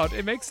checks out.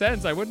 It makes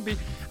sense. I wouldn't be...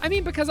 I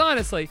mean, because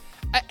honestly,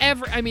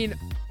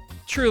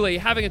 truly,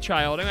 having a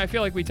child, and I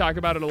feel like we talk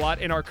about it a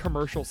lot in our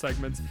commercial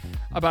segments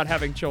about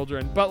having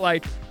children, but,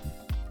 like,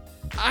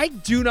 I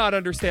do not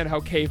understand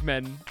how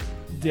cavemen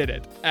did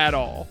it at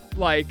all.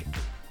 Like,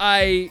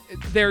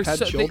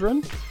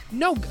 children?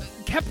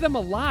 Kept them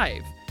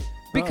alive.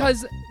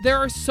 Because there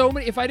are so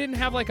many... If I didn't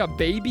have, like, a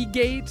baby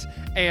gate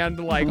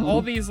and, like,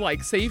 all these,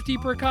 like, safety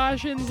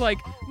precautions, like,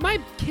 my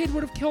kid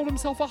would have killed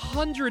himself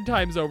 100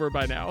 times over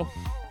by now.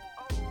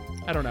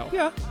 I don't know.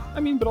 Yeah.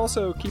 I mean, but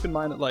also keep in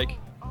mind that, like,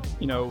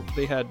 you know,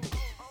 they had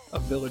a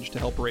village to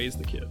help raise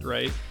the kid,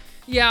 right?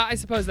 Yeah, I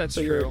suppose that's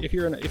true. If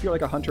you're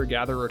like a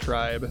hunter-gatherer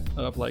tribe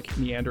of, like,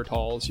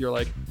 Neanderthals, you're,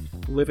 like,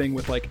 living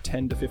with, like,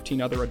 10 to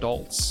 15 other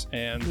adults,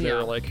 and there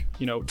are, like,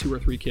 you know, 2 or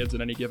 3 kids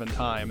at any given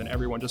time, and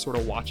everyone just sort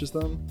of watches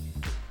them.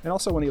 And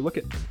also, when you look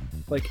at,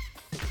 like,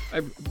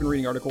 I've been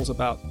reading articles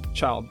about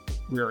child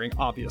rearing,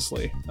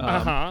 obviously,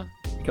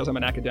 because I'm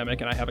an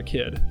academic and I have a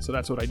kid, so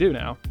that's what I do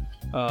now.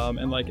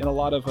 And, like, in a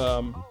lot of,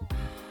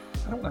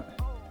 I don't know,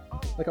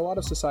 like a lot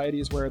of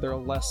societies where they're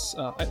less,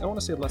 I don't want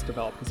to say less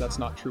developed because that's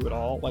not true at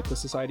all. Like the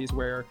societies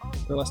where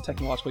they're less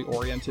technologically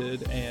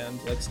oriented and,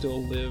 like,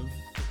 still live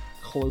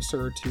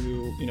closer to,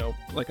 you know,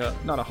 like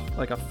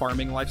a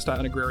farming lifestyle,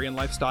 an agrarian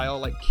lifestyle,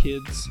 like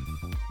kids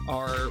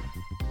are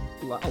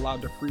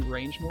allowed to free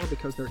range more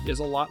because there is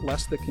a lot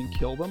less that can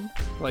kill them.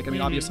 Like, I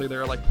mean, obviously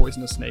there are, like,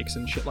 poisonous snakes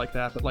and shit like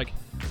that, but, like,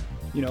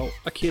 you know,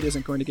 a kid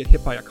isn't going to get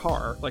hit by a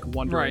car, like,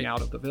 wandering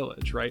out of the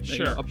village, right? Sure.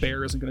 You know, a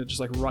bear isn't going to just,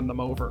 like, run them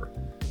over.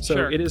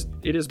 So it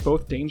is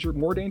both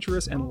more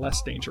dangerous and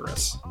less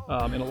dangerous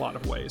in a lot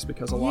of ways,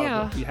 because a lot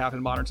of what we have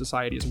in modern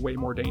society is way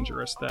more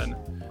dangerous than...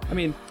 I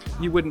mean,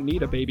 you wouldn't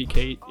need a baby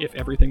Kate if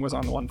everything was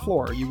on one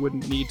floor. You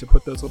wouldn't need to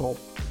put those little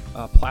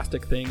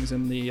plastic things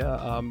in the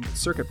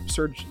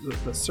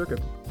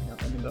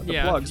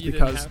plugs,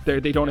 because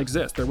they don't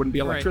exist. There wouldn't be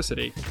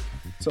electricity. Right.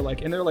 So,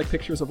 like, and there are, like,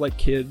 pictures of, like,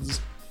 kids,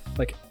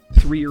 like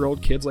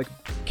 3-year-old kids, like,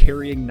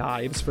 carrying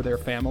knives for their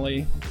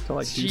family to,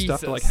 like, do stuff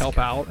to, like, help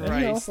out. And,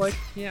 you know, like,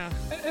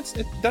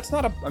 that's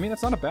not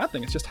a bad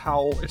thing. It's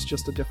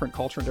just a different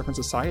culture and different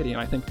society.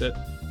 And I think that,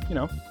 you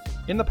know,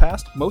 in the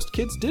past, most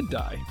kids did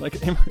die.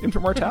 Like,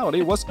 infant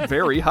mortality was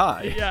very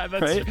high. Yeah,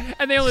 that's right? true.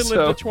 And they only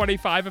lived to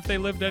 25 if they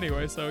lived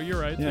anyway. So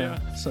you're right. Yeah.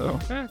 So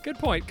good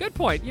point.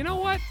 You know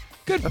what?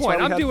 Good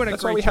point. I'm doing a great job.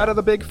 That's why we had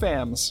the big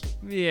fams.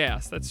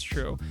 Yes, that's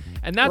true.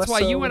 And that's why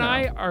you and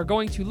I are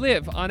going to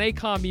live on a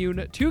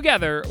commune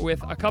together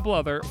with a couple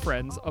other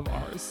friends of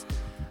ours.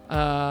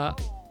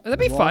 That'd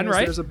be fun,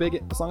 right? As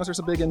long as there's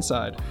a big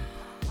inside.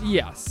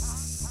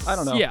 Yes. I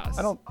don't know. Yes.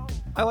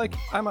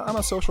 I'm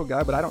a social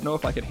guy, but I don't know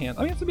if I could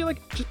handle... I mean, it have to be,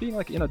 like, just being,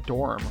 like, in a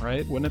dorm,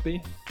 right? Wouldn't it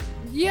be?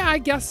 Yeah, I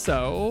guess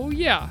so.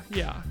 Yeah.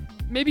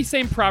 Maybe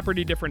same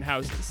property, different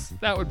houses.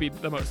 That would be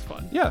the most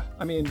fun. Yeah,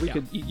 I mean,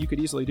 you could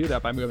easily do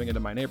that by moving into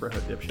my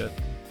neighborhood, dipshit.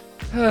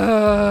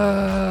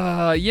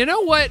 You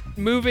know what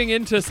moving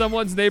into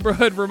someone's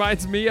neighborhood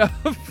reminds me of?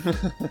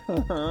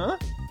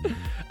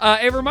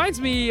 It reminds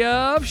me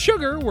of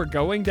Sugar, We're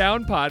Going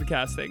Down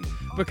Podcasting.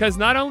 Because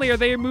not only are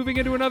they moving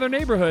into another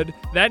neighborhood,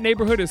 that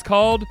neighborhood is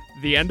called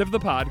The End of the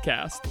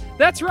Podcast.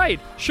 That's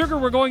right. Sugar,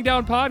 We're Going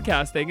Down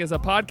Podcasting is a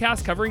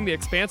podcast covering the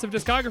expansive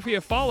discography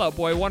of Fall Out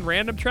Boy, one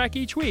random track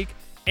each week,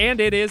 and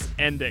it is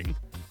ending.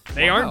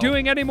 They aren't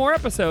doing any more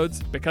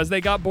episodes because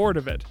they got bored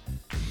of it.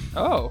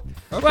 Oh,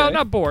 okay. Well,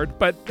 not bored,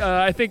 but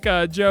I think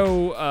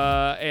Joe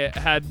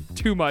had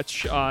too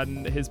much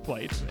on his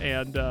plate,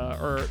 and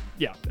so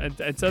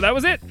that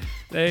was it.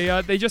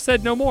 They just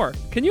said no more.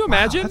 Can you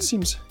imagine? Wow,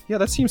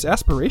 that seems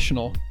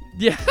aspirational.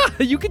 Yeah,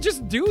 you could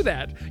just do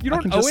that. You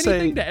don't owe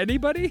anything to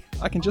anybody.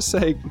 I can just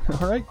say,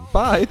 all right,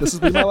 bye. This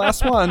has been my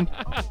last one.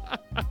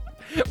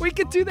 We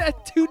could do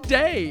that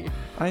today.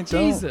 I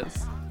don't.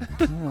 Jesus.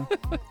 Yeah.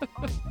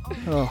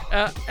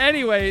 Oh.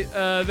 Anyway,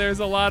 there's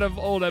a lot of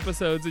old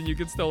episodes, and you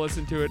can still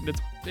listen to it, and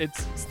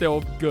it's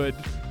still good.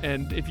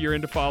 And if you're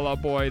into Fall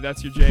Out Boy,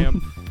 that's your jam.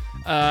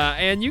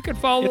 And you can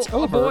follow. It's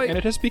over, and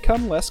it has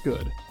become less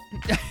good.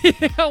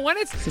 Yeah, when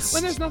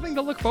there's nothing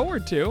to look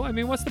forward to. I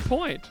mean, what's the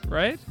point,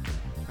 right?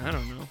 I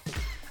don't know.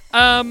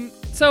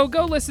 So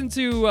go listen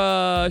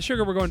to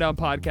Sugar, We're Going Down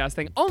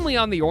Podcasting only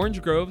on the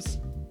Orange Groves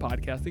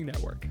Podcasting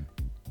Network.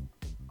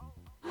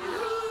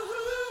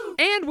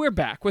 And we're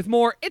back with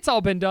more It's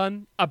All Been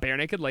Done, a Bare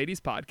Naked Ladies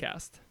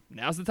podcast.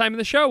 Now's the time of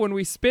the show when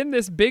we spin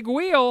this big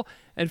wheel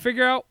and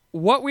figure out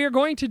what we are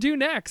going to do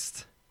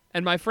next.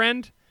 And my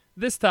friend,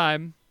 this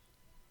time,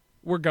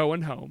 we're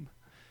going home.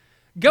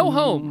 Go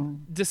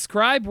home.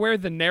 Describe where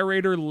the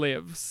narrator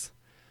lives.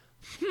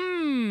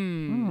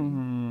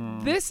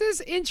 This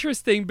is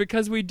interesting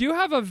because we do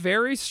have a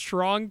very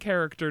strong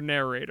character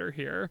narrator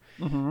here.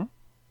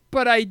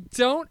 but I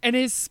don't, and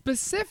his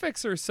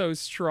specifics are so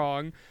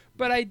strong,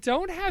 but I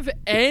don't have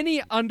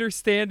any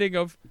understanding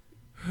of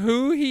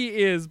who he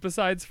is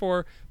besides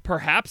for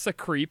perhaps a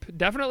creep,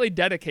 definitely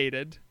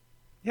dedicated.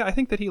 Yeah, I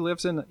think that he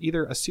lives in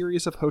either a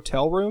series of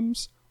hotel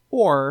rooms,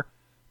 or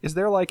is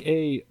there like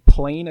a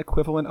plane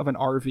equivalent of an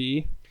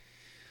RV?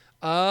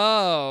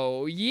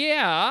 Oh,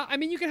 yeah. I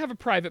mean, you can have a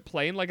private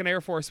plane like an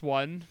Air Force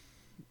One.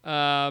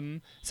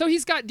 So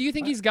he's got, do you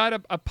think he's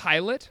got a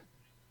pilot?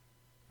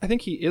 I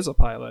think he is a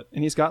pilot,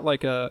 and he's got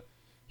like a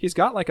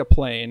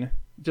plane.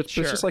 It's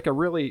just like a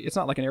really, it's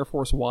not like an Air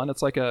Force One.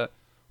 It's like a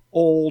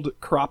old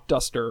crop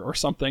duster or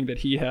something that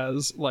he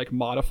has like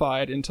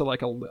modified into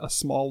like a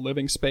small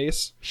living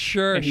space.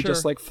 Sure, and he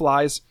just like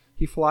flies.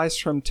 He flies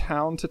from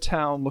town to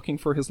town looking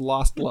for his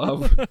lost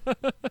love.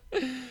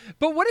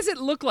 But what does it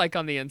look like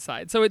on the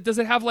inside? So does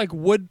it have like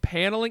wood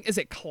paneling? Is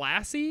it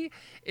classy?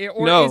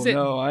 Or no, is it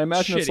no. I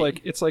imagine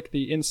shitty? it's like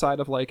the inside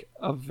of like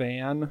a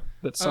van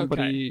that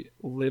somebody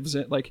lives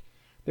in. Like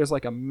there's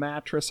like a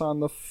mattress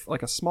on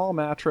like a small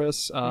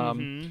mattress,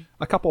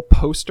 a couple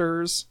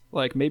posters,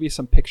 like maybe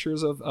some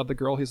pictures of the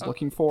girl he's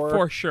looking for.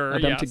 For sure,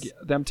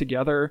 them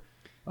together.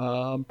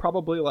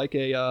 Probably like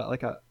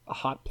a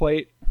hot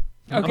plate.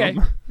 Okay,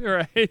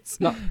 right.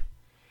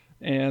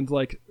 And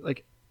like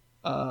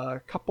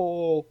a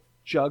couple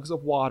jugs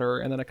of water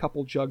and then a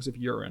couple jugs of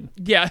urine.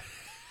 Yeah,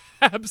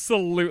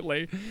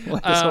 absolutely.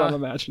 Like, that's what I'm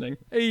imagining.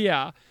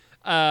 Yeah.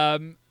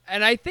 And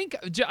I think,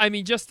 I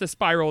mean, just to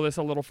spiral this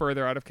a little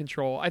further out of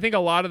control, I think a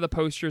lot of the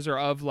posters are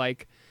of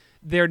like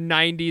their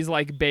 90s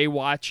like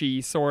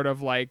Baywatchy sort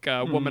of like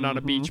woman on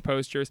a beach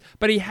posters,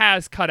 but he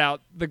has cut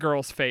out the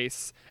girl's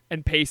face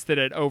and pasted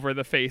it over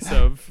the face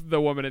of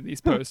the woman in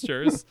these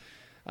posters.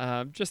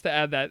 Just to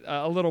add that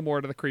a little more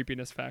to the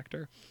creepiness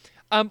factor.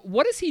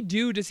 What does he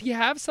do? Does he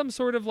have some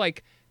sort of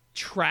like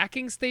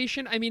tracking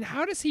station? I mean,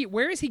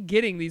 where is he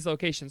getting these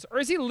locations? Or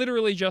is he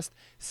literally just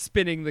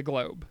spinning the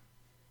globe?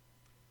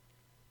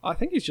 I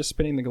think he's just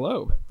spinning the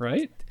globe,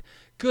 right?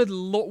 Good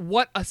Lord,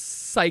 what a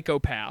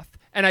psychopath.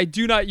 And I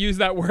do not use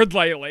that word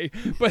lightly,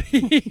 but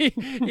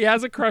he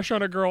has a crush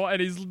on a girl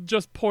and he's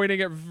just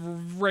pointing at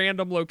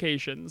random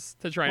locations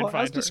to try and find her.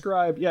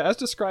 As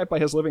described by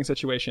his living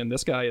situation,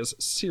 this guy is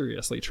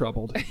seriously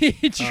troubled.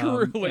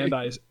 Truly. And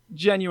I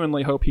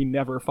genuinely hope he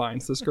never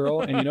finds this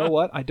girl. And you know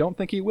what? I don't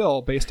think he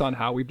will, based on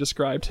how we've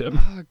described him.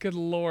 Oh, good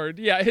Lord.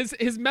 Yeah,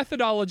 his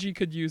methodology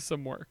could use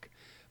some work.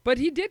 But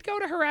he did go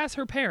to harass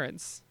her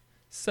parents.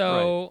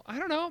 So, right. I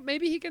don't know.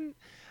 Maybe he can...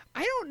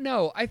 I don't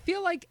know. I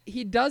feel like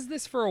he does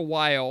this for a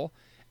while,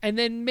 and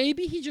then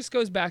maybe he just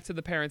goes back to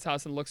the parents'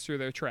 house and looks through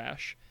their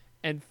trash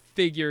and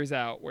figures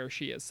out where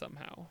she is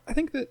somehow. I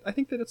think that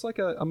it's like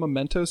a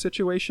Memento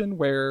situation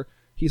where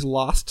he's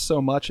lost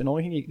so much, and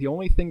the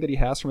only thing that he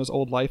has from his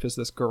old life is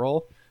this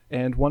girl.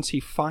 And once he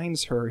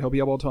finds her, he'll be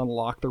able to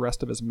unlock the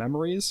rest of his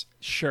memories.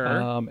 Sure.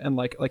 And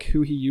like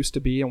who he used to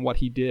be and what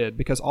he did,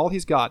 because all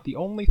he's got, the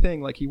only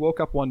thing, like he woke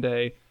up one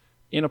day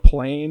in a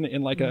plane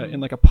in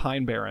a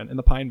pine barren in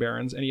the Pine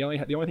Barrens, and the only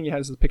thing he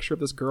has is a picture of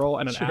this girl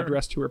and an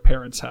address to her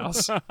parents'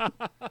 house.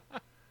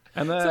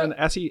 And then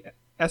as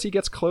he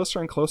gets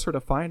closer and closer to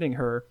finding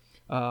her,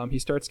 he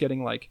starts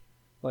getting like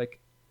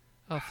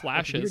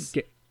flashes,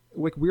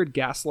 weird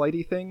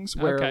gaslighty things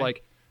where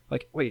like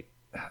wait,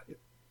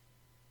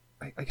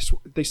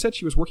 they said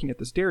she was working at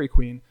this Dairy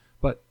Queen,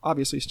 but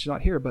obviously she's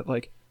not here. But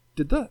like,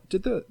 did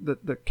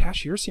the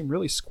cashier seem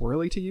really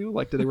squirrely to you?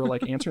 Like, they were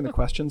like answering the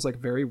questions like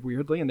very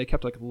weirdly, and they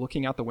kept like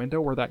looking out the window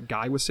where that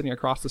guy was sitting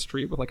across the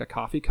street with like a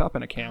coffee cup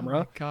and a camera. Oh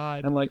my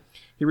God. And like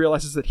he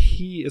realizes that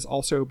he is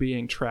also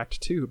being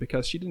tracked too,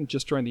 because she didn't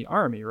just join the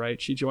army,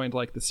 right? She joined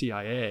like the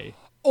CIA.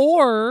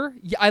 Or,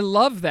 I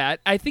love that.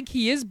 I think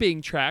he is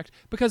being tracked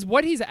because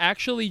what he's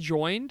actually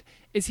joined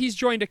is he's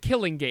joined a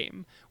killing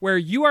game where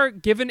you are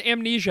given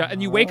amnesia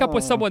and you wake up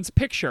with someone's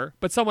picture,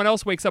 but someone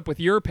else wakes up with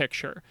your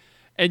picture.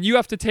 And you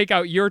have to take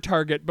out your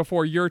target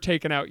before you're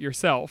taken out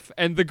yourself.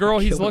 And the girl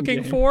he's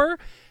looking for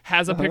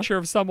has a picture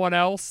of someone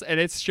else, and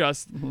it's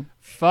just,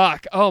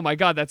 fuck, oh my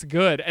God, that's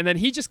good. And then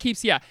he just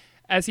keeps,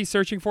 as he's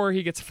searching for her,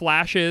 he gets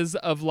flashes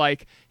of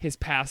like his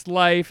past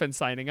life and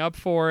signing up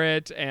for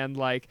it. And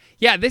like,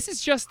 this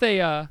is just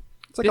a...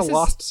 it's like a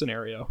Lost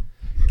scenario.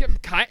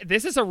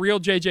 This is a real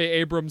J.J.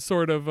 Abrams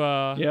sort of...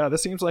 Yeah,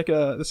 this seems like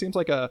a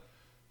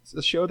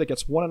show that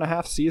gets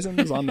 1.5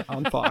 seasons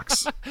on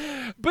Fox.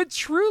 But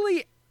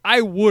truly...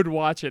 I would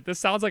watch it. This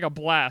sounds like a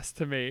blast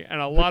to me,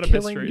 and a lot of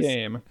mysteries. The Killing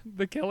Game.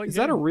 The Killing Game. Is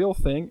that a real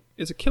thing?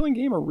 Is a Killing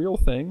Game a real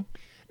thing?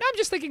 No, I'm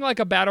just thinking like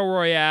a battle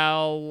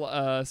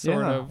royale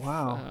sort of.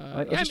 Wow.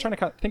 I was just trying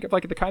to think of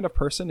like the kind of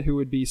person who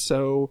would be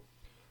so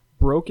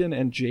broken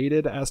and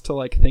jaded as to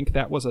like think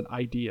that was an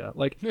idea.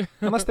 Like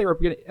unless they were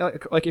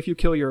like if you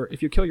kill your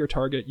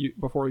target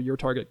before your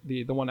target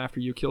the one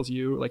after you kills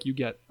you, like you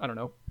get, I don't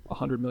know,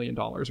 $100 million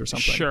or something.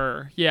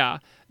 Sure. Yeah.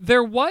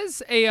 There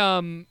was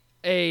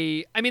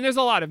I mean, there's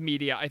a lot of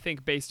media, I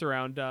think, based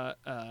around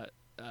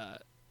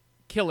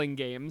killing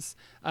games.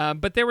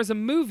 But there was a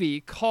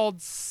movie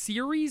called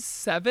Series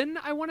 7,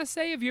 I want to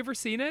say. Have you ever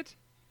seen it?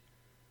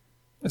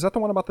 Is that the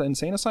one about the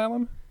insane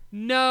asylum?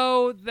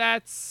 No,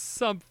 that's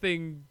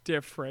something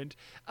different.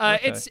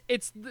 Okay.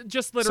 It's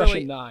just literally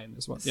Session 9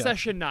 is what. Yeah.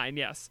 Session 9,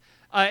 yes.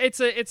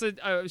 It's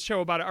a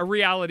show about a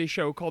reality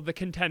show called The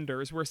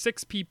Contenders, where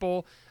 6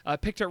 people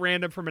picked at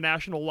random from a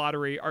national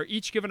lottery are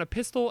each given a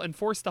pistol and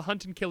forced to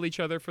hunt and kill each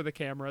other for the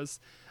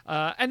cameras.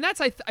 And that's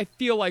I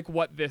feel like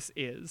what this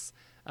is.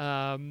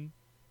 It's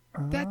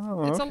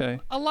okay.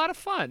 a lot of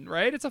fun,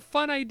 right? It's a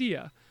fun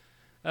idea.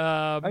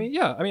 I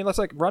mean, that's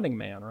like Running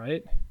Man,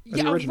 right?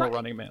 Yeah, the original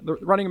Running Man. The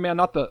Running Man,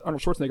 not the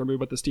Arnold Schwarzenegger movie,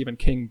 but the Stephen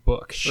King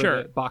book. Sure.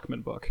 Or the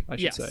Bachman book, I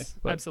should say.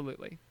 But,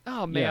 absolutely.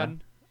 Oh,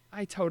 man.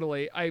 I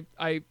totally...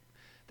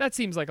 That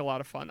seems like a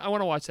lot of fun. I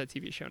want to watch that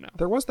TV show now.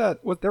 There was that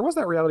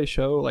reality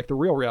show, like the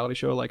real reality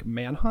show, like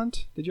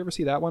Manhunt. Did you ever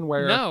see that one?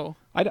 Where No.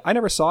 I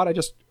never saw it. I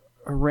just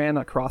ran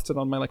across it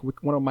on my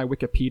one of my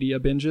Wikipedia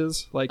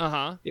binges. Like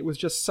it was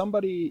just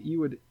somebody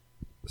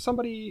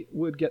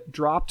would get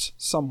dropped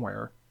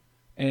somewhere,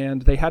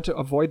 and they had to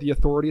avoid the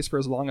authorities for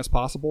as long as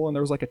possible. And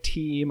there was like a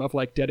team of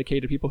like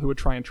dedicated people who would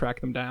try and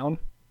track them down.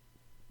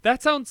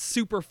 That sounds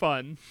super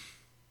fun.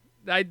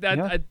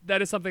 That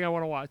is something I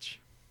want to watch.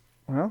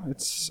 Well,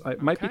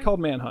 it might be called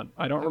Manhunt.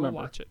 I don't remember.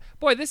 Watch it.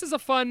 Boy, this is a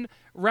fun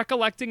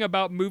recollecting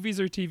about movies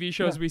or TV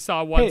shows we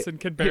saw once and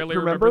can barely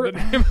remember the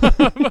name of.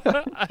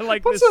 I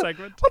like this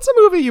segment. What's a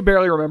movie you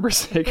barely remember,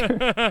 Saker?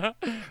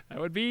 That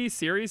would be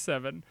Series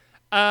 7.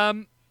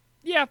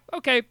 Yeah,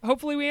 okay.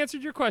 Hopefully we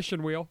answered your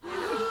question, Wheel.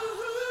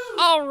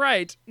 All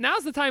right.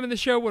 Now's the time in the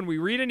show when we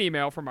read an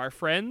email from our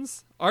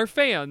friends, our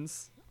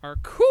fans, our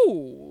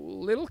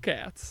cool little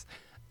cats.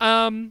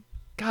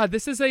 God,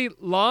 this is a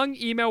long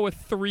email with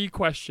 3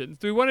 questions.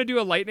 Do we want to do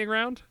a lightning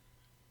round?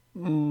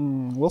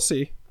 We'll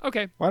see.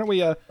 Okay. Why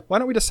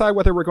don't we decide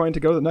whether we're going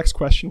to go to the next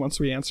question once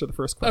we answer the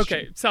first question?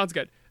 Okay, sounds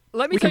good.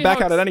 We can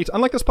back out at any time.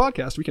 Unlike this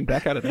podcast, we can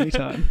back out at any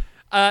time.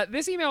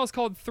 This email is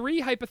called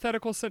 3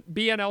 Hypothetical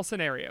BNL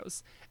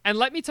Scenarios. And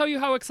let me tell you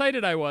how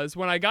excited I was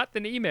when I got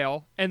the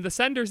email and the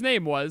sender's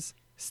name was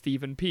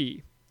Stephen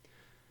P.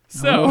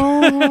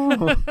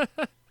 So,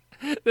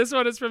 this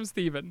one is from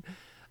Stephen.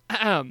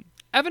 Evan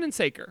and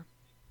Saker.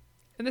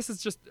 And this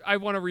is just, I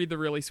want to read the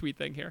really sweet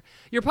thing here.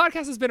 Your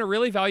podcast has been a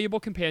really valuable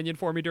companion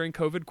for me during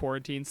COVID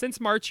quarantine. Since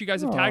March, you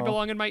guys have tagged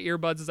along in my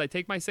earbuds as I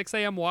take my 6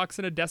 a.m. walks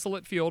in a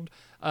desolate field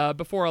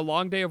before a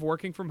long day of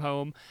working from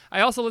home.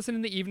 I also listen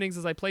in the evenings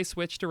as I play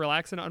Switch to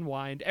relax and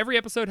unwind. Every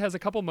episode has a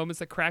couple moments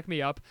that crack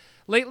me up.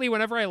 Lately,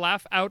 whenever I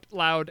laugh out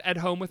loud at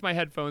home with my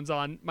headphones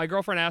on, my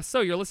girlfriend asks, "So,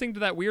 you're listening to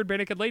that weird Bare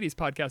Naked Ladies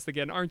podcast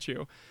again, aren't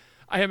you?"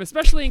 I am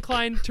especially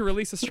inclined to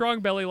release a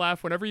strong belly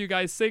laugh whenever you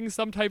guys sing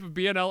some type of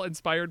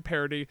BNL-inspired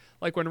parody,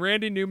 like when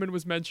Randy Newman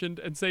was mentioned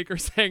and Saker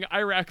sang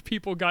Iraq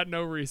People Got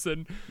No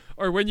Reason,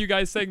 or when you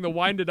guys sang the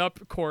Wind It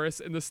Up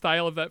chorus in the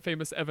style of that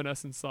famous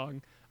Evanescence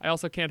song. I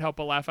also can't help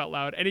but laugh out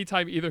loud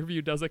anytime either of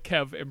you does a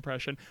Kev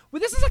impression.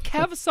 Well, this is a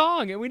Kev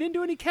song, and we didn't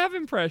do any Kev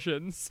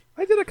impressions.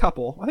 I did a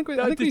couple. I think we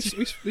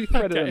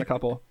threaded in a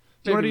couple.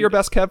 Do you want to do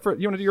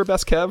your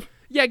best Kev?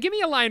 Yeah, give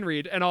me a line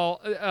read, and I'll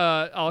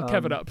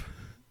Kev it up.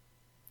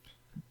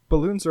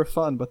 Balloons are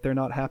fun, but they're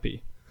not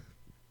happy.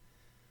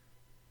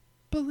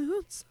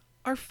 Balloons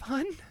are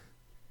fun,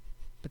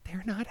 but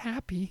they're not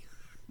happy.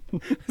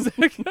 Is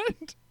that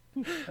good?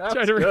 That's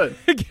Try to good.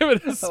 Give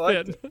it a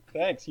spin.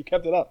 Thanks, you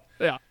kept it up.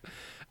 Yeah.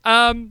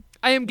 I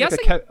am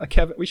guessing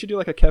we should do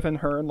like a Kevin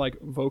Hearn like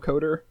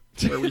vocoder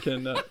where we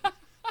can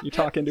you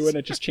talk into it and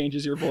it just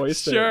changes your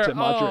voice to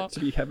moderate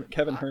to be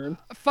Kevin Hearn.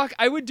 Fuck,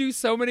 I would do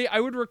so many. I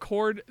would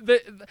record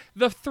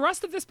the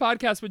thrust of this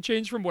podcast would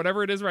change from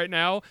whatever it is right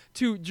now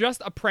to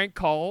just a prank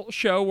call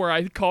show where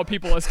I call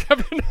people as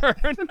Kevin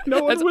Hearn.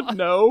 No one would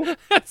know.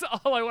 That's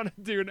all I want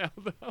to do now,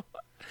 though.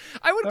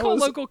 I would call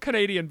local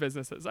Canadian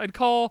businesses. I'd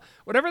call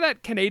whatever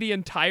that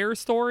Canadian tire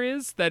store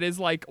is that is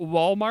like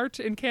Walmart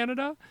in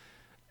Canada.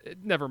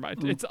 Never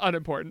mind. It's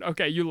unimportant.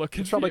 Okay, you look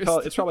confused.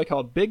 It's probably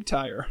called Big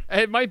Tire.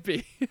 It might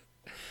be.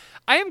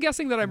 I am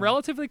guessing that I'm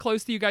relatively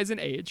close to you guys in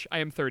age. I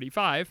am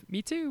 35.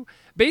 Me too.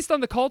 Based on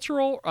the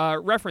cultural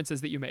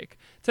references that you make.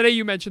 Today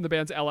you mentioned the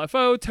bands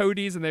LFO,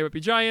 Toadies, and They Would Be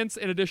Giants,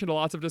 in addition to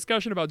lots of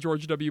discussion about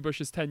George W.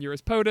 Bush's tenure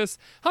as POTUS,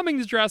 humming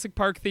the Jurassic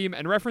Park theme,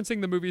 and referencing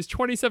the movies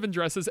 27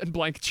 Dresses and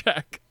Blank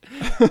Check.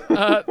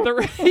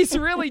 He's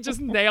really just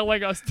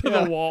nailing us to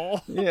the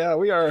wall. Yeah,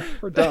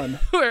 we're done.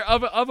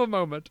 of a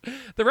moment.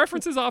 The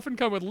references often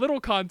come with little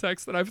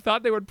context, and I've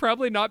thought they would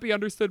probably not be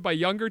understood by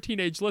younger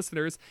teenage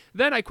listeners.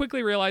 Then I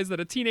quickly realized that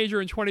a teenager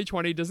in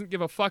 2020 doesn't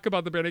give a fuck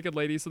about the Bare Naked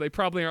Ladies, so they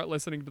probably aren't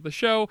listening to the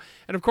show.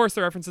 And of course,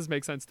 the references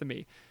make sense to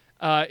me.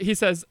 He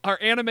says, our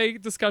anime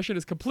discussion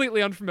is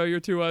completely unfamiliar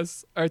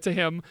to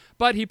him,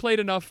 but he played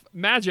enough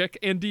Magic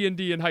and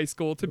D&D in high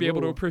school to be able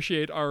to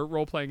appreciate our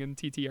role-playing and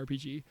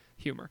TTRPG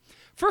humor.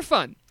 For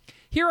fun,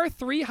 here are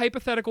 3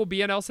 hypothetical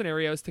BNL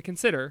scenarios to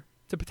consider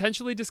to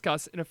potentially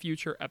discuss in a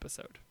future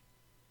episode.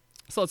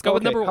 So let's go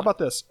with number 1. How about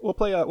this? We'll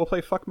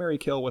play Fuck, Marry,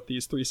 Kill with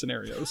these 3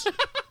 scenarios.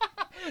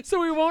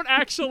 So we won't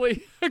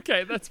actually...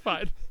 Okay, that's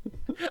fine.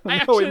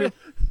 I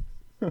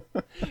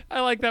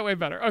like that way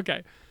better.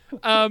 Okay.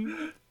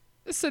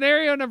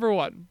 Scenario number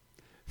 1.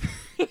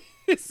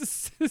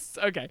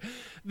 Okay.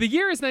 The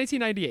year is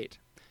 1998.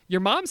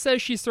 Your mom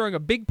says she's throwing a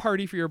big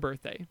party for your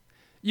birthday.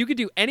 You could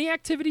do any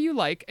activity you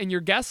like, and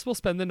your guests will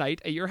spend the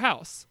night at your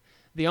house.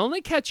 The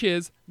only catch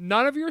is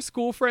none of your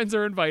school friends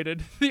are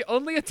invited. The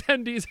only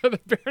attendees are the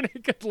bare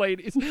naked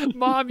ladies.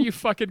 Mom, you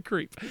fucking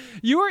creep.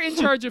 You are in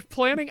charge of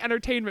planning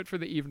entertainment for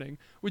the evening.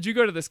 Would you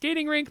go to the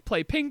skating rink,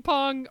 play ping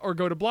pong, or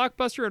go to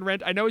Blockbuster and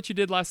rent? I know what you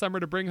did last summer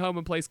to bring home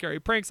and play scary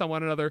pranks on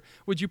one another.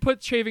 Would you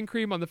put shaving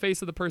cream on the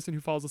face of the person who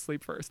falls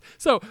asleep first?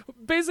 So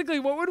basically,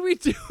 what would we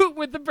do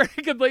with the bare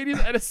naked ladies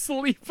at a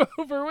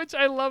sleepover? Which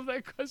I love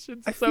that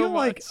question so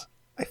much.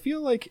 I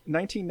feel like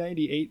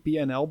 1998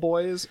 BNL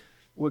boys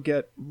would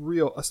get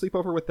a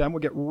sleepover with them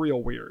would get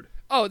real weird.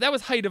 Oh, that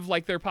was height of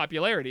like their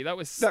popularity. That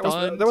was that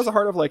was a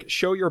heart of like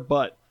show your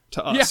butt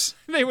to us.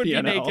 Yeah, they would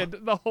BNL. be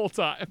naked the whole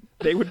time.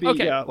 They would be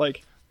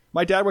like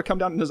my dad would come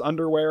down in his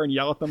underwear and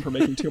yell at them for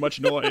making too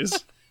much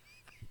noise.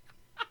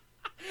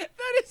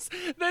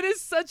 That is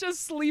such a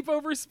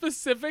sleepover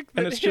specific.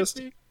 And it's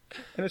just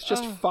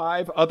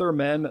 5 other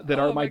men that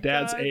are my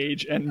dad's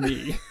age and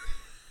me.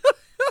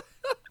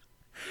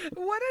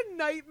 What a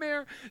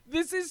nightmare.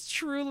 This is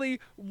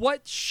truly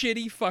what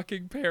shitty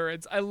fucking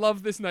parents. I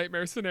love this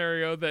nightmare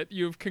scenario that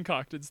you've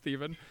concocted,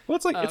 Stephen. Well,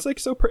 it's like it's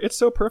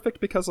so perfect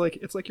because like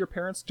it's like your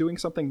parents doing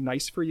something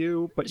nice for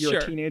you, but you're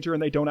a teenager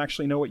and they don't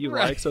actually know what you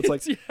like. So it's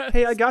like, yes.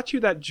 Hey, I got you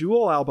that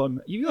Jewel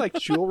album. You like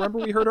Jewel? Remember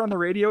we heard her on the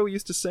radio? We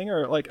used to sing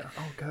her. Like,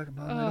 oh god,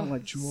 Mom, I don't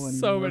like Jewel anymore.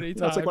 So many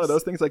times. It's like one of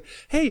those things. Like,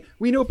 hey,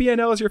 we know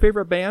BNL is your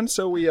favorite band,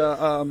 so we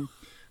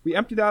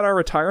emptied out our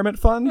retirement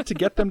fund to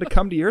get them to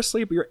come to your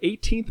your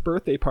 18th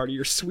birthday party,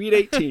 your sweet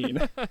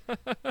 18.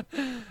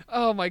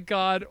 Oh my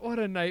God, what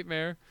a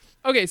nightmare.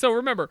 Okay, so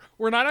remember,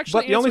 we're not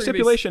actually. But the only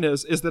stipulation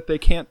is that they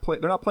can't play.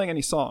 They're not playing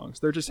any songs.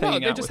 They're just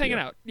hanging out. They're just hanging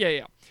out.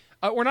 Yeah.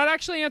 We're not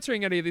actually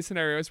answering any of these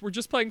scenarios. We're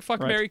just playing Fuck,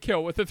 Marry,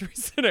 Kill with the 3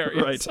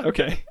 scenarios. Right.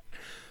 Okay.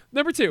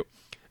 Number 2.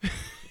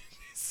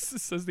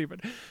 So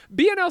stupid.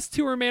 BNL's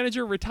tour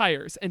manager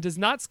retires and does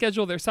not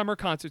schedule their summer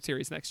concert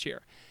series next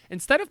year.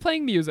 Instead of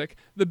playing music,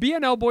 the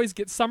BNL boys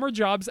get summer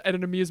jobs at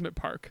an amusement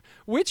park.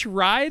 Which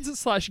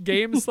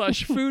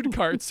rides/games/food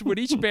carts would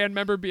each band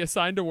member be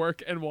assigned to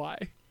work and why?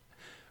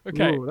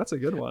 Okay. Ooh, that's a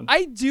good one.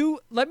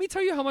 Let me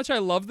tell you how much I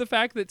love the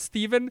fact that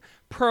Steven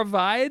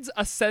provides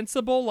a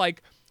sensible,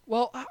 like,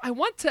 well, I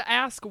want to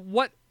ask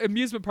what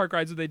amusement park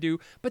rides would they do,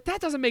 but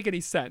that doesn't make any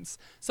sense.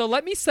 So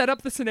let me set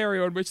up the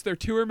scenario in which their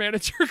tour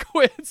manager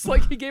quits.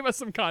 Like, he gave us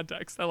some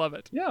context. I love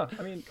it. Yeah,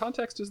 I mean,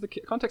 context is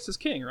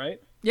king, right?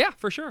 Yeah,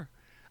 for sure.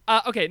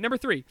 Okay, number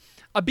 3.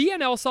 A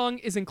BNL song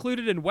is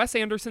included in Wes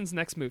Anderson's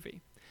next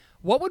movie.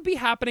 What would be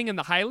happening in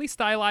the highly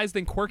stylized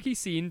and quirky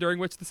scene during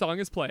which the song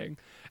is playing?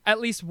 At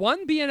least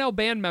one BNL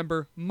band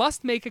member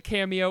must make a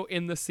cameo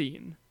in the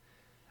scene.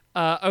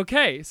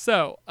 Okay,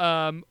 so...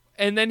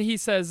 and then he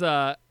says,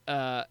 I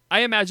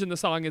imagine the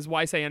song is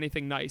Why Say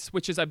Anything Nice,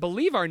 which is, I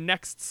believe, our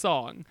next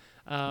song.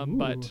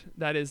 But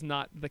that is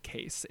not the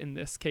case. In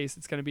this case,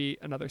 it's going to be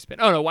another spin.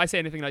 Oh, no, Why Say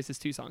Anything Nice is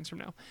 2 songs from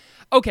now.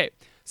 Okay,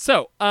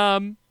 so,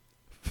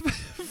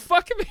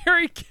 Fuck,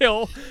 Marry,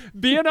 Kill,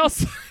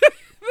 BNL...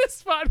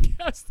 This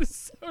podcast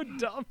is so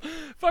dumb.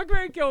 Fuck,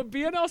 Marry, Kill,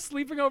 BNL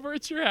sleeping over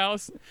at your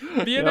house,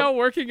 BNL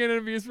working in an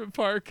amusement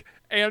park,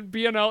 and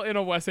BNL in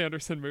a Wes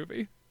Anderson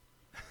movie.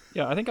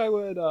 Yeah, I think I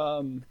would...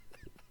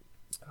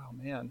 Oh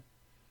man,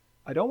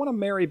 I don't want to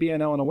marry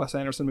BNL in a Wes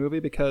Anderson movie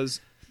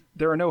because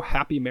there are no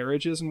happy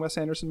marriages in Wes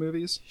Anderson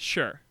movies.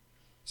 Sure.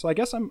 So I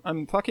guess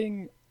I'm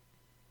fucking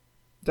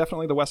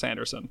definitely the Wes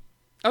Anderson.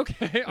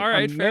 Okay, all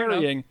right.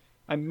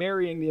 I'm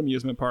marrying the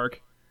amusement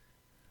park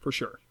for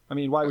sure. I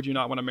mean, why would you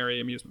not want to marry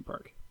an amusement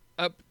park?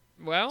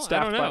 Well, I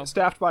don't know.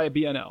 Staffed by a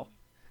BNL.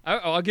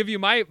 I'll give you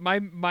my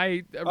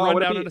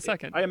rundown in a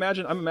second. I'm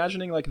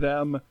imagining like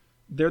them.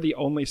 They're the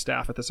only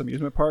staff at this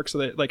amusement park, so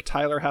that like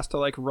Tyler has to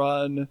like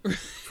run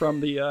from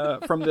the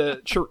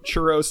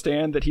churro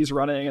stand that he's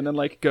running, and then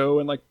like go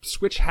and like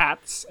switch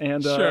hats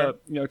and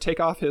take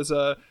off his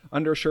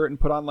undershirt and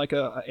put on like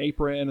a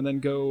apron, and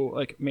then go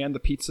like man the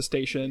pizza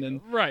station. And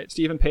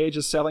Stephen Page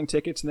is selling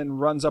tickets and then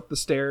runs up the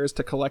stairs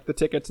to collect the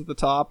tickets at the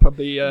top of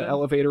the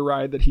elevator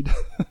ride that he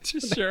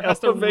does. Sure, has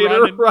to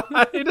run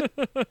ride.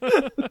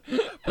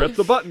 Press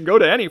the button, go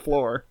to any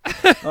floor.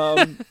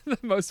 The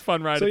most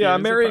fun ride. So yeah,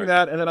 I'm marrying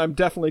that, and then I'm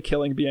definitely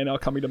killing BNL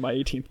coming to my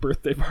 18th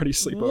birthday party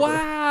sleepover.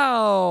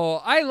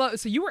 Wow,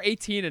 so you were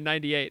 18 in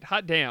 '98.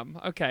 Hot damn.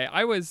 Okay,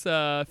 I was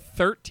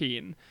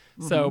 13.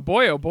 So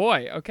boy, oh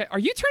boy. Okay, are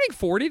you turning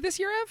 40 this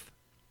year, Ev?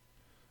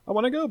 I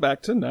want to go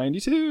back to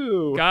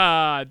 92.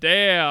 God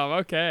damn.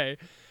 Okay.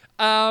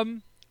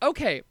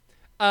 Okay.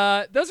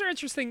 Those are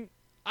interesting.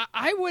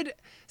 I would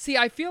see.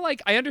 I feel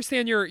like I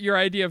understand your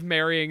idea of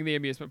marrying the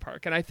amusement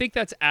park, and I think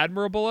that's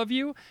admirable of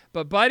you.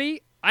 But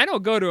buddy, I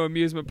don't go to an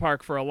amusement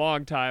park for a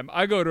long time.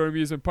 I go to an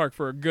amusement park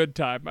for a good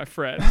time, my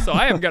friend. So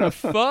I am gonna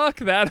fuck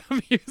that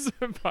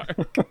amusement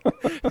park.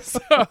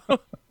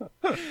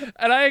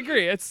 And I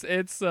agree. It's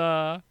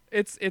good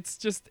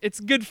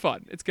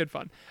fun. It's good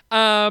fun.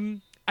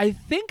 I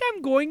think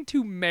I'm going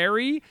to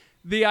marry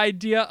the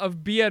idea of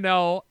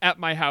BNL at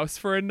my house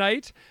for a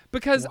night,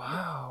 because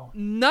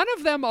none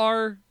of them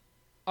are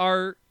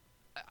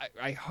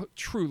I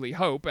truly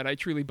hope, and I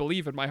truly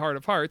believe in my heart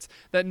of hearts,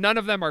 that none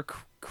of them are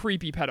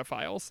creepy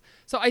pedophiles.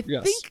 So I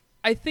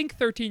think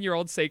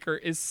 13-year-old Saker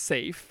is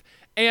safe,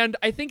 and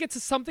I think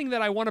it's something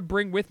that I want to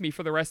bring with me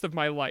for the rest of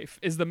my life,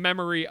 is the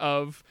memory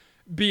of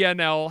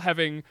BNL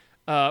having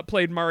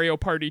played Mario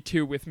Party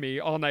 2 with me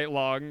all night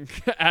long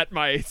at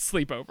my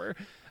sleepover.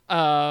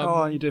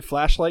 And you did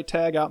flashlight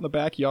tag out in the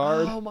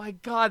backyard. Oh my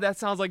God, that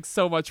sounds like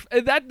so much.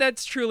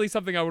 That's truly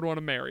something I would want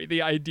to marry,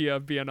 the idea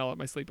of BNL at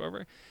my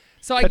sleepover.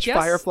 So Catch I guess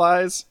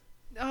fireflies.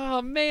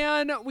 Oh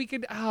man, we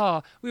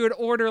would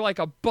order like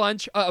a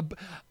bunch.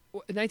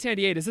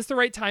 1998. Is this the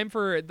right time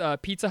for the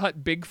Pizza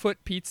Hut Bigfoot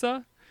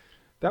pizza?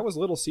 That was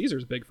Little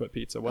Caesars Bigfoot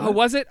pizza, wasn't it? Oh,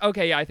 was it?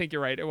 Okay, yeah, I think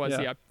you're right. It was,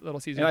 yeah Little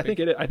Caesars. And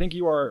I think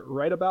you are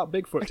right about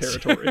Bigfoot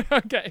territory.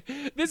 Okay,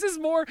 this is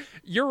more.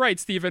 You're right,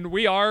 Stephen.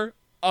 We are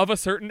of a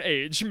certain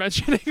age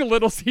mentioning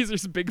Little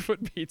Caesars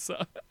Bigfoot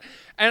pizza,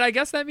 and I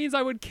guess that means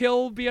I would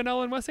kill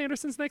BNL in Wes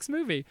Anderson's next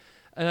movie.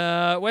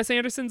 Wes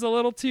Anderson's a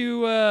little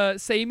too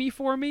samey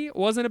for me.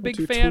 Wasn't a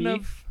big fan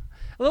of.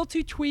 A little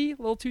too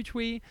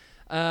twee.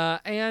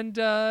 And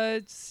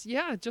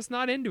just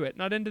not into it.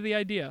 Not into the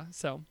idea.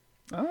 So.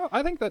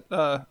 I think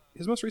that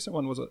his most recent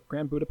one was a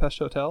Grand Budapest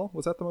Hotel.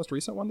 Was that the most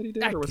recent one that he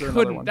did, or was there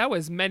another one? That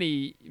was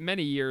many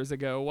years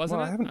ago,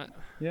 wasn't it?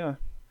 Yeah,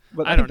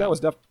 but I think that was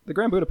the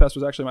Grand Budapest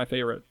was actually my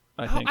favorite.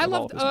 I think of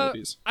all of his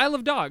movies. I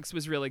Love Dogs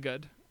was really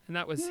good, and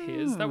that was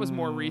his. That was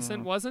more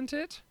recent, wasn't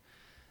it?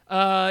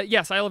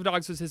 Yes, I Love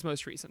Dogs was his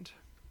most recent.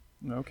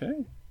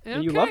 Okay.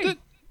 And you loved it?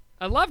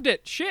 I loved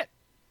it. Shit.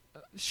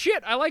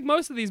 I like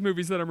most of these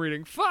movies that I'm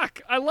reading.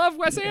 Fuck. I love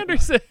Wes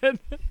Anderson.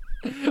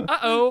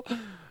 Uh-oh.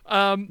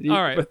 All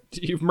right. But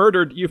you've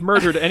murdered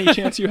any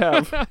chance you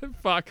have.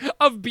 Fuck.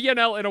 Of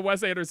BNL in a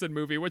Wes Anderson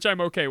movie, which I'm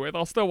okay with.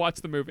 I'll still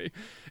watch the movie.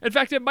 In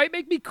fact, it might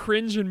make me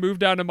cringe and move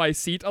down to my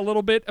seat a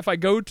little bit if I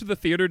go to the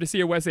theater to see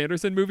a Wes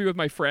Anderson movie with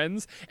my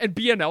friends and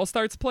BNL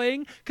starts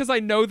playing, because I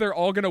know they're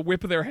all going to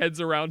whip their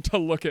heads around to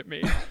look at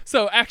me.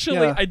 So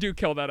actually, I do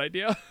kill that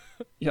idea.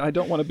 Yeah, I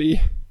don't want to.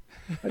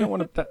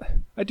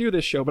 I do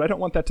this show, but I don't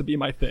want that to be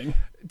my thing.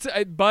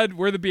 Bud,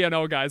 we're the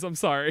BNL guys. I'm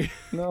sorry.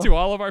 No. To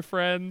all of our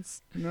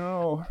friends.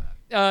 No.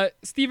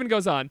 Stephen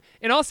goes on.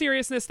 In all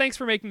seriousness, thanks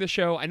for making the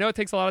show. I know it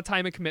takes a lot of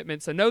time and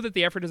commitment, so know that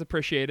the effort is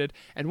appreciated.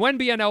 And when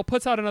BNL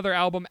puts out another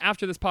album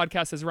after this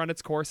podcast has run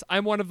its course,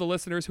 I'm one of the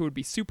listeners who would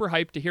be super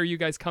hyped to hear you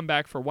guys come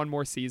back for one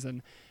more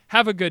season.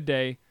 Have a good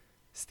day,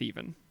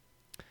 Stephen.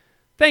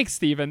 Thanks,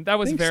 Stephen. That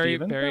was very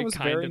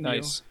kind of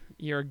nice.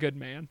 You. You're a good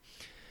man.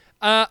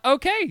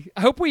 Okay.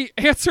 I hope we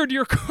answered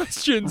your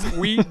questions.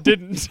 We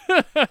didn't.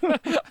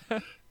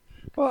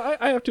 Well,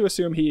 I have to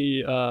assume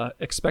he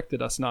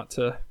expected us not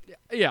to.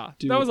 Yeah,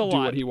 that was a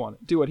lot.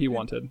 Do what he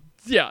wanted.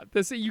 Yeah,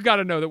 you got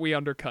to know that we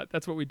undercut.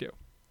 That's what we do.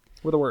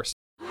 We're the worst.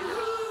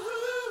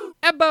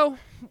 Ebbo,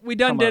 we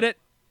did it.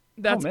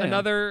 That's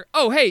another.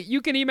 Oh, hey,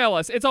 you can email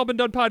us. It's all been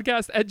done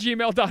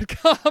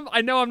podcast@gmail.com.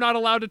 I know I'm not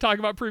allowed to talk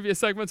about previous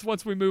segments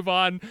once we move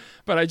on,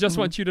 but I just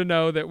want you to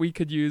know that we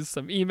could use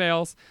some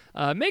emails.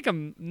 Make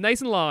them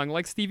nice and long,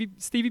 like Stevie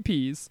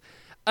P's.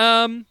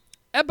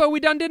 Ebbo, we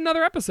did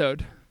another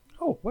episode.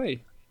 Oh,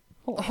 wait.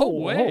 Oh,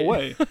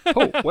 way. I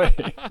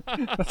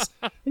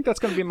think that's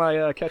going to be my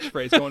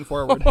catchphrase going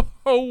forward.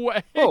 Oh,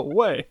 way. Oh,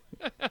 way.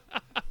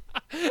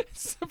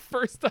 It's the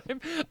first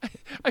time.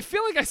 I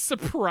feel like I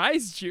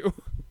surprised you.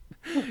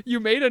 You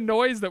made a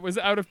noise that was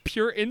out of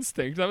pure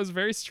instinct. That was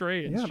very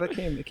strange. Yeah,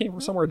 it came from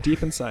somewhere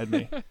deep inside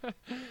me.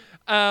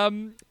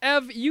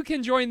 Ev, you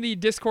can join the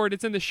Discord.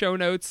 It's in the show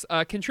notes.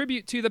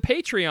 Contribute to the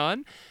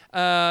Patreon.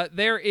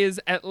 There is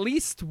at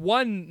least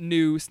one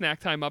new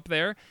snack time up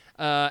there,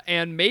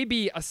 and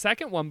maybe a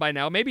second one by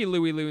now. Maybe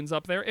Louie Loon's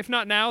up there. If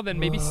not now, then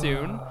maybe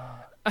soon.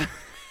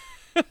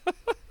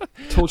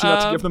 Told you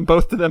not to give them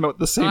both to them at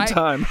the same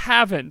time. I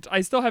haven't.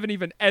 I still haven't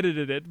even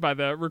edited it by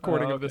the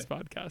recording of this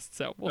podcast,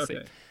 so we'll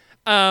see.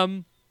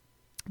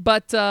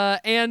 But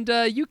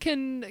you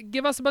can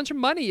give us a bunch of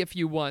money if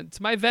you want.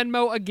 My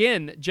Venmo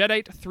again,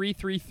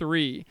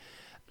 Jedi333.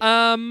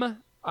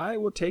 I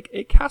will take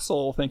a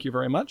castle, thank you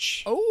very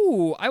much.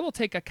 Oh, I will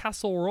take a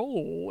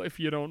casserole if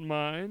you don't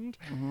mind.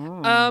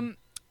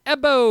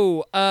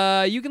 Ebbo,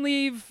 you can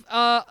leave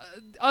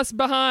us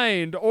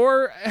behind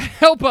or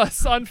help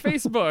us on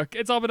Facebook.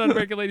 It's All Been Done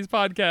Break It Ladies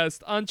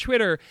Podcast. On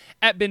Twitter,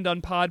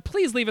 @BeenDonePod.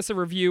 Please leave us a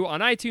review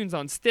on iTunes,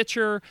 on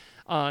Stitcher,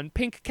 on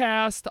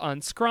Pinkcast, on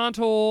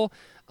Scrontle,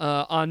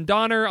 on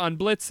Donner, on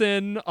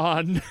Blitzen,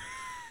 on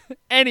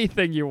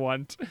anything you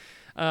want.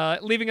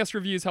 Leaving us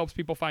reviews helps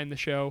people find the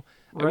show.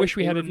 I wish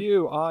we had a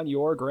review on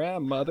your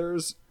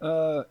grandmother's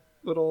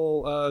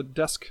little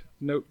desk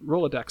note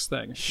Rolodex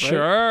thing. Right?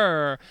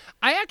 Sure.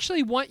 I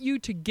actually want you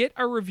to get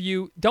a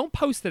review. Don't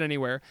post it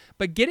anywhere,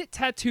 but get it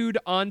tattooed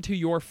onto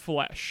your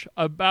flesh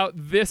about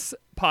this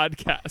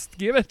podcast.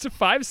 Give it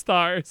 5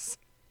 stars.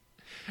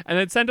 And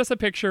then send us a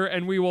picture,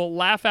 and we will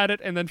laugh at it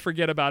and then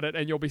forget about it,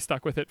 and you'll be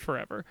stuck with it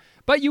forever.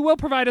 But you will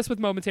provide us with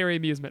momentary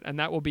amusement, and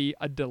that will be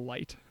a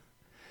delight.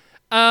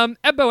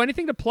 Ebbo,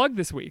 anything to plug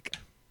this week?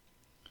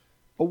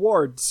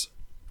 Awards.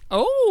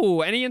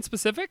 Oh, any in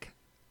specific?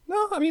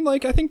 No, I mean,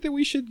 like, I think that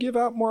we should give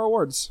out more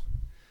awards.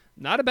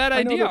 Not a bad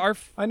idea.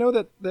 I know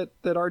that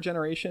our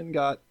generation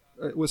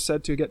was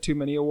said to get too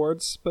many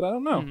awards, but I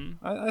don't know.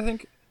 Mm-hmm. I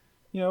think,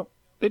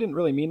 they didn't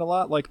really mean a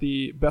lot. Like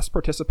the best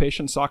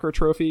participation soccer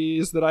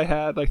trophies that I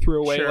had, like,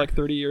 threw away like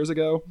 30 years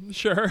ago.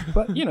 Sure.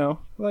 But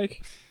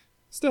like,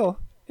 still,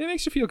 it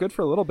makes you feel good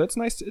for a little bit. It's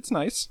nice. It's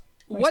nice.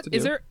 What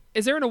is there?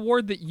 Is there an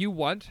award that you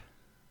want?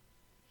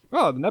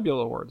 Oh, the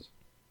Nebula Awards.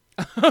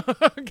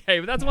 Okay,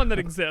 but that's one that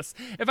exists.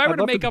 If I were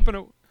to make up an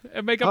award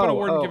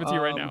and give it to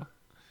you right now.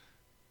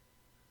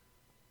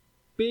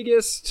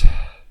 Biggest,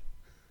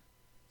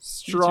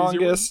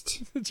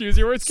 strongest, choose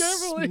your words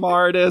carefully.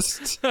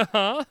 Smartest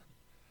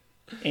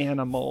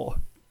animal.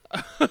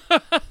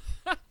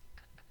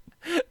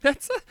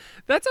 That's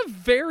a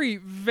very,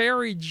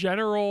 very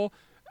general.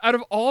 Out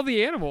of all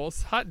the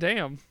animals, hot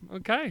damn.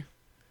 Okay.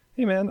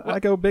 Hey man, I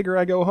go big or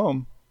I go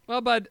home. Well,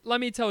 bud, let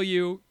me tell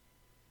you.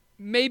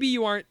 Maybe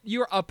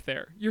you're up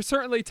there. You're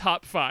certainly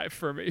top 5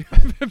 for me.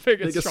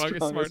 Biggest,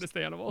 strongest, smartest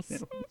animals.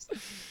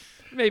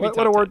 Maybe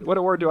what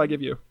award do I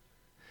give you?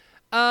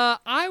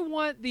 I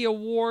want the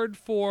award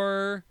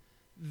for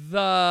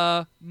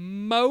the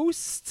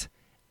most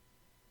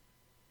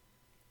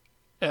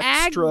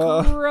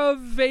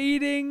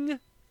aggravating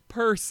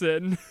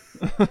person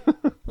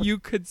you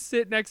could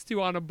sit next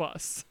to on a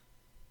bus.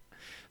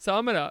 So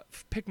I'm going to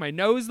pick my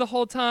nose the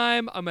whole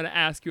time. I'm going to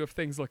ask you if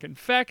things look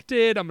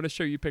infected. I'm going to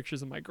show you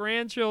pictures of my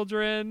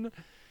grandchildren.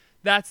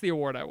 That's the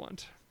award I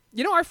want.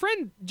 Our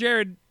friend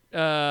Jared,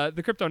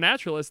 the crypto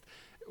naturalist,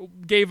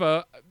 gave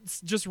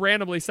just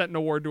randomly sent an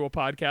award to a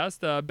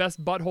podcast,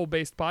 best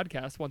butthole-based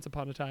podcast once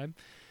upon a time.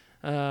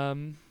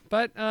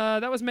 But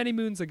that was many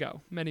moons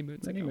ago. Many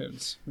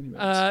moons.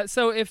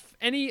 So if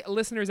any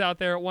listeners out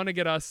there want to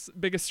get us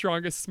biggest,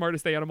 strongest,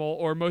 smartest animal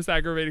or most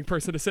aggravating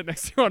person to sit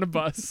next to on a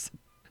bus,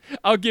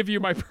 I'll give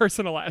you my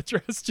personal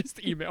address.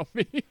 Just email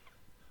me.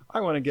 I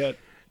want to get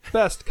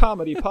best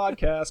comedy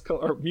podcast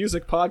or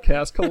music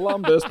podcast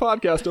Columbus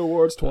Podcast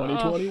Awards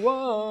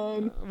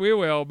 2021. We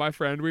will, my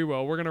friend. We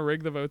will. We're going to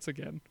rig the votes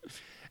again.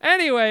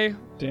 Anyway.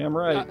 Damn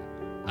right.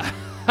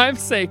 I'm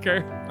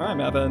Saker.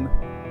 I'm Evan.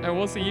 And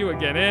we'll see you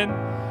again in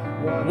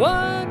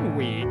 1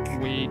 week.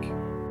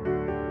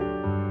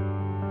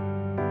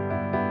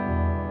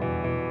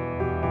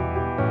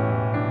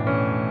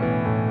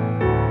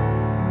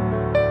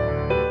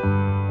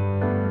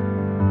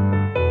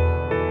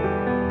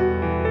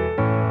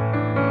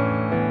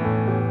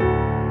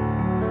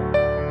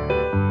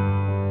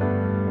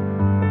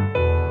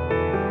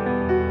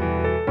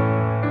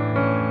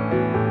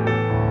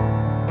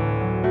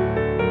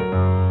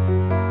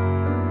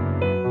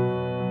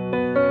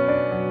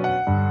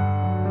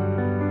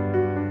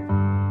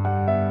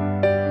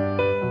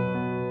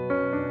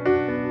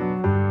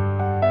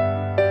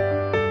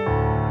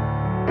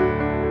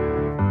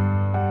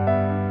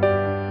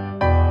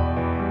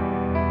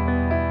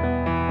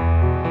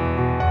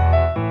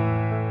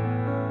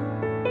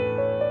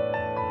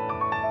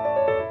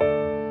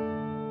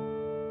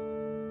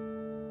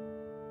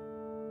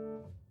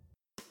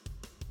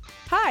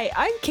 Hi,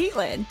 I'm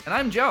Caitlin. And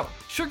I'm Joe.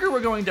 Sugar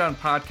We're Going Down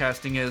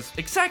podcasting is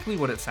exactly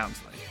what it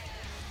sounds like.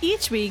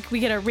 Each week, we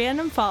get a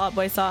random Fall Out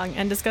Boy song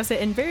and discuss it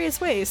in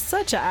various ways,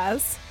 such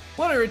as...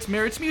 What are its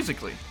merits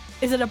musically?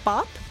 Is it a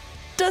bop?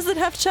 Does it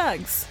have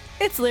chugs?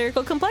 Its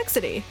lyrical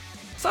complexity.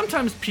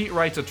 Sometimes Pete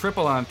writes a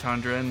triple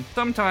entendre, and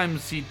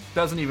sometimes he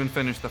doesn't even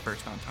finish the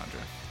first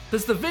entendre.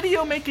 Does the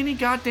video make any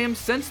goddamn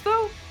sense,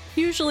 though?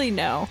 Usually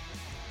no.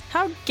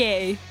 How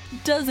gay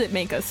does it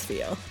make us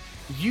feel?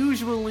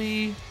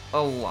 Usually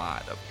a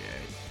lot of gay.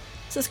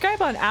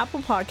 Subscribe on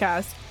Apple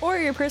Podcasts or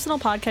your personal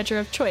podcatcher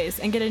of choice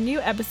and get a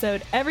new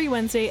episode every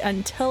Wednesday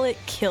until it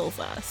kills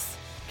us.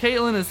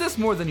 Caitlin, is this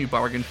more than you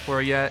bargained for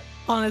yet?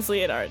 Honestly,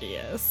 it already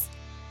is.